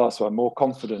particularly this last one, more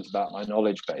confident about my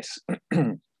knowledge base.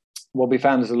 What we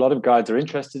found is a lot of guides are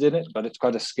interested in it, but it's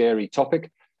quite a scary topic.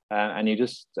 And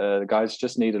the guys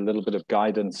just need a little bit of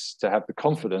guidance to have the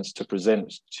confidence to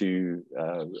present to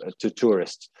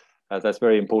tourists. That's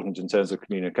very important in terms of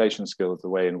communication skills, the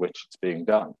way in which it's being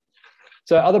done.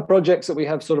 So other projects that we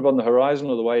have sort of on the horizon,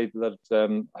 or the way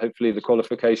that hopefully the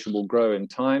qualification will grow in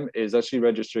time, is actually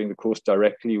registering the course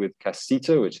directly with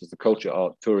CASITA, which is the Culture,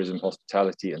 Art, Tourism,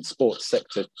 Hospitality and Sports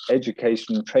Sector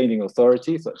Education and Training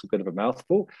Authority. So it's a bit of a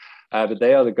mouthful, but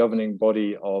they are the governing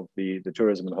body of the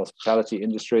tourism and hospitality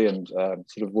industry, and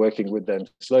sort of working with them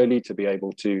slowly to be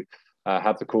able to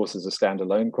have the course as a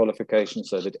standalone qualification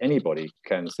so that anybody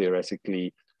can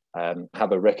theoretically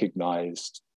have a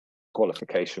recognized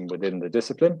qualification within the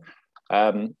discipline.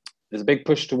 There's a big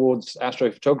push towards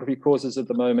astrophotography courses at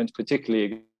the moment,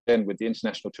 particularly again with the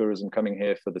international tourism coming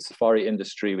here for the safari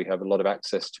industry. We have a lot of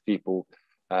access to people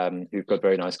who've got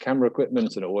very nice camera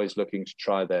equipment and are always looking to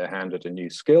try their hand at a new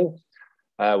skill.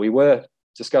 We were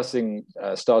discussing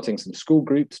starting some school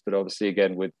groups, but obviously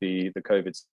again with the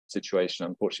COVID situation,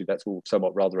 unfortunately that's all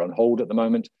somewhat rather on hold at the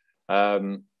moment.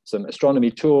 Some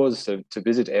astronomy tours, so to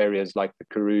visit areas like the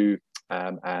Karoo,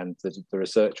 and the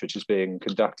research which is being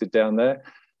conducted down there,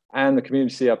 and the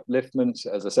community upliftment.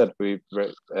 As I said, in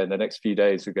the next few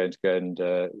days we're going to go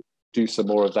and do some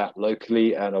more of that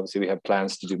locally, and obviously we have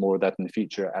plans to do more of that in the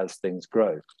future as things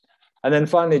grow. And then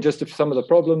finally, just some of the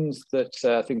problems that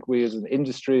I think we as an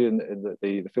industry and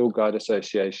the Field Guide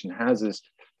Association has is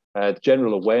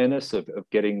general awareness of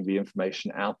getting the information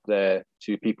out there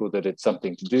to people that it's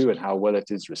something to do and how well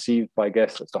it is received by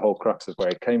guests. That's the whole crux of where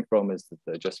it came from, is that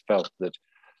they just felt that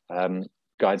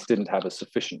guides didn't have a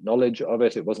sufficient knowledge of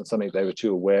it. It wasn't something they were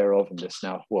too aware of, and this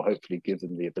now will hopefully give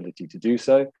them the ability to do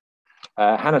so.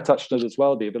 Hannah touched on it as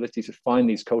well, the ability to find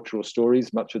these cultural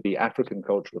stories. Much of the African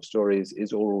cultural stories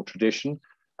is oral tradition.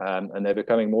 And they're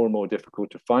becoming more and more difficult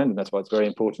to find. And that's why it's very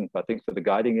important, I think, for the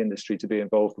guiding industry to be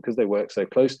involved, because they work so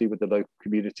closely with the local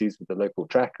communities, with the local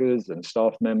trackers and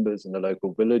staff members and the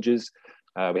local villages.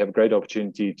 We have a great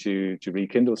opportunity to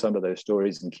rekindle some of those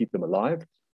stories and keep them alive.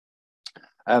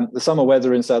 The summer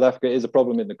weather in South Africa is a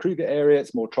problem in the Kruger area.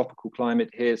 It's more tropical climate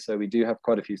here, so we do have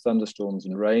quite a few thunderstorms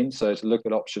and rain. So to look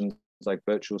at options like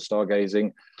virtual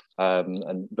stargazing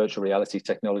and virtual reality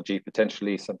technology,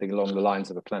 potentially something along the lines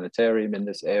of a planetarium in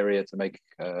this area to make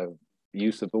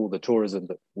use of all the tourism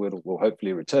that will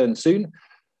hopefully return soon.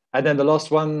 And then the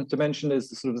last one to mention is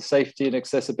the sort of the safety and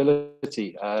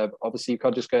accessibility. Obviously, you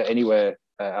can't just go anywhere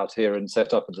out here and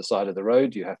set up at the side of the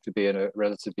road. You have to be in a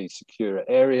relatively secure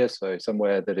area, so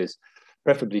somewhere that is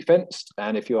preferably fenced.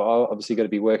 And if you are obviously going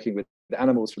to be working with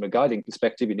animals from a guiding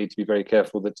perspective, you need to be very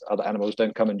careful that other animals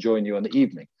don't come and join you in the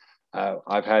evening.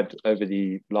 I've had over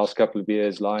the last couple of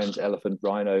years, lions, elephant,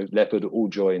 rhino, leopard all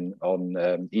join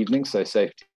on evenings, so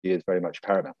safety is very much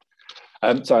paramount.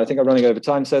 So I think I'm running over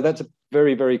time. So that's a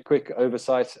very, very quick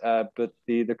oversight, but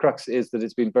the crux is that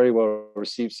it's been very well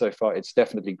received so far. It's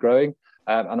definitely growing,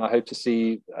 and I hope to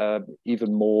see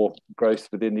even more growth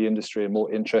within the industry and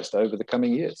more interest over the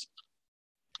coming years.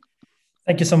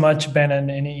 Thank you so much, Ben.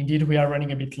 And indeed, we are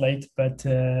running a bit late, but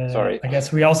sorry. I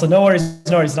guess we also know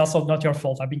it's also not your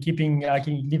fault. I've been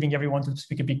leaving everyone to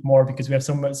speak a bit more because we have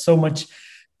so much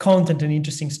content and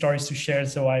interesting stories to share.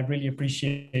 So I really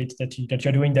appreciate that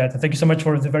you're doing that. And thank you so much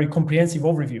for the very comprehensive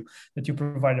overview that you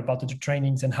provided about the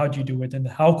trainings and how do you do it and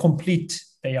how complete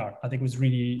they are. I think it was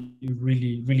really,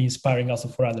 really, really inspiring also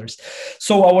for others.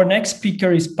 So our next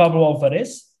speaker is Pablo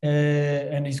Alvarez,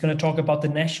 and he's going to talk about the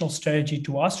national strategy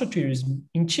to astrotourism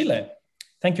in Chile.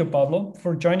 Thank you, Pablo,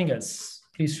 for joining us.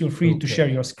 Please feel free to share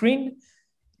your screen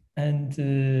and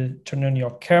turn on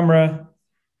your camera.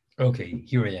 Okay,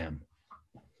 here I am.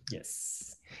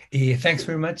 Yes. Thanks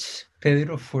very much,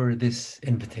 Pedro, for this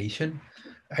invitation.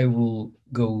 I will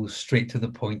go straight to the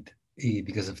point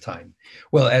because of time.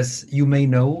 Well, as you may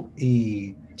know,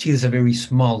 Chile is a very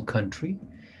small country.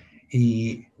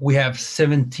 We have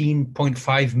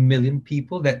 17.5 million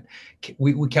people that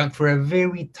we count for a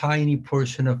very tiny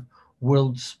portion of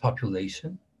world's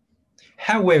population.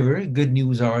 However, good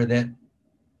news are that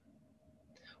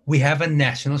we have a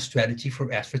national strategy for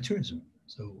astrotourism.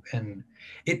 So, and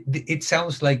it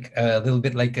sounds like a little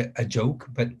bit like a joke,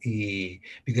 but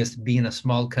because being a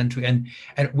small country, and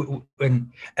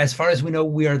as far as we know,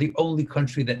 we are the only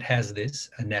country that has this,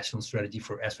 a national strategy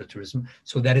for astrotourism.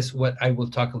 So that is what I will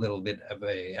talk a little bit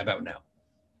about now.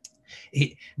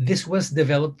 This was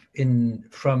developed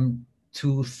from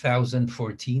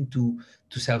 2014 to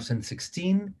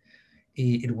 2016.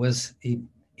 It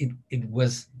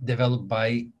was developed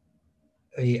by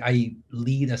I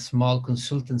lead a small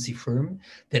consultancy firm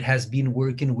that has been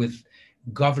working with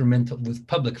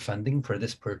public funding for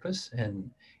this purpose.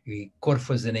 And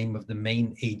Corfo is the name of the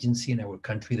main agency in our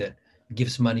country that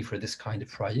gives money for this kind of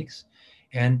projects.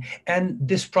 And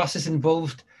this process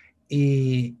involved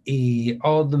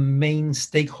all the main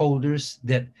stakeholders,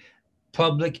 that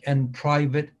public and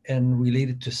private and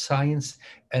related to science,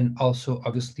 and also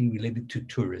obviously related to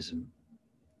tourism.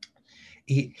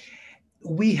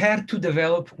 We had to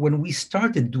develop, when we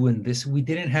started doing this, we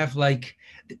didn't have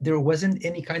there wasn't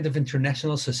any kind of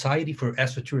international society for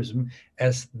astrotourism,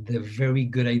 as the very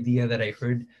good idea that I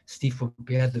heard Steve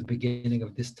Pompea at the beginning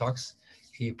of this talks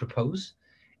propose.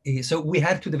 So we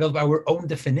had to develop our own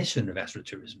definition of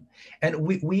astrotourism. And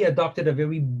we adopted a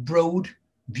very broad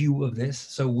view of this.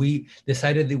 So we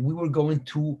decided that we were going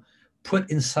to put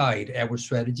inside our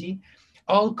strategy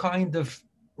all kind of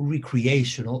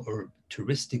recreational or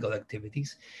touristical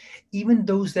activities, even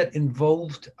those that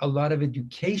involved a lot of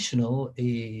educational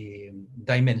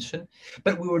dimension,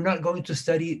 but we were not going to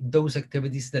study those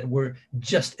activities that were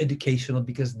just educational,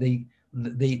 because they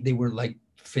were like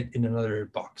fit in another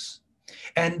box.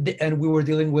 And we were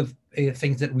dealing with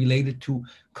things that related to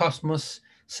cosmos,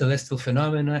 celestial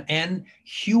phenomena, and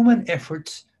human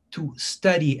efforts to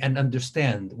study and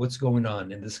understand what's going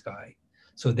on in the sky.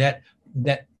 So that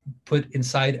put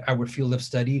inside our field of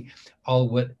study all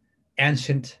what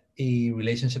ancient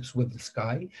relationships with the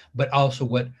sky, but also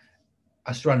what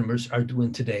astronomers are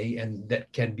doing today, and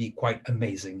that can be quite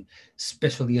amazing,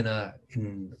 especially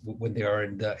when they are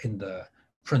in the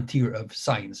frontier of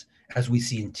science, as we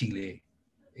see in Chile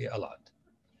a lot.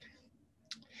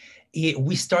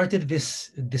 We started this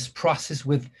process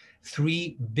with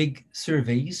 3 big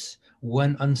surveys,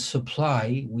 one on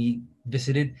supply. We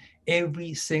visited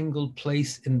every single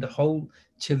place in the whole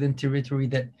Chilean territory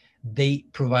that they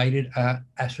provided a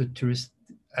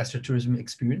astrotourism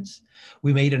experience.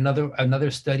 We made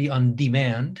another study on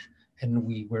demand, and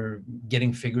we were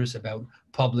getting figures about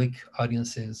public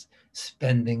audiences,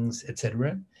 spendings,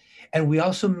 etc. And we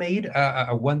also made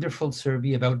a wonderful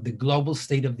survey about the global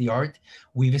state of the art.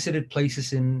 We visited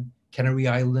places in Canary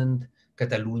Island,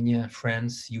 Catalonia,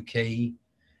 France, UK,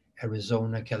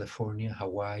 Arizona, California,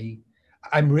 Hawaii.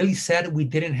 I'm really sad we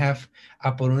didn't have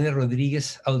Apolónia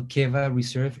Rodrigues Alqueva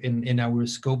Reserve in our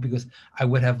scope, because I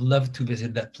would have loved to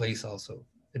visit that place also.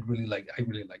 I really liked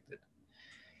it.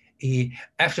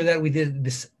 After that, we did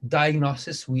this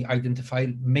diagnosis. We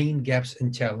identified main gaps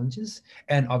and challenges,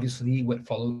 and obviously what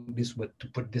followed this was to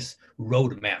put this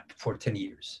roadmap for 10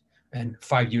 years, and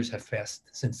 5 years have passed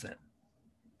since then.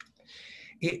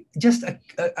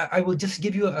 I will just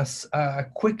give you a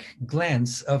quick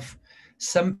glance of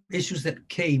some issues that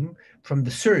came from the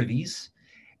surveys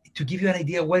to give you an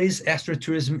idea what is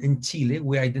astrotourism in Chile.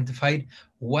 We identified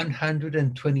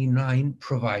 129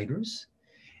 providers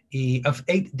of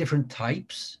 8 different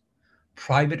types: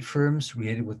 private firms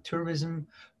related with tourism,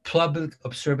 public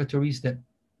observatories that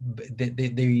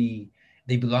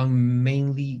they belong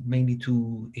mainly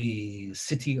to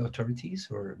city authorities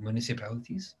or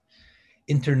municipalities,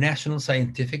 international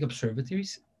scientific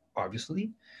observatories,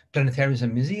 obviously, planetariums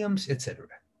and museums, etc.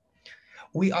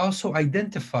 We also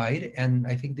identified, and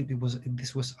I think that there was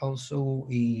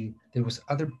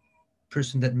other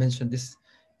person that mentioned this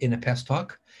in a past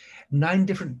talk, 9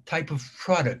 different type of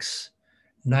products: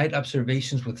 night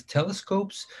observations with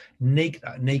telescopes,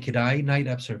 naked eye night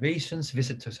observations,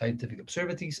 visit to scientific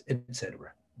observatories,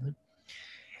 etc.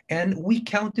 And we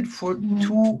counted for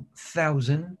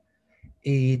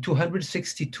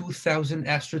 262,000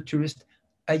 astrotourists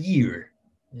a year.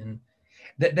 And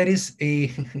that is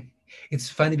it's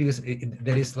funny because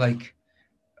that is like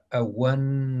a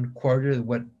 1/4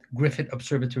 what Griffith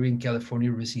Observatory in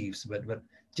California receives, but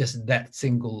just that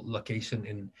single location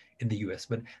in the US.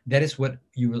 But that is what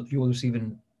you will receive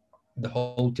in the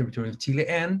whole territory of Chile.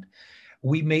 And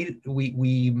we made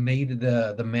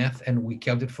the math, and we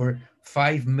counted for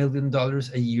 $5 million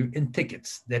a year in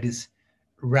tickets. That is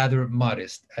rather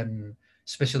modest, and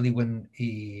especially when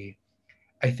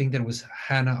I think there was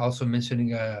Hannah also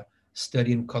mentioning a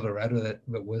study in Colorado that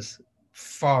was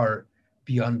far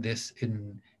beyond this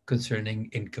in concerning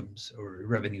incomes or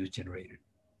revenues generated.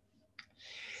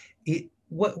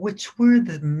 which were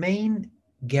the main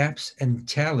gaps and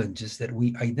challenges that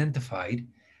we identified.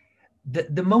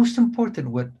 The most important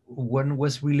one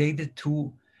was related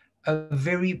to a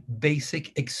very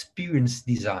basic experience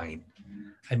design.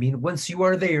 I mean, once you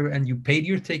are there and you paid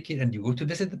your ticket and you go to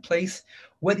visit the place,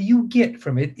 what you get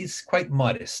from it is quite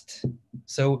modest.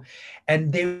 So,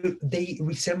 and they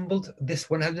resembled this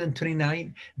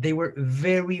 129. They were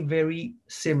very, very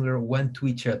similar one to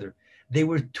each other. They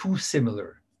were too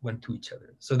similar one to each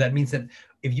other. So that means that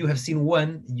if you have seen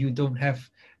one, you don't have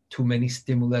too many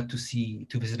stimuli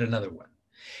to visit another one.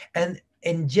 And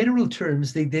in general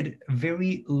terms, they did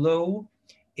very low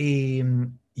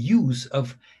use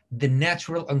of the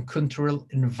natural and cultural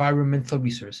environmental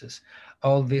resources,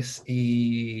 all this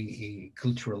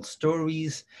cultural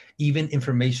stories, even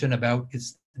information about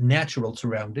its natural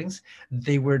surroundings.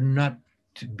 They were not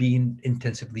being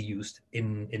intensively used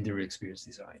in their experience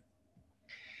design.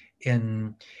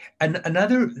 And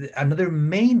another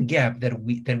main gap that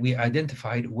we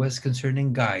identified was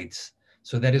concerning guides.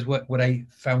 So that is what I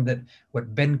found, that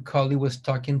what Ben Coley was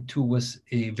talking to was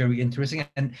very interesting.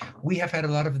 And we have had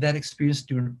a lot of that experience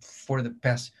for the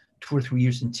past 2 or 3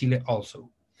 years in Chile also.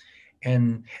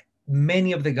 And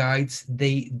many of the guides,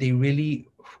 they really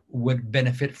would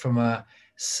benefit from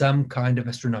some kind of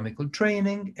astronomical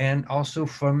training, and also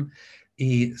from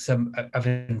some of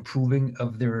improving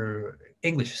of their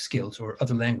English skills or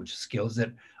other language skills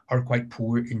that are quite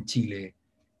poor in Chile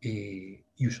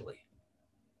usually.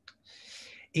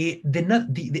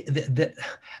 The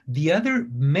other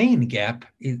main gap,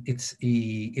 it's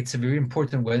a very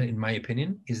important one in my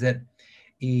opinion, is that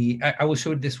I will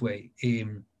show it this way.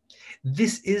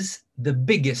 This is the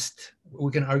biggest,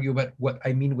 we can argue about what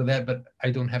I mean with that, but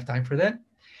I don't have time for that,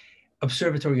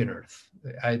 observatory on Earth.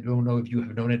 I don't know if you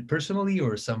have known it personally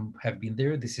or some have been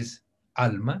there. This is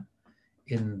ALMA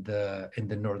in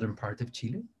the northern part of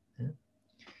Chile.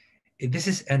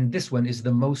 This one is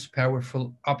the most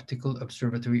powerful optical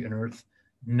observatory on Earth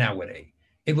nowadays.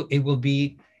 It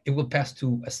will pass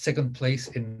to a second place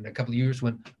in a couple of years,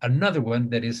 when another one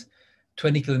that is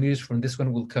 20 kilometers from this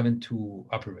one will come into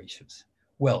operations.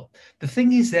 Well, the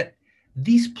thing is that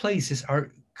these places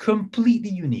are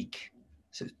completely unique.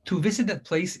 So to visit that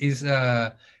place is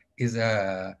a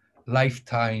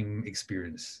lifetime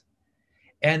experience,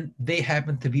 and they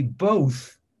happen to be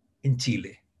both in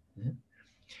Chile.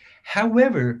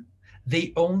 However,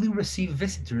 they only receive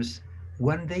visitors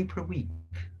 1 day per week.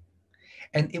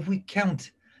 And if we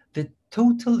count the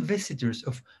total visitors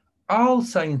of all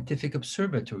scientific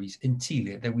observatories in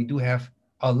Chile, that we do have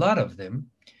a lot of them,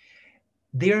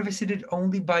 they are visited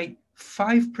only by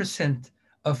 5%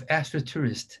 of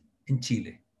astrotourists in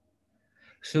Chile.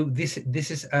 So this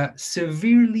is a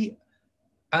severely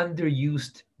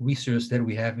underused resource that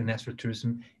we have in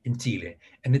astrotourism in Chile.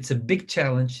 And it's a big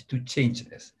challenge to change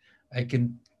this. I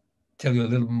can tell you a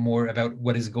little more about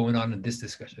what is going on in this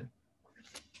discussion.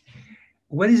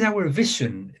 What is our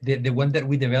vision, the one that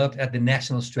we developed at the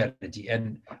national strategy?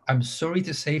 And I'm sorry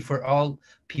to say for all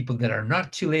people that are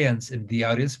not Chileans in the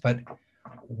audience, but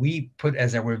we put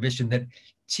as our vision that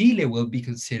Chile will be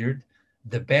considered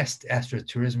the best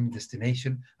astrotourism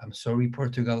destination. I'm sorry,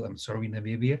 Portugal, I'm sorry,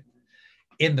 Namibia,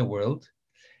 in the world,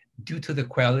 due to the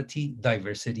quality,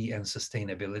 diversity, and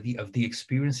sustainability of the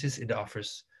experiences it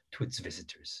offers to its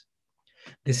visitors.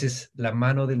 This is La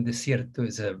Mano del Desierto.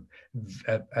 Is an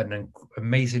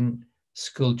amazing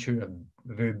sculpture, a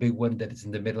very big one that is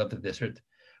in the middle of the desert,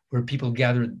 where people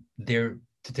gather there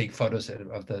to take photos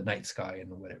of the night sky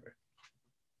and whatever.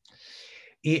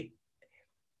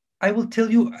 I will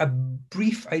tell you a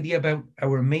brief idea about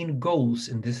our main goals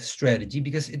in this strategy,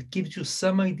 because it gives you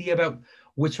some idea about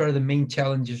which are the main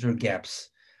challenges or gaps.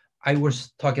 I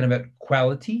was talking about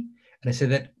quality, and I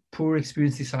said that poor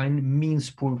experience design means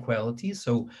poor quality.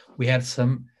 So we had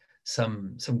some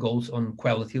goals on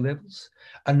quality levels.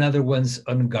 Another one's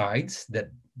on guides,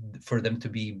 that for them to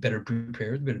be better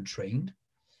prepared, better trained.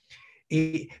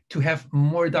 To have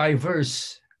more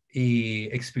diverse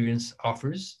experience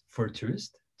offers for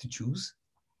tourists to choose.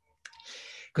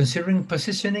 Considering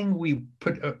positioning, we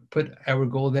put our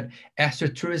goal that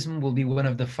astrotourism will be one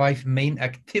of the 5 main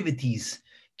activities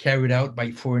carried out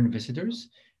by foreign visitors.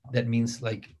 That means,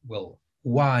 like, well,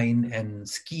 wine and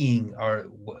skiing are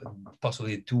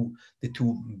possibly the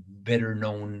two better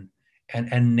known,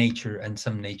 and nature and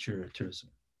some nature tourism.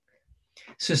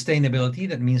 Sustainability,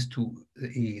 that means to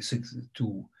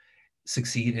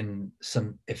succeed in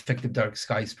some effective dark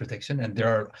skies protection. And there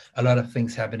are a lot of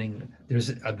things happening. There's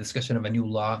a discussion of a new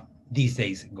law these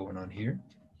days going on here.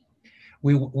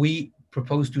 We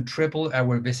propose to triple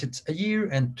our visits a year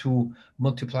and to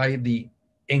multiply the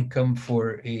income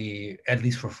for at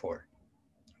least for 4.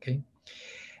 Okay.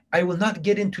 I will not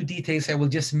get into details. I will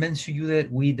just mention you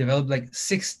that we developed like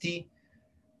 60,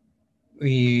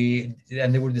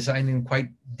 and they were designed in quite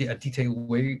a detailed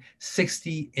way,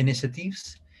 60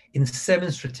 initiatives in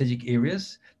 7 strategic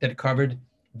areas that covered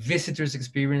visitors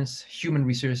experience, human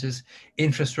resources,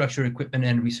 infrastructure, equipment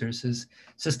and resources,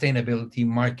 sustainability,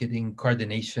 marketing,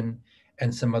 coordination,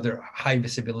 and some other high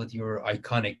visibility or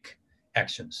iconic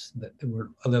actions that were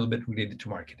a little bit related to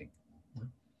marketing.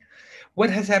 What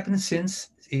has happened since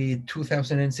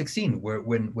 2016,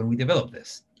 when we developed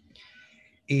this?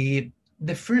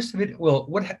 The first of it, well,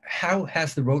 how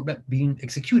has the roadmap been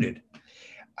executed?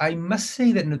 I must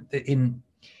say that in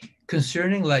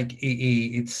concerning like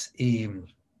its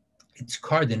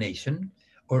coordination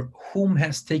or whom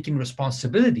has taken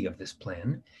responsibility of this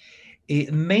plan,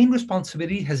 main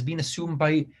responsibility has been assumed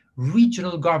by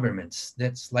regional governments.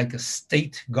 That's like a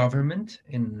state government,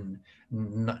 in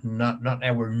not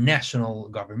our national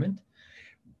government,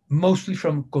 mostly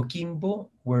from Coquimbo,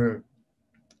 where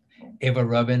Eva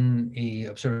Robin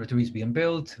Observatory is being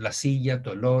built, La Silla,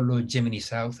 Tololo, Gemini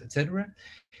South, etc.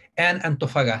 And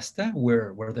Antofagasta,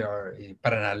 where there are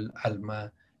Paranal, Alma,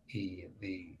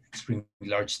 the extremely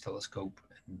large telescope,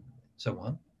 and so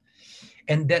on.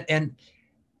 And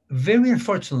very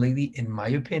unfortunately, in my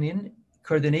opinion,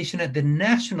 coordination at the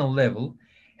national level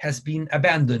has been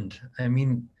abandoned. I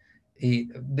mean,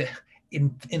 in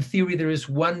theory, there is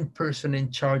one person in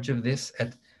charge of this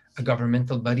at a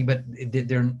governmental body, but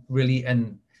they're really,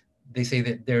 and they say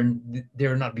that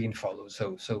they're not being followed.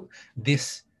 So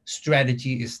this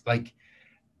strategy is like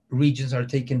regions are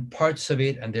taking parts of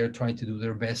it and they're trying to do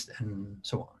their best and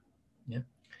so on. Yeah.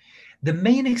 The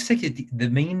main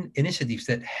initiatives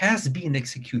that has been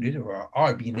executed or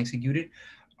are being executed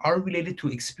are related to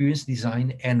experience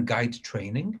design and guide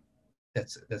training.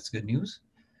 That's good news.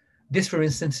 This, for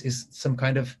instance, is some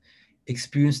kind of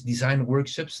experience design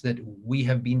workshops that we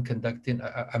have been conducting.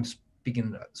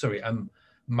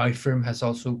 My firm has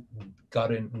also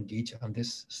gotten engaged on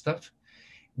this stuff.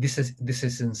 This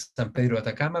is in San Pedro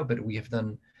Atacama, but we have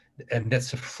done, and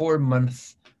that's a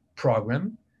 4-month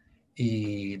program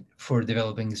for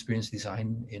developing experience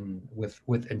design with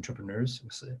entrepreneurs,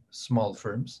 with small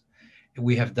firms.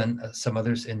 We have done some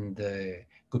others in the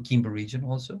Coquimbo region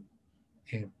also.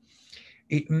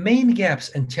 Main gaps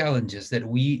and challenges that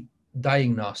we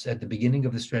diagnosed at the beginning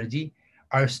of the strategy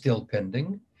are still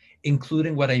pending,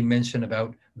 including what I mentioned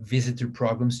about visitor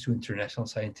programs to international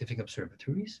scientific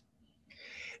observatories.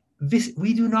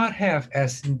 We do not have,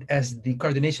 as the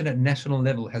coordination at national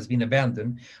level has been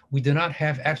abandoned, we do not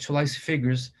have actualized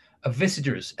figures of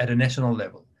visitors at a national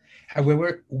level.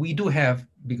 However, we do have,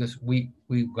 because we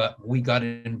got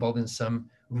involved in some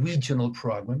regional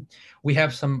program, we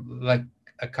have some like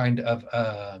a kind of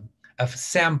a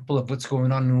sample of what's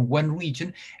going on in one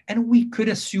region, and we could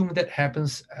assume that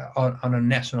happens on a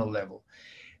national level.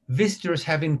 Visitors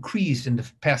have increased in the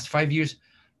past 5 years.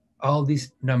 All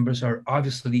these numbers are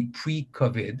obviously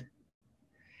pre-COVID.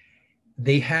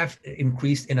 They have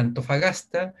increased in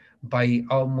Antofagasta by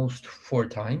almost 4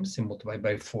 times, and multiplied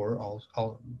by 4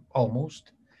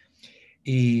 almost.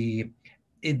 Even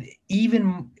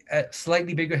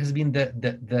slightly bigger has been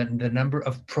the number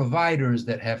of providers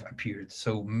that have appeared.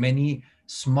 So many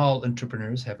small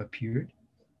entrepreneurs have appeared.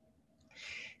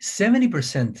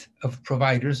 70% of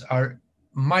providers are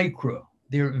micro.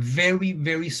 They're very,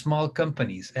 very small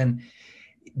companies, and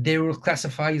they will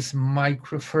classify as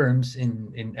micro firms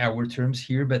in our terms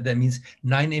here, but that means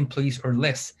 9 employees or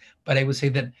less. But I would say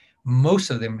that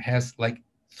most of them has like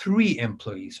 3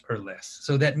 employees or less.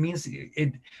 So that means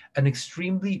an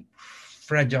extremely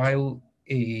fragile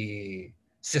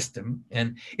system,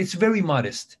 and it's very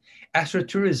modest.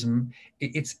 Astrotourism,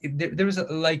 there is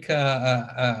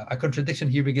a contradiction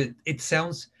here, because it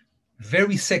sounds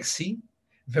very sexy,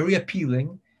 very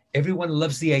appealing. Everyone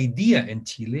loves the idea in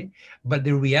Chile, but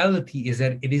the reality is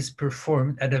that it is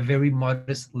performed at a very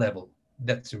modest level.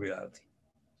 That's the reality.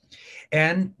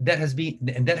 And that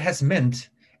has meant,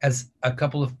 as a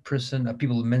couple of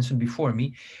people mentioned before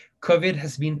me, COVID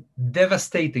has been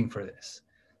devastating for this.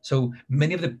 So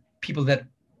many of the people that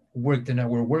worked in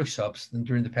our workshops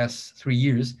during the past 3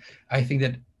 years, I think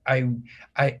that I'm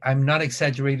not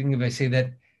exaggerating if I say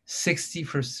that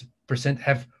 60%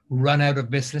 have run out of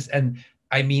business, and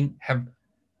I mean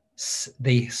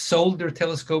they sold their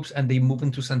telescopes and they moved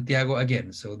into Santiago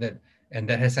again. So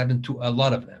that has happened to a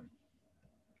lot of them.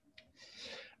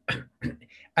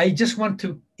 I just want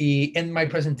to end my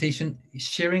presentation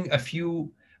sharing a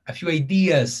few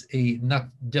ideas, not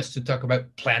just to talk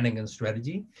about planning and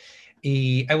strategy,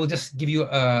 I will just give you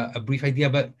a brief idea,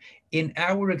 but in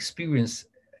our experience,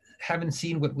 having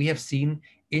seen what we have seen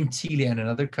in Chile and in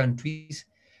other countries,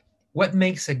 what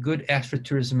makes a good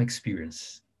astrotourism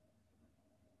experience?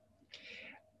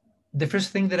 The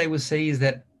first thing that I would say is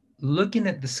that looking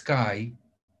at the sky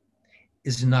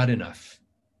is not enough.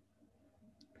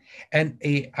 And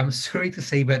I'm sorry to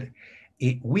say, but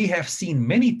we have seen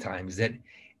many times that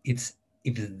if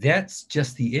that's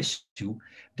just the issue,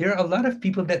 there are a lot of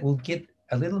people that will get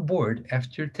a little bored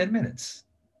after 10 minutes.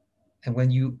 And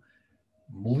when you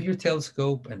move your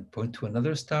telescope and point to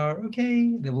another star,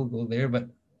 okay, they will go there. But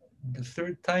the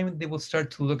third time, they will start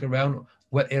to look around,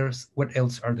 what else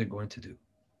are they going to do?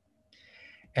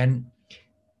 And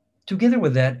together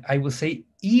with that, I will say,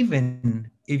 even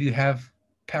if you have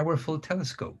powerful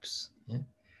telescopes, yeah,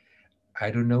 I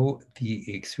don't know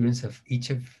the experience of each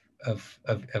of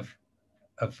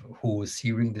who is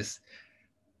hearing this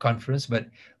conference, but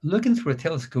looking through a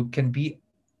telescope can be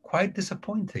quite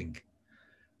disappointing.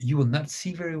 You will not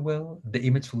see very well. The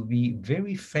image will be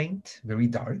very faint, very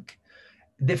dark.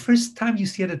 The first time you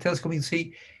see at a telescope, you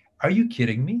say, are you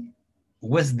kidding me?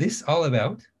 Was this all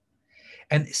about?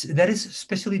 And that is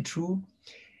especially true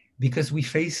because we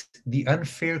face the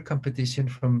unfair competition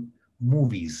from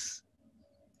movies.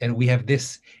 And we have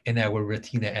this in our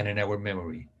retina and in our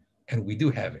memory. And we do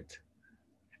have it.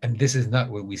 And this is not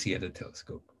what we see at the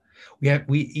telescope. We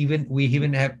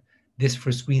even have this for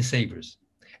screensavers,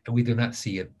 and we do not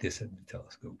see this at the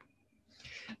telescope.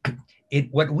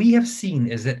 What we have seen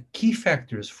is that key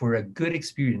factors for a good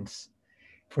experience,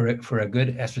 for a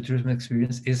good astrotourism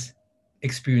experience, is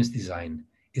experience design,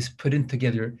 is putting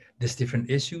together these different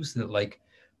issues that like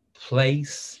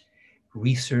place,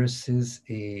 resources,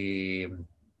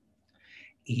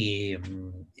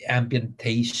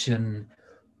 ambientation,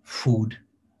 food,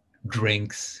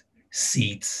 drinks,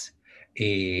 seats,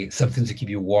 something to keep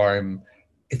you warm,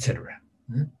 etc.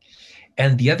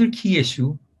 And the other key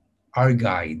issue are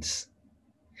guides.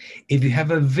 If you have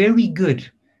a very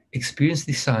good experience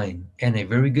design and a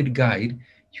very good guide,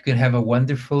 you can have a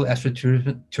wonderful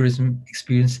astrotourism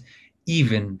experience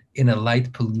even in a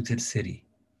light polluted city.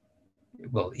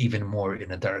 Well, even more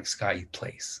in a dark sky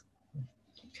place.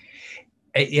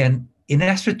 And in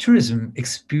astrotourism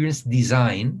experience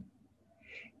design,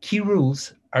 key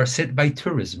rules are set by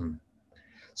tourism.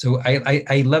 So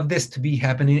I love this to be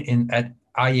happening at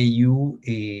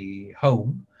IAU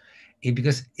home,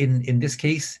 because in this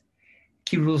case,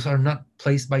 key rules are not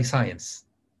placed by science.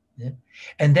 Yeah?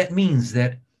 And that means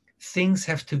that things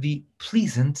have to be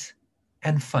pleasant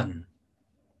and fun.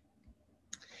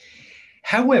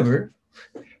 However,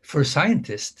 for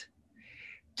scientists,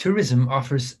 tourism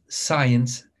offers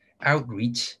science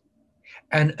outreach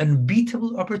an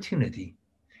unbeatable opportunity.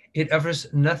 It offers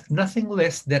nothing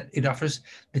less than it offers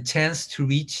the chance to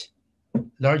reach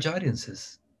large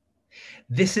audiences.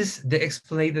 This is the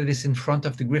Esplanade that is in front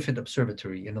of the Griffith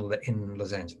Observatory in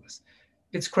Los Angeles.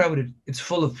 It's crowded. It's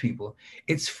full of people.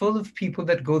 It's full of people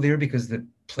that go there because the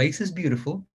place is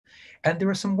beautiful, and there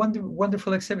are some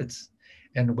wonderful exhibits.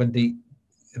 And when the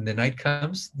night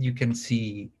comes, you can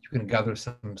gather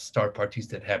some star parties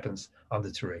that happens on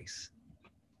the terrace.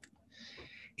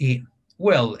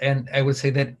 Well, and I would say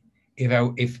that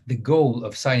if the goal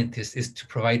of scientists is to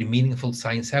provide meaningful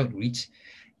science outreach,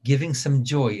 giving some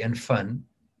joy and fun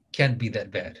can't be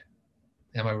that bad.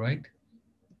 Am I right?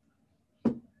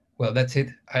 Well, that's it.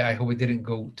 I hope it didn't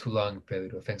go too long,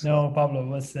 Pedro. Thanks. No, Pablo,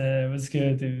 was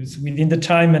good. It was within the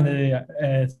time,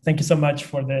 and thank you so much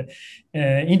for the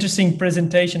interesting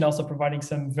presentation. Also providing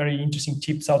some very interesting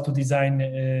tips how to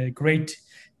design great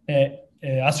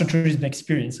astrotourism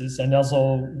experiences. And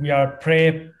also, we are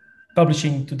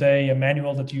publishing today a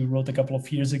manual that you wrote a couple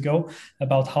of years ago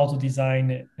about how to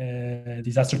design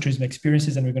these astrotourism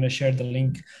experiences, and we're going to share the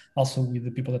link also with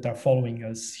the people that are following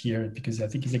us here, because I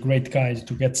think it's a great guide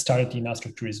to get started in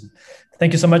astrotourism.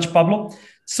 Thank you so much, Pablo.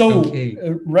 So okay.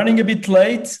 Running a bit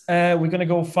late, we're going to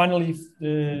go finally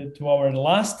to our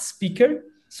last speaker,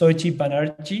 Soichi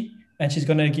Banerjee, and she's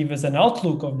going to give us an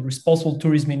outlook of the Responsible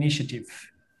Tourism Initiative.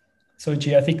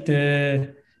 Soichi, I think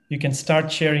you can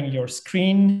start sharing your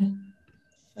screen.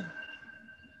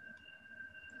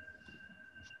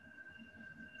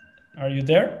 Are you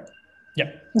there?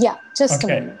 Yeah. Yeah, just a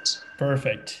minute.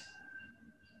 Perfect.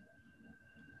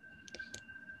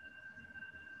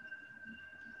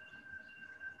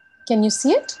 Can you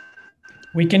see it?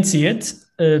 We can see it,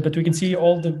 but we can see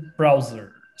all the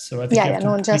browser. So I think you have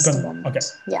to just click a on. moment. Okay.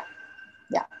 Yeah.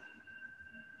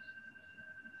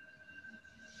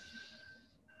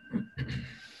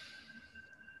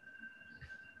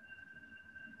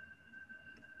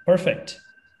 Perfect.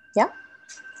 Yeah.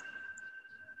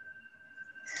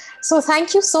 So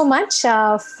thank you so much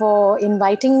for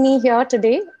inviting me here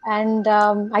today. And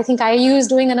I think IAU is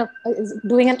doing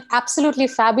an absolutely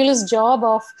fabulous job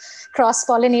of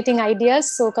cross-pollinating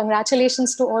ideas. So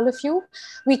congratulations to all of you.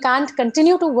 We can't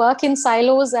continue to work in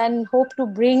silos and hope to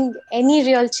bring any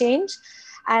real change.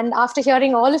 And after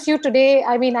hearing all of you today,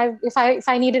 I mean, if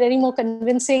I needed any more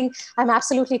convincing, I'm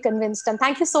absolutely convinced. And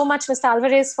thank you so much, Mr.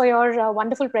 Alvarez, for your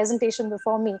wonderful presentation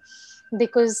before me.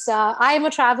 Because I am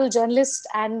a travel journalist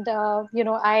and,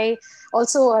 I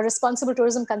also a responsible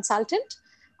tourism consultant.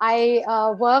 I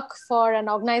work for an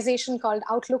organization called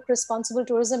Outlook Responsible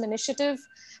Tourism Initiative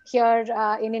here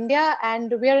in India,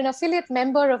 and we are an affiliate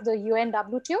member of the UN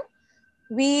WTO.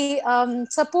 We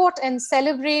support and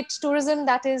celebrate tourism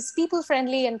that is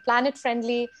people-friendly and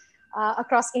planet-friendly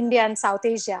across India and South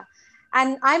Asia.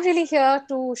 And I'm really here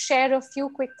to share a few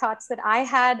quick thoughts that I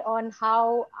had on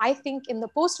how I think in the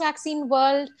post-vaccine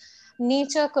world,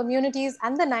 nature, communities,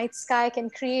 and the night sky can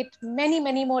create many,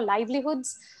 many more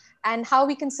livelihoods, and how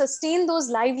we can sustain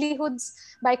those livelihoods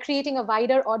by creating a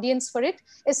wider audience for it,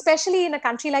 especially in a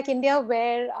country like India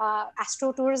where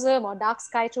astrotourism or dark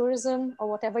sky tourism or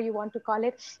whatever you want to call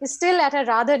it is still at a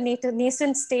rather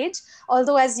nascent stage.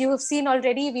 Although as you have seen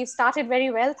already, we've started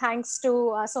very well thanks to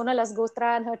Sonal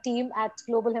Asgotraa and her team at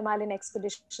Global Himalayan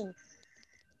Expedition.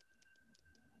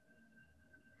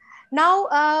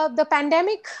 Now, the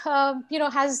pandemic,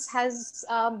 has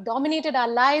dominated our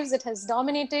lives. It has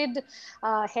dominated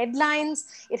headlines.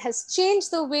 It has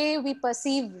changed the way we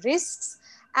perceive risks.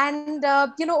 And,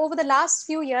 over the last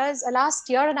few years, last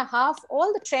year and a half,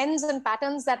 all the trends and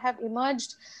patterns that have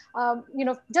emerged,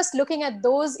 just looking at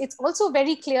those, it's also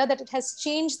very clear that it has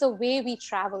changed the way we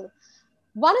travel.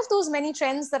 One of those many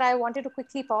trends that I wanted to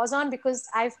quickly pause on, because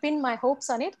I've pinned my hopes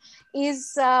on it,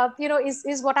 is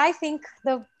what I think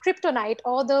the kryptonite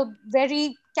or the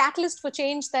very catalyst for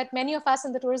change that many of us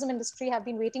in the tourism industry have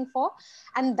been waiting for.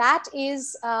 And that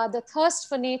is the thirst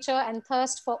for nature and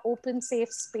thirst for open,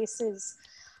 safe spaces.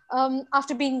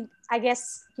 After being, I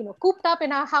guess, cooped up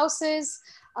in our houses,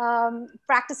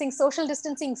 practicing social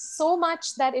distancing so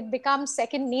much that it becomes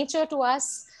second nature to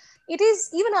us, it is,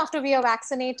 even after we are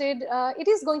vaccinated, it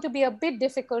is going to be a bit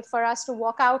difficult for us to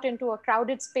walk out into a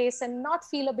crowded space and not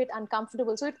feel a bit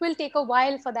uncomfortable. So it will take a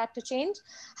while for that to change.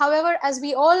 However, as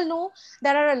we all know,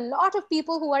 there are a lot of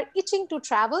people who are itching to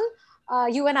travel,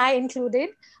 you and I included.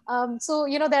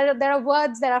 There are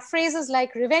words, there are phrases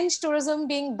like revenge tourism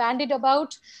being bandied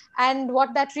about. And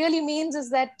what that really means is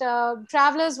that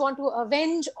travelers want to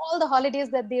avenge all the holidays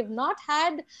that they've not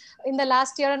had in the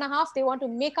last year and a half. They want to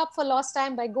make up for lost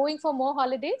time by going for more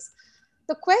holidays.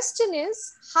 The question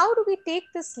is, how do we take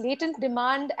this latent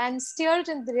demand and steer it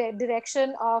in the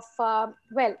direction of,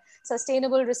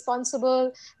 sustainable,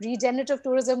 responsible, regenerative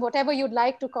tourism, whatever you'd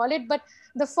like to call it, but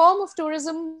the form of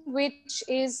tourism which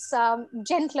is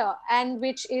gentler and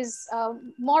which is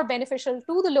more beneficial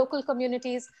to the local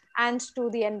communities and to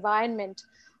the environment,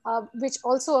 which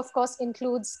also, of course,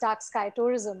 includes dark sky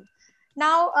tourism.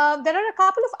 Now, there are a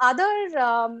couple of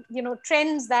other,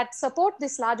 trends that support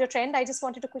this larger trend. I just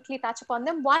wanted to quickly touch upon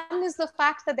them. One is the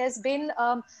fact that there's been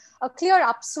a clear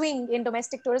upswing in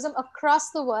domestic tourism across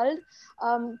the world.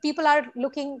 People are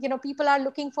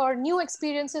looking for new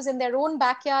experiences in their own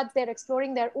backyards. They're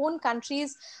exploring their own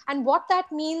countries. And what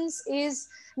that means is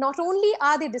not only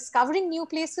are they discovering new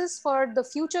places for the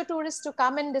future tourists to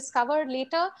come and discover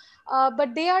later,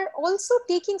 but they are also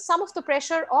taking some of the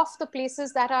pressure off the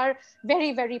places that are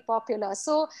very, very popular.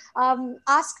 So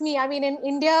ask me, I mean, in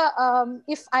India,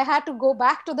 if I had to go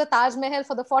back to the Taj Mahal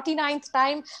for the 49th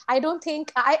time, I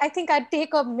think I'd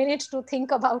take a minute to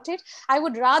think about it. I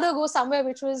would rather go somewhere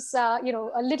which was, a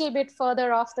little bit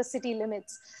further off the city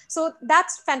limits. So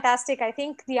that's fantastic. I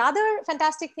think the other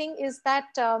fantastic thing is that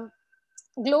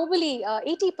globally,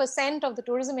 80% of the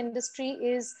tourism industry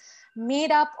is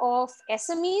made up of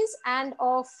SMEs and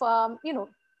of,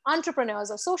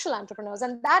 entrepreneurs or social entrepreneurs.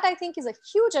 And that, I think, is a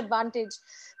huge advantage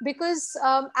because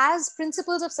as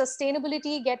principles of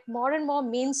sustainability get more and more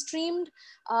mainstreamed,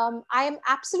 I am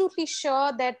absolutely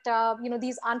sure that,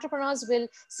 these entrepreneurs will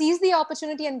seize the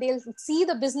opportunity and they'll see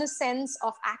the business sense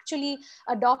of actually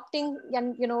adopting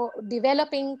and,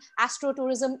 developing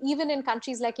astrotourism, even in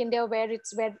countries like India, where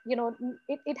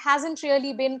it hasn't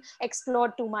really been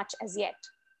explored too much as yet.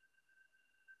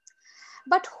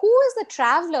 But who is the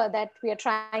traveler that we are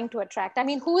trying to attract? I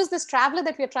mean, who is this traveler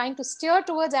that we are trying to steer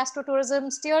towards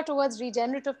astrotourism, steer towards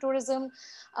regenerative tourism?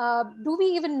 Do we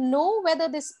even know whether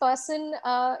this person,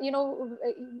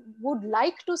 would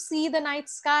like to see the night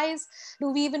skies?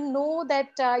 Do we even know that,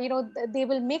 they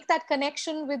will make that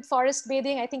connection with forest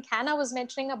bathing? I think Hannah was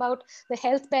mentioning about the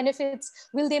health benefits.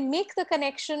 Will they make the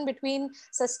connection between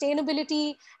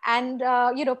sustainability and,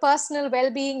 personal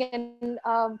well-being and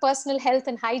personal health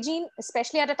and hygiene,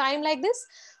 especially at a time like this?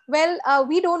 Well,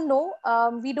 we don't know.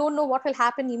 We don't know what will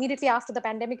happen immediately after the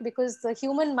pandemic, because the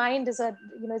human mind is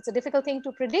it's a difficult thing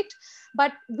to predict.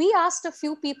 But we asked a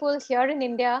few people here in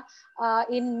India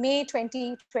in May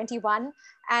 2021,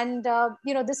 and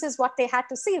this is what they had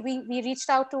to say. We reached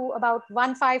out to about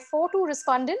 1542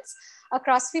 respondents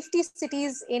across 50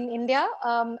 cities in India,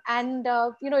 and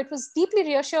it was deeply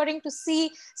reassuring to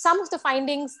see some of the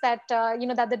findings that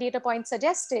that the data point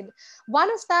suggested.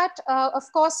 One of that, of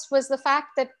course, was the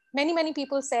fact that many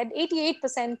people said,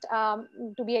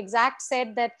 88% to be exact,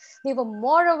 said that they were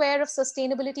more aware of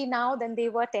sustainability now than they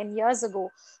were 10 years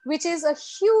ago, which is a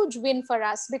huge win for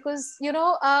us, because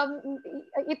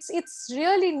it's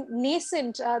really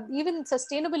nascent. Even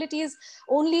sustainability is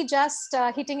only just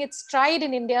hitting its stride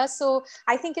in India. So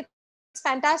I think it's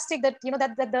fantastic that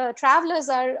that the travelers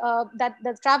are that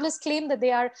the travelers claim that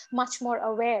they are much more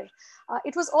aware.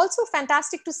 It was also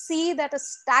fantastic to see that a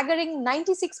staggering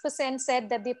 96% said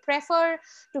that they prefer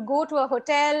to go to a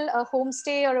hotel, a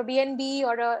homestay, or a B&B,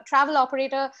 or a travel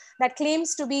operator that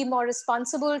claims to be more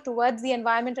responsible towards the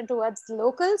environment and towards the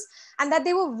locals, and that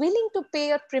they were willing to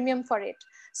pay a premium for it.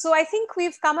 So I think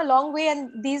we've come a long way,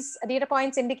 and these data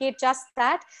points indicate just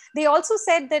that. They also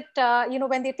said that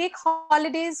when they take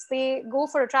holidays, they go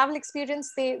for a travel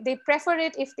experience, they prefer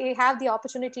it if they have the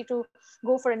opportunity to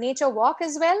go for a nature walk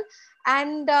as well.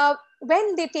 And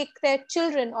when they take their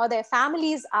children or their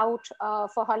families out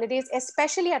for holidays,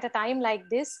 especially at a time like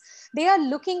this, they are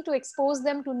looking to expose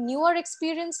them to newer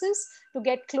experiences, to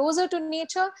get closer to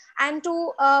nature, and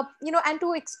to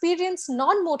to experience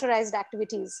non-motorized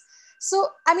activities. So,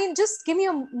 I mean, just give me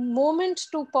a moment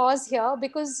to pause here,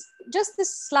 because just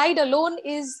this slide alone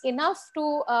is enough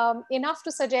to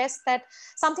suggest that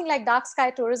something like dark sky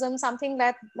tourism,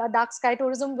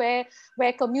 where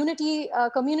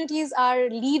communities are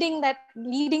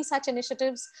leading such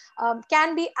initiatives,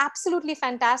 can be absolutely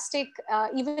fantastic,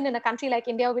 even in a country like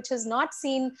India, which has not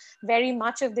seen very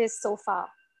much of this so far.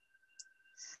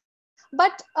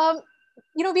 But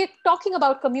we're talking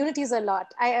about communities a lot.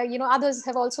 Others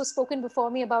have also spoken before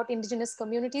me about indigenous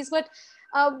communities. But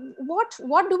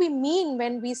what do we mean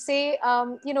when we say,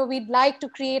 we'd like to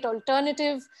create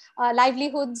alternative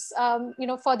livelihoods,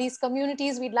 for these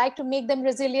communities? We'd like to make them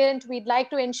resilient. We'd like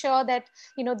to ensure that,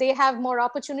 they have more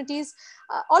opportunities.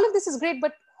 All of this is great,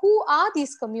 but who are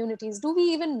these communities? Do we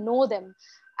even know them?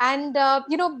 And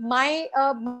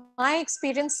my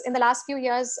experience in the last few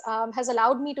years has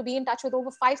allowed me to be in touch with over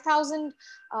 5,000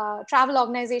 travel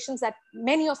organizations, that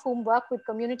many of whom work with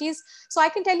communities. So I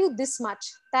can tell you this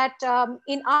much, that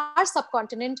in our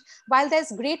subcontinent, while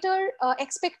there's greater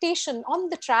expectation on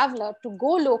the traveler to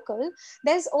go local,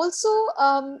 there's also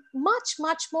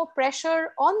much more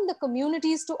pressure on the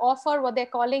communities to offer what they're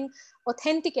calling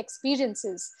authentic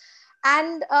experiences.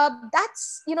 And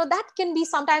that can be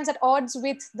sometimes at odds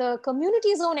with the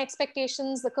community's own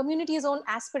expectations, the community's own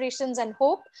aspirations and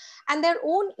hope, and their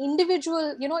own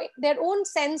individual, their own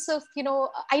sense of,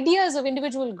 ideas of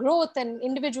individual growth and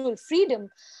individual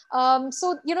freedom.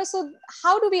 So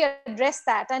how do we address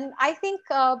that? And I think,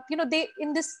 they,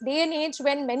 in this day and age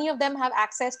when many of them have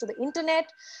access to the internet,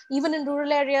 even in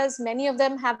rural areas, many of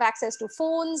them have access to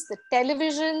phones, the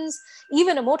televisions,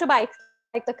 even a motorbike,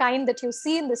 like the kind that you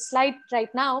see in this slide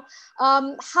right now.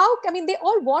 They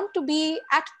all want to be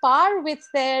at par with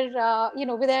their,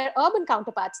 with their urban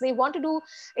counterparts. They want to do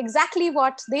exactly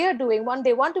what they are doing.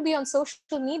 They want to be on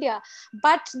social media,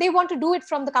 but they want to do it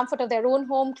from the comfort of their own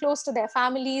home, close to their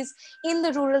families, in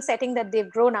the rural setting that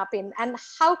they've grown up in. And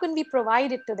how can we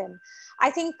provide it to them? I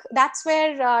think that's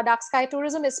where dark sky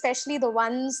tourism, especially the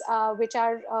ones which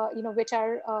are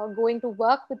going to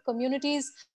work with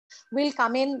communities, will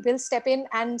come in, will step in.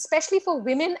 And especially for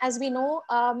women, as we know,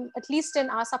 at least in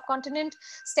our subcontinent,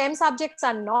 STEM subjects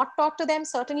are not taught to them,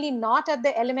 certainly not at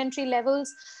the elementary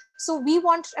levels. So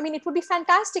it would be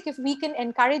fantastic if we can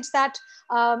encourage that,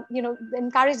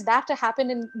 to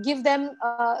happen, and give them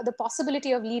the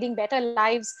possibility of leading better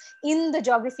lives in the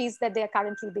geographies that they are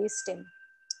currently based in.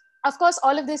 Of course,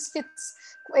 all of this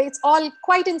it's all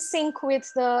quite in sync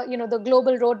with the, the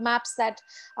global roadmaps that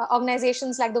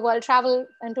organizations like the World Travel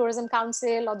and Tourism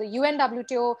Council or the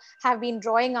UNWTO have been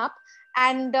drawing up.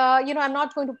 And, I'm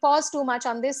not going to pause too much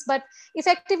on this, but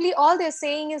effectively all they're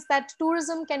saying is that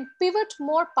tourism can pivot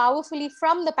more powerfully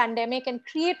from the pandemic and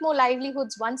create more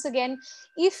livelihoods once again,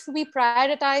 if we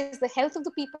prioritize the health of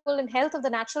the people and health of the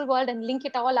natural world and link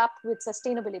it all up with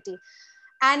sustainability.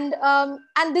 And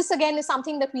this again is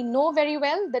something that we know very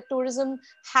well, that tourism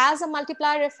has a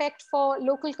multiplier effect for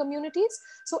local communities.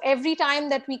 So every time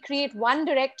that we create one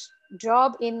direct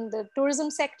job in the tourism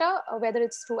sector, whether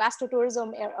it's through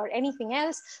astrotourism or anything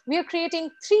else, we are creating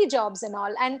 3 jobs in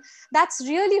all. And that's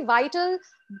really vital,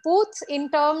 both in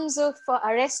terms of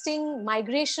arresting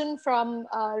migration from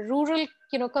rural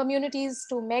communities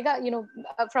to mega,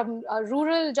 from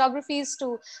rural geographies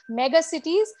to mega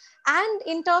cities, and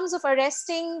in terms of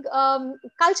arresting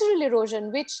cultural erosion,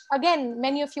 which again,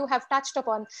 many of you have touched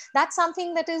upon. That's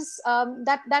something that is,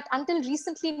 that until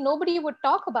recently, nobody would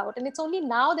talk about. And it's only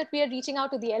now that we are reaching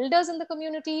out to the elders in the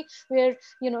community. We're,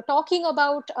 talking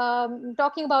about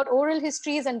oral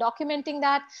histories and documenting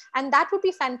that. And that would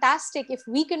be fantastic if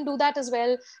we can do that as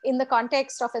well in the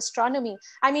context of astronomy.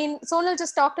 I mean, Sonal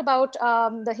just talked about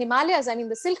the Himalayas. I mean,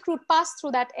 the Silk Route passed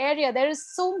through that area. There is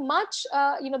so much,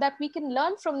 that we can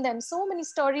learn from them. So many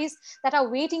stories that are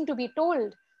waiting to be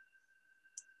told.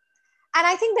 And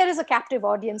I think there is a captive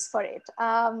audience for it.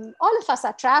 All of us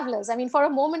are travelers. I mean, for a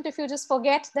moment, if you just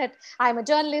forget that I'm a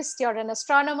journalist, you're an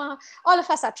astronomer, all of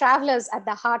us are travelers at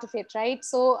the heart of it, right?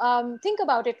 So think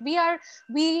about it. We are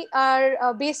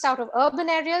based out of urban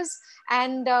areas,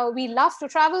 and we love to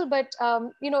travel. But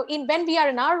when we are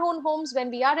in our own homes, when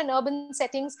we are in urban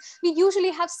settings, we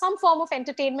usually have some form of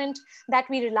entertainment that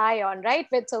we rely on, right?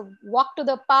 It's a walk to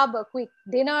the pub, a quick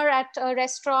dinner at a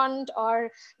restaurant, or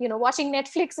watching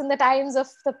Netflix in the times of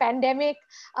the pandemic.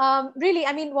 Really,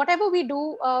 I mean, whatever we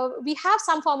do, we have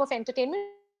some form of entertainment.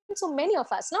 So many of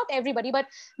us, not everybody, but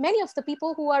many of the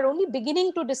people who are only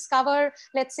beginning to discover,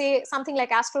 let's say, something like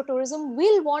astrotourism,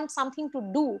 will want something to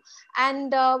do.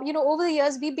 And, over the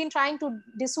years, we've been trying to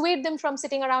dissuade them from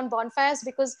sitting around bonfires,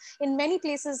 because in many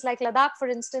places like Ladakh, for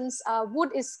instance, wood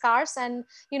is scarce. And,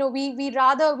 we'd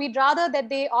rather that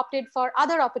they opted for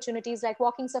other opportunities like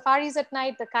walking safaris at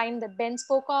night, the kind that Ben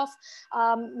spoke of,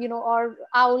 or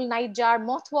owl, nightjar,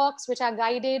 moth walks, which are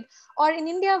guided. Or in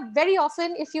India, very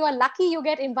often, if you are lucky, you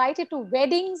get invited to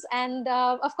weddings. And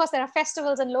of course, there are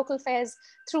festivals and local fairs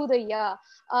through the year.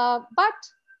 But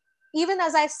even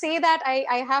as I say that,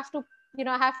 I have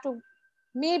to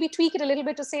maybe tweak it a little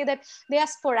bit to say that they are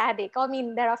sporadic. I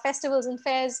mean, there are festivals and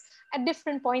fairs at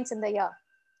different points in the year.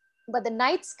 But the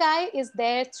night sky is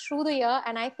there through the year,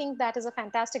 and I think that is a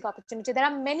fantastic opportunity. There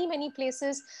are many, many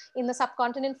places in the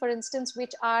subcontinent, for instance,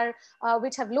 which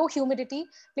have low humidity.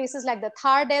 Places like the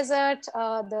Thar Desert,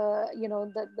 the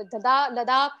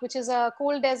Ladakh, which is a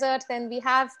cold desert. Then we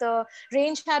have the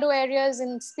rain shadow areas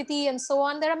in Spiti and so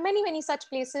on. There are many, many such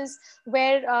places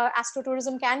where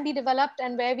astrotourism can be developed,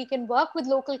 and where we can work with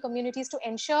local communities to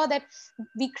ensure that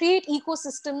we create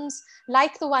ecosystems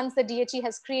like the ones that DHE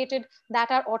has created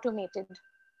that are automated.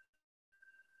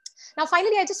 Now,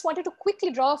 finally, I just wanted to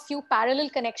quickly draw a few parallel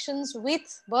connections with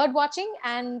bird watching,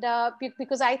 and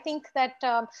because I think that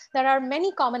there are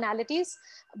many commonalities.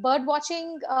 Bird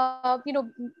watching,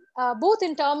 both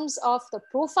in terms of the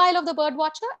profile of the bird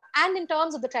watcher and in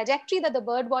terms of the trajectory that the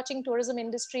bird watching tourism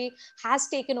industry has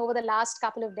taken over the last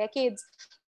couple of decades.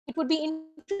 It would be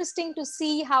interesting to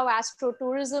see how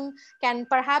astrotourism can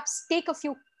perhaps take a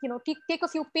few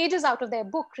pages out of their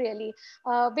book, really,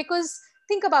 because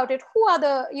think about it.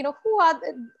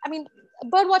 I mean,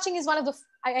 bird watching is one of the,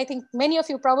 I think many of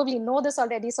you probably know this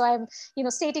already, so I'm,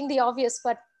 stating the obvious,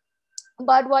 but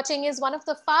bird watching is one of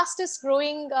the fastest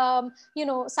growing,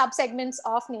 subsegments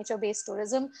of nature-based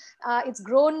tourism. It's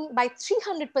grown by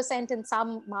 300% in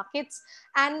some markets.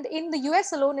 And in the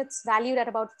US alone, it's valued at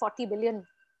about 40 billion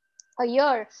a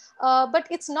year. But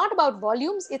it's not about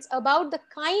volumes, it's about the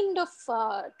kind of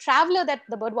traveler that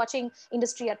the birdwatching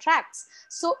industry attracts.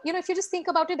 So, if you just think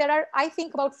about it, there are, I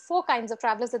think, about 4 kinds of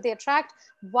travelers that they attract.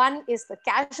 One is the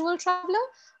casual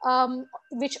traveler,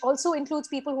 which also includes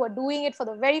people who are doing it for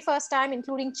the very first time,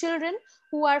 including children,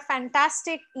 who are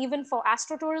fantastic even for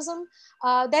astrotourism.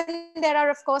 Then there are,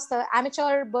 of course, the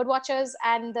amateur birdwatchers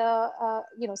and the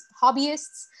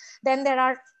hobbyists. Then there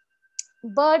are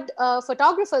bird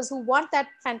photographers who want that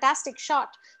fantastic shot,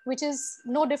 which is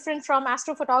no different from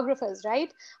astrophotographers,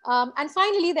 right? And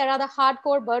finally, there are the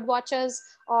hardcore bird watchers,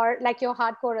 or like your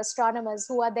hardcore astronomers,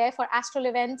 who are there for astral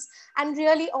events. And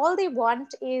really all they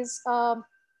want is,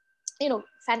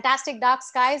 fantastic dark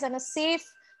skies and a safe,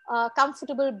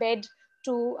 comfortable bed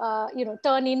to,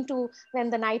 turn into when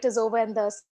the night is over and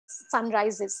the sun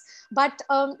rises. But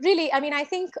really, I mean, I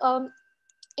think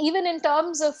even in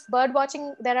terms of bird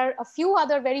watching, there are a few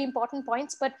other very important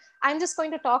points, but I'm just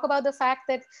going to talk about the fact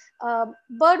that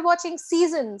bird watching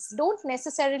seasons don't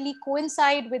necessarily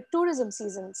coincide with tourism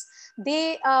seasons.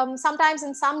 They sometimes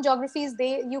in some geographies,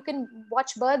 you can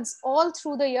watch birds all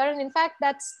through the year. And in fact,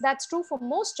 that's true for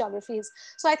most geographies.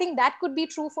 So I think that could be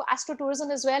true for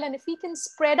astrotourism as well. And if we can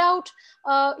spread out,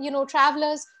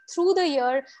 travelers through the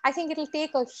year, I think it'll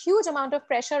take a huge amount of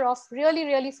pressure off really,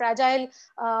 really fragile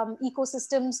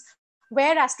ecosystems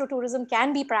where astrotourism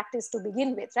can be practiced to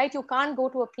begin with, right? You can't go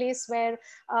to a place where,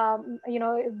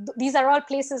 these are all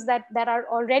places that are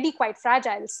already quite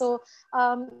fragile. So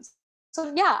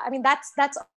yeah, I mean,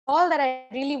 that's all that I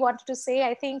really wanted to say.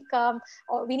 I think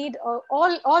we need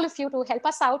all of you to help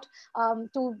us out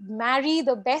to marry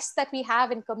the best that we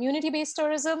have in community-based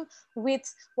tourism with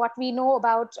what we know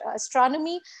about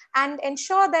astronomy, and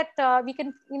ensure that we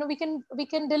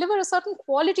can deliver a certain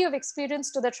quality of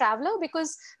experience to the traveler.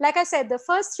 Because, like I said, the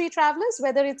first three travelers,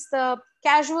 whether it's the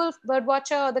casual bird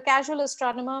watcher or the casual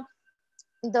astronomer,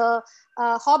 the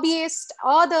hobbyist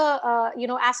or the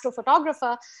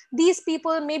astrophotographer, these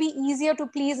people may be easier to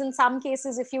please in some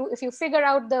cases if you figure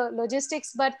out the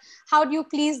logistics. But how do you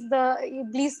please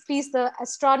the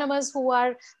astronomers who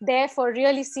are there for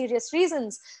really serious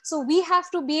reasons? So we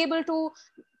have to be able to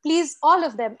please all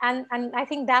of them, and I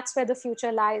think that's where the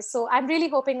future lies. So I'm really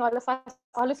hoping all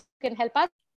of you can help us,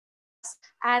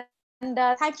 and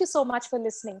thank you so much for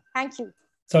listening. Thank you.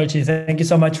 Soichi, thank you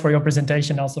so much for your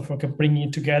presentation, also for bringing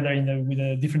it together with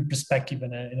a different perspective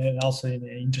and also an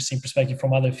interesting perspective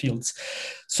from other fields.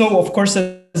 So, of course,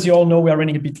 as you all know, we are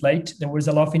running a bit late. There was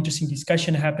a lot of interesting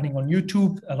discussion happening on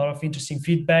YouTube, a lot of interesting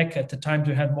feedback. At the time,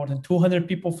 we had more than 200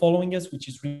 people following us, which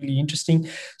is really interesting.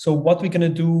 So what we're going to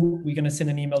do, we're going to send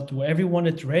an email to everyone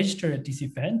that registered at this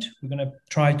event. We're going to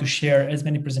try to share as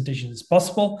many presentations as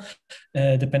possible,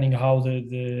 depending on how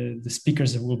the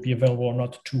speakers will be available or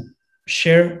not to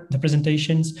share the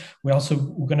presentations. We're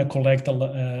going to collect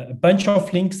a bunch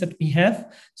of links that we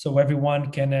have, so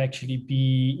everyone can actually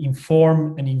be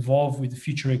informed and involved with the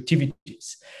future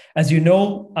activities. As you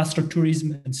know,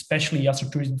 astrotourism, and especially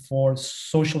astrotourism for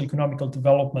social economical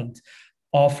development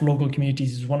of local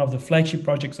communities, is one of the flagship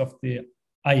projects of the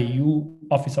IAU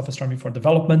Office of Astronomy for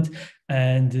Development,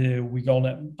 and we're going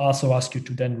to also ask you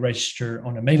to then register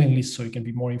on a mailing list so you can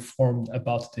be more informed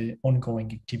about the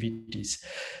ongoing activities.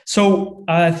 So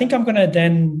I think I'm going to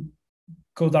then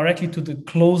go directly to the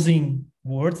closing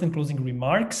words and closing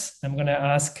remarks. I'm going to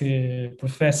ask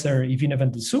Professor Ivina van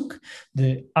de Zoek,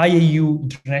 the IAU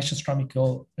International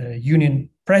Astronomical Union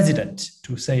President,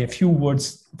 to say a few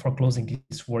words for closing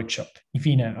this workshop.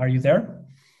 Ivina, are you there?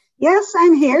 Yes,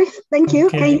 I'm here. Thank you.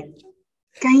 Okay.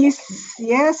 Can you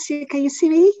see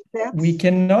me? We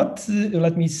cannot.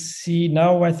 Let me see.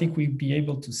 Now I think we'll be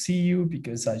able to see you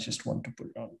because I just want to put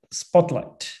it on the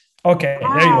spotlight. Okay,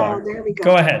 there you are. There we go.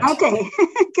 Go ahead. Okay,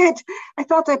 good. I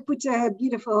thought I put a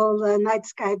beautiful night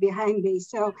sky behind me.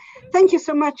 So thank you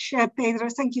so much, Pedro.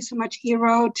 Thank you so much,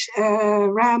 Erod,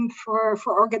 Ram, for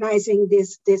organizing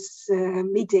this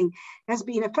meeting. It has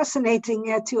been a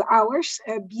fascinating 2 hours,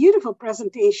 beautiful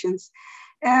presentations.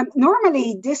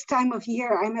 Normally, this time of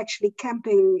year, I'm actually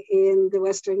camping in the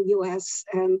Western US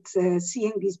and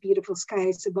seeing these beautiful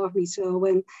skies above me. So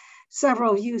when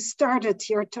several of you started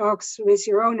your talks with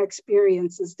your own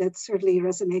experiences, that certainly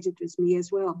resonated with me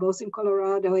as well, both in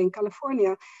Colorado and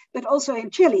California, but also in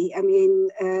Chile. I mean,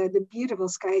 the beautiful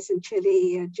skies in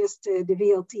Chile, just the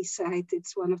VLT site,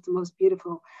 it's one of the most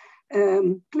beautiful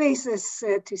places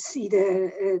to see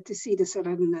the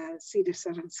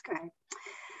southern sky.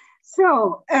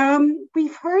 So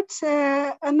we've heard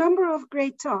a number of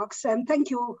great talks, and thank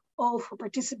you all for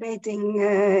participating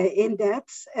in that.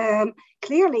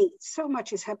 Clearly, so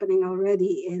much is happening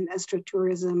already in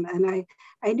astrotourism, and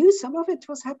I knew some of it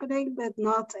was happening, but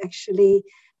not actually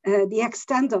the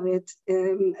extent of it,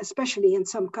 especially in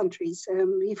some countries.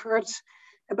 We've heard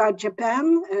about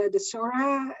Japan, the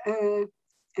Sora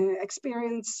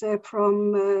experience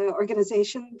from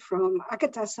organization from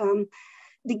Agata-san.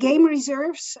 The game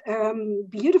reserves,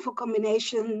 beautiful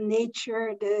combination,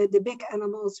 nature, the big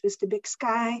animals with the big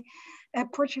sky.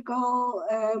 Portugal,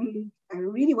 I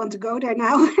really want to go there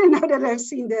now, now that I've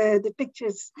seen the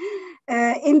pictures.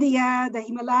 India, the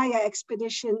Himalaya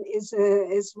expedition is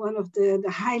one of the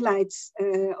highlights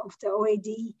of the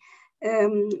OAD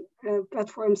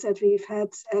platforms that we've had.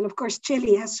 And of course,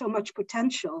 Chile has so much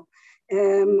potential.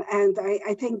 And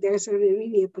I think there's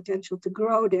really a potential to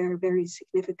grow there very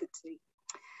significantly.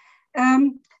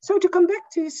 So to come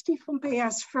back to Steve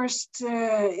Pompea's first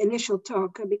initial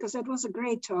talk, because that was a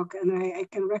great talk, and I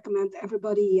can recommend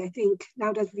everybody, I think,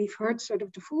 now that we've heard sort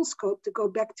of the full scope, to go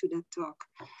back to that talk.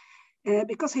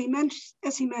 Because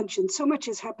as he mentioned, so much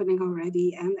is happening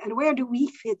already, and where do we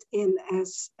fit in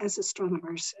as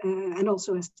astronomers, and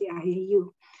also as the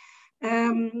IAU?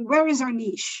 Where is our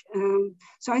niche?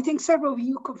 So I think several of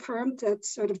you confirmed that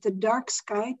sort of the dark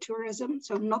sky tourism,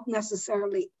 so not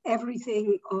necessarily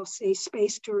everything of, say,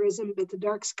 space tourism, but the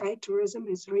dark sky tourism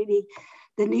is really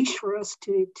the niche for us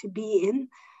to be in.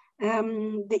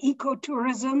 The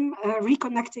ecotourism,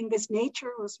 reconnecting with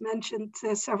nature, was mentioned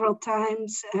several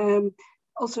times.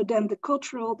 Also then the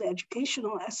cultural, the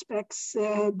educational aspects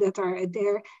that are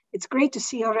there. It's great to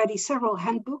see already several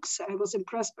handbooks. I was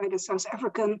impressed by the South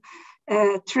African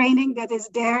training that is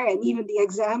there, and even the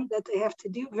exam that they have to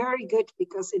do. Very good,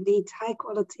 because indeed high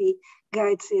quality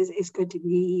guides is going to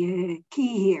be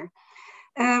key here.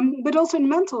 But also in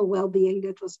mental well-being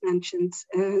that was mentioned.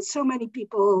 So many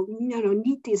people,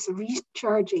 need this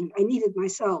recharging. I need it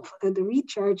myself. The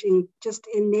recharging just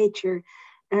in nature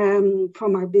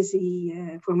from our busy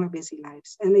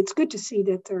lives. And it's good to see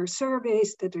that there are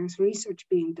surveys, that there's research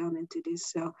being done into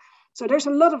this. So there's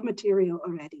a lot of material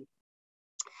already.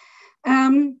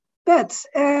 But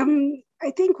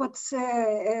I think what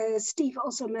Steve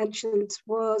also mentioned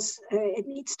was it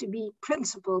needs to be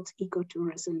principled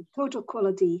ecotourism, total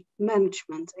quality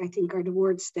management, I think are the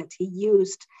words that he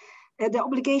used. The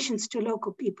obligations to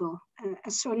local people.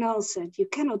 As Sonal said, you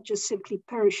cannot just simply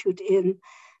parachute in.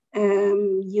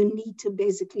 You need to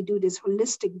basically do this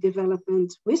holistic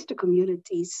development with the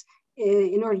communities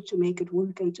in order to make it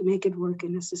work, and to make it work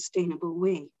in a sustainable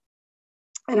way.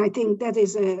 And I think that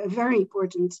is a very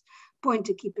important point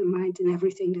to keep in mind in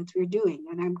everything that we're doing.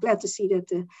 And I'm glad to see that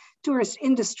the tourist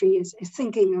industry is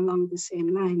thinking along the same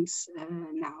lines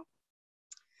now.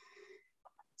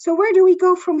 So where do we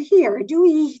go from here? Do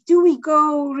we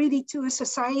go really to a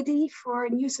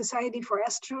new society for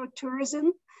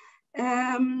astrotourism?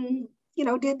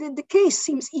 The case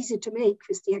seems easy to make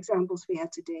with the examples we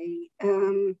had today,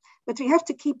 but we have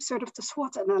to keep sort of the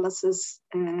SWOT analysis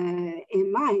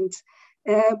in mind.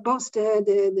 Both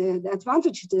the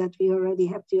advantages that we already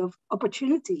have, the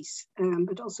opportunities,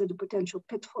 but also the potential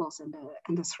pitfalls and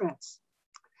the threats.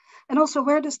 And also,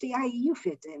 where does the IAU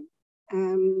fit in?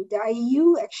 The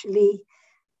IAU actually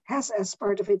has as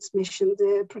part of its mission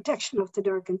the protection of the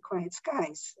dark and quiet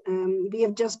skies. We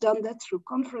have just done that through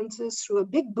conferences, through a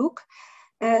big book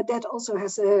that also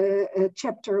has a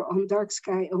chapter on dark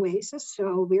sky oasis.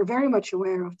 So we're very much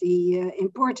aware of the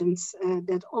importance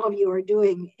that all of you are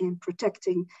doing in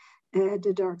protecting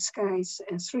the dark skies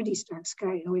through these dark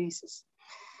sky oases.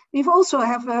 We've also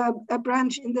have a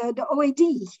branch in the OAD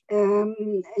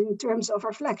in terms of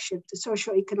our flagship, the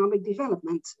socio-economic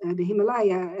development, the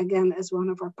Himalaya, again, as one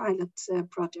of our pilot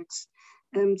projects.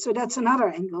 So that's another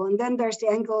angle. And then there's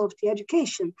the angle of the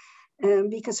education.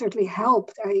 We can certainly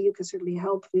help, you can certainly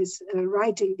help with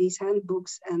writing these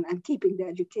handbooks and keeping the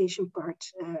education part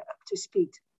up to speed.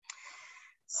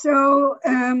 So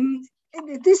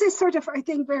this is sort of, I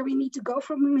think, where we need to go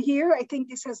from here. I think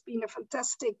this has been a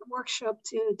fantastic workshop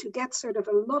to get sort of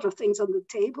a lot of things on the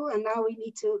table. And now we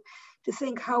need to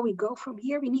think how we go from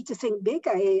here. We need to think big.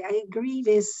 I agree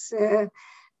with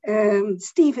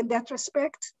Steve in that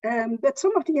respect. But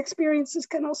some of the experiences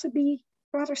can also be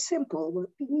rather simple.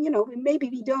 Maybe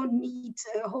we don't need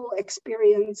a whole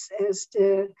experience as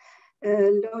the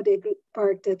Lode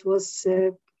Park that was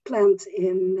planned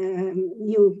in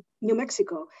New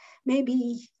Mexico.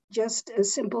 Maybe just a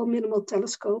simple minimal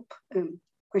telescope.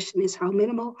 Question is how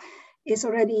minimal is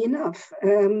already enough.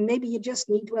 Maybe you just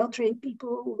need well-trained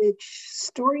people, which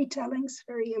storytelling is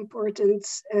very important,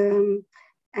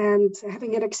 and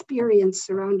having an experience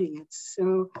surrounding it.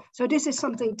 So this is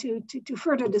something to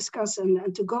further discuss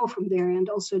and to go from there. And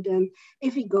also then,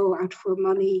 if we go out for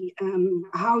money,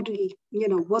 how do we,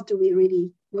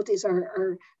 what is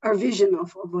our vision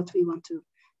of what we want to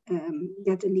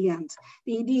get in the end.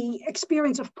 The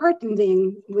experience of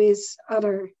partnering with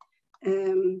other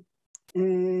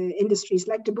industries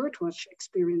like the birdwatch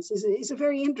experience is a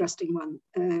very interesting one,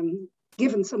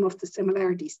 given some of the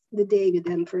similarities, the day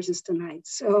then versus the night.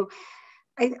 So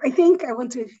I think I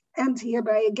want to end here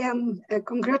by again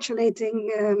congratulating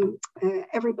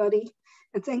everybody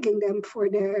and thanking them for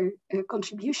their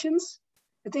contributions.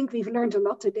 I think we've learned a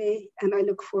lot today, and I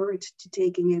look forward to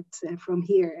taking it from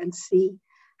here and see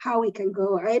how we can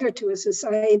go either to a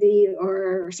society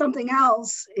or something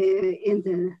else in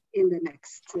the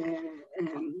next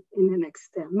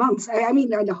months. I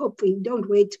mean, I hope we don't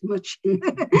wait too much in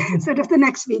sort of the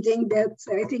next meeting. That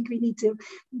I think we need to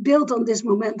build on this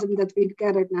momentum that we've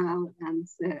gathered now and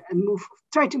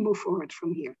try to move forward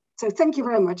from here. So thank you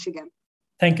very much again.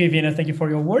 Thank you, Ivina. Thank you for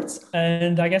your words.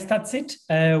 And I guess that's it.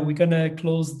 We're going to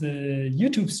close the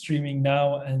YouTube streaming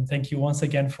now. And thank you once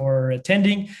again for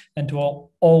attending, and to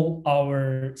all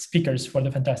our speakers for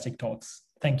the fantastic talks.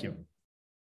 Thank you.